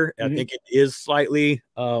already here, I think it is slightly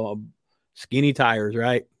skinny tires,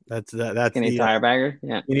 right? That's skinny tire bagger.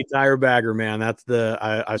 Yeah. Skinny tire bagger, man. That's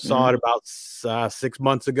I saw it about 6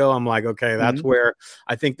 months ago. I'm like, okay, that's where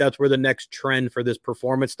I think that's where the next trend for this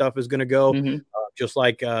performance stuff is going to go. Just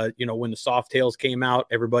like, you know, when the soft tails came out,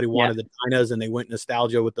 everybody wanted the Dynas and they went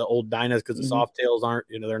nostalgia with the old Dynas because the soft tails aren't,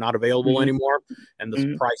 you know, they're not available anymore. And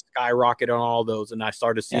the price skyrocketed on all those. And I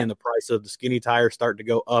started seeing the price of the skinny tire start to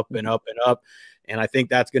go up and up and up. And I think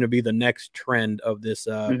that's going to be the next trend of this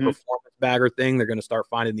performance bagger thing. They're going to start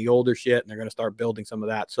finding the older shit and they're going to start building some of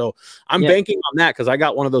that. So I'm banking on that because I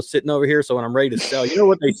got one of those sitting over here. So when I'm ready to sell, you know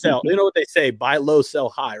what they sell, you know what they say, buy low, sell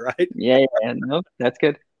high, right? Yeah. No, that's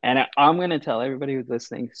good. And I'm going to tell everybody who's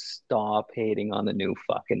listening, stop hating on the new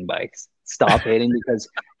fucking bikes. Stop hating because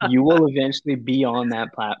you will eventually be on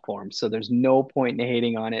that platform. So there's no point in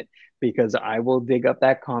hating on it because I will dig up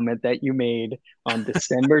that comment that you made on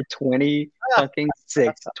December 26th,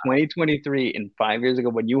 2023, and 5 years ago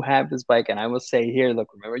when you have this bike. And I will say here, look,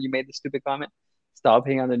 remember you made the stupid comment? Stop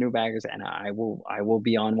hating on the new baggers. And I will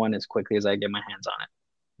be on one as quickly as I get my hands on it.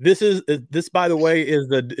 This, by the way, is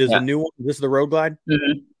a new one. This is the Road Glide.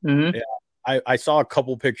 Yeah. I saw a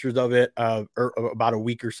couple pictures of it about a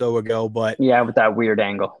week or so ago, but yeah, with that weird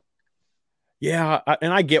angle. Yeah,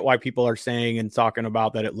 and I get why people are saying and talking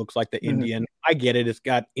about that it looks like the Indian. I get it. It's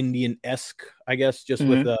got Indian-esque, I guess, just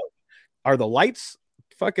with are the lights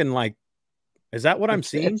fucking like, is that what I'm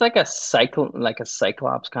seeing? It's like a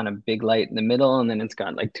cyclops kind of big light in the middle, and then it's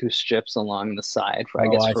got like two strips along the side for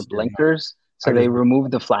for blinkers. So they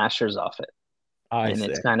removed the flashers off it.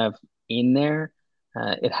 It's kind of in there.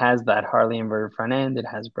 It has that Harley inverted front end. It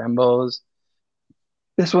has Brembos.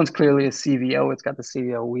 This one's clearly a CVO. It's got the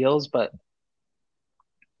CVO wheels, but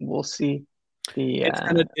we'll see.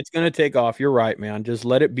 It's gonna take off. You're right, man. Just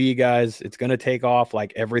let it be, guys. It's gonna take off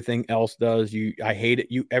like everything else does. I hate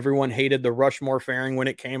it. Everyone hated the Rushmore fairing when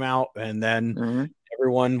it came out, and then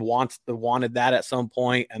everyone wanted that at some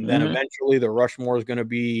point, and then eventually the Rushmore is gonna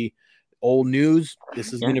be old news.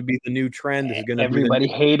 This is gonna be the new trend. This is gonna everybody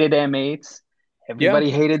hated M8s.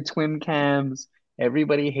 Everybody hated twin cams.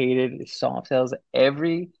 Everybody hated Softails.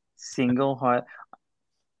 Every single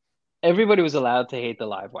everybody was allowed to hate the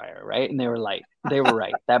Livewire, right? And they were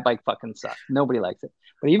right. That bike fucking sucked. Nobody likes it.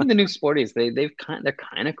 But even the new Sporties, they're kind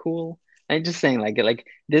of cool. I'm just saying, like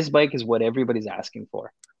this bike is what everybody's asking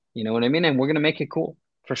for. You know what I mean? And we're gonna make it cool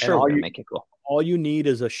for sure. We're gonna make it cool. All you need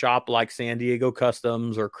is a shop like San Diego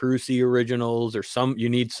Customs or Cruci Originals or you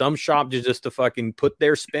need some shop just to fucking put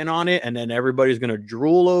their spin on it, and then everybody's gonna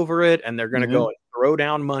drool over it, and they're gonna go and throw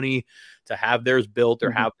down money to have theirs built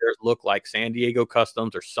or have theirs look like San Diego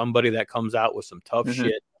Customs or somebody that comes out with some tough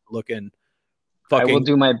shit looking. I will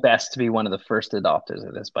do my best to be one of the first adopters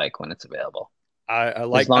of this bike when it's available. I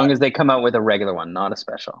like as long as they come out with a regular one, not a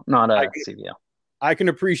special, not a CVO. I can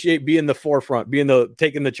appreciate being the forefront,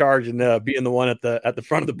 taking the charge and being the one at the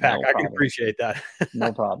front of the pack. I can appreciate that.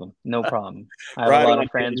 No problem. I have a lot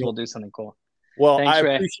of friends who will do something cool. Well, thanks, I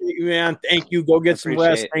appreciate you, man. Thank you. Go get some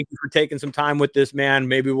rest. Thank you for taking some time with this, man.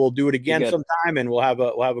 Maybe we'll do it again sometime, and we'll have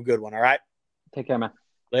a good one. All right. Take care, man.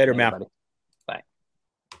 Later, man. Buddy. Bye.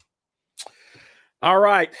 All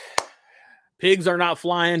right. Pigs are not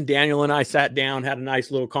flying. Daniel and I sat down, had a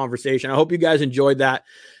nice little conversation. I hope you guys enjoyed that.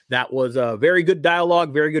 That was a very good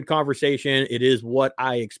dialogue, very good conversation. It is what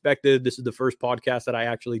I expected. This is the first podcast that I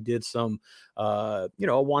actually did some,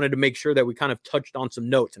 wanted to make sure that we kind of touched on some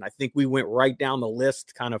notes. And I think we went right down the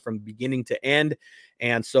list kind of from beginning to end.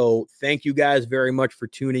 And so thank you guys very much for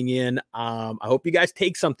tuning in. I hope you guys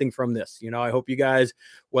take something from this. I hope you guys,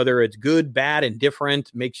 whether it's good, bad, and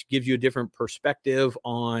different, gives you a different perspective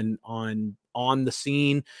on the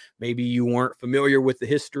scene. Maybe you weren't familiar with the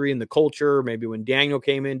history and the culture. Maybe when Daniel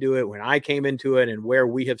came into it, when I came into it, and where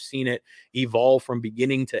we have seen it evolve from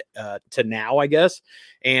beginning to now, I guess,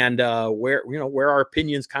 and where our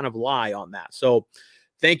opinions kind of lie on that. So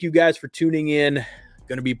thank you guys for tuning in.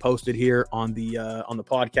 Going to be posted here on the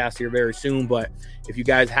podcast here very soon. But if you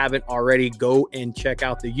guys haven't already, go and check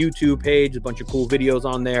out the YouTube page. A bunch of cool videos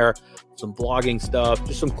on there, some vlogging stuff,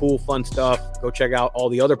 just some cool, fun stuff. Go check out all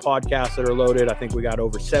the other podcasts that are loaded. I think we got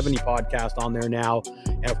over 70 podcasts on there now.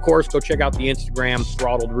 And of course, go check out the Instagram,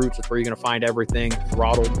 Throttled Roots. That's where you're going to find everything.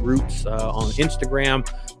 Throttled Roots on Instagram,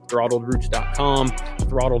 throttledroots.com,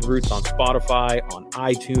 Throttled Roots on Spotify, on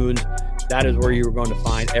iTunes. That is where you're going to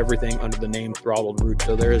find everything under the name Throttled Roots.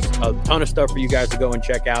 So there's a ton of stuff for you guys to go and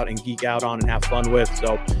check out and geek out on and have fun with.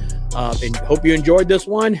 So and hope you enjoyed this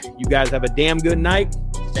one. You guys have a damn good night.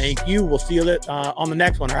 Thank you. We'll see you on the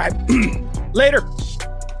next one. All right. Later.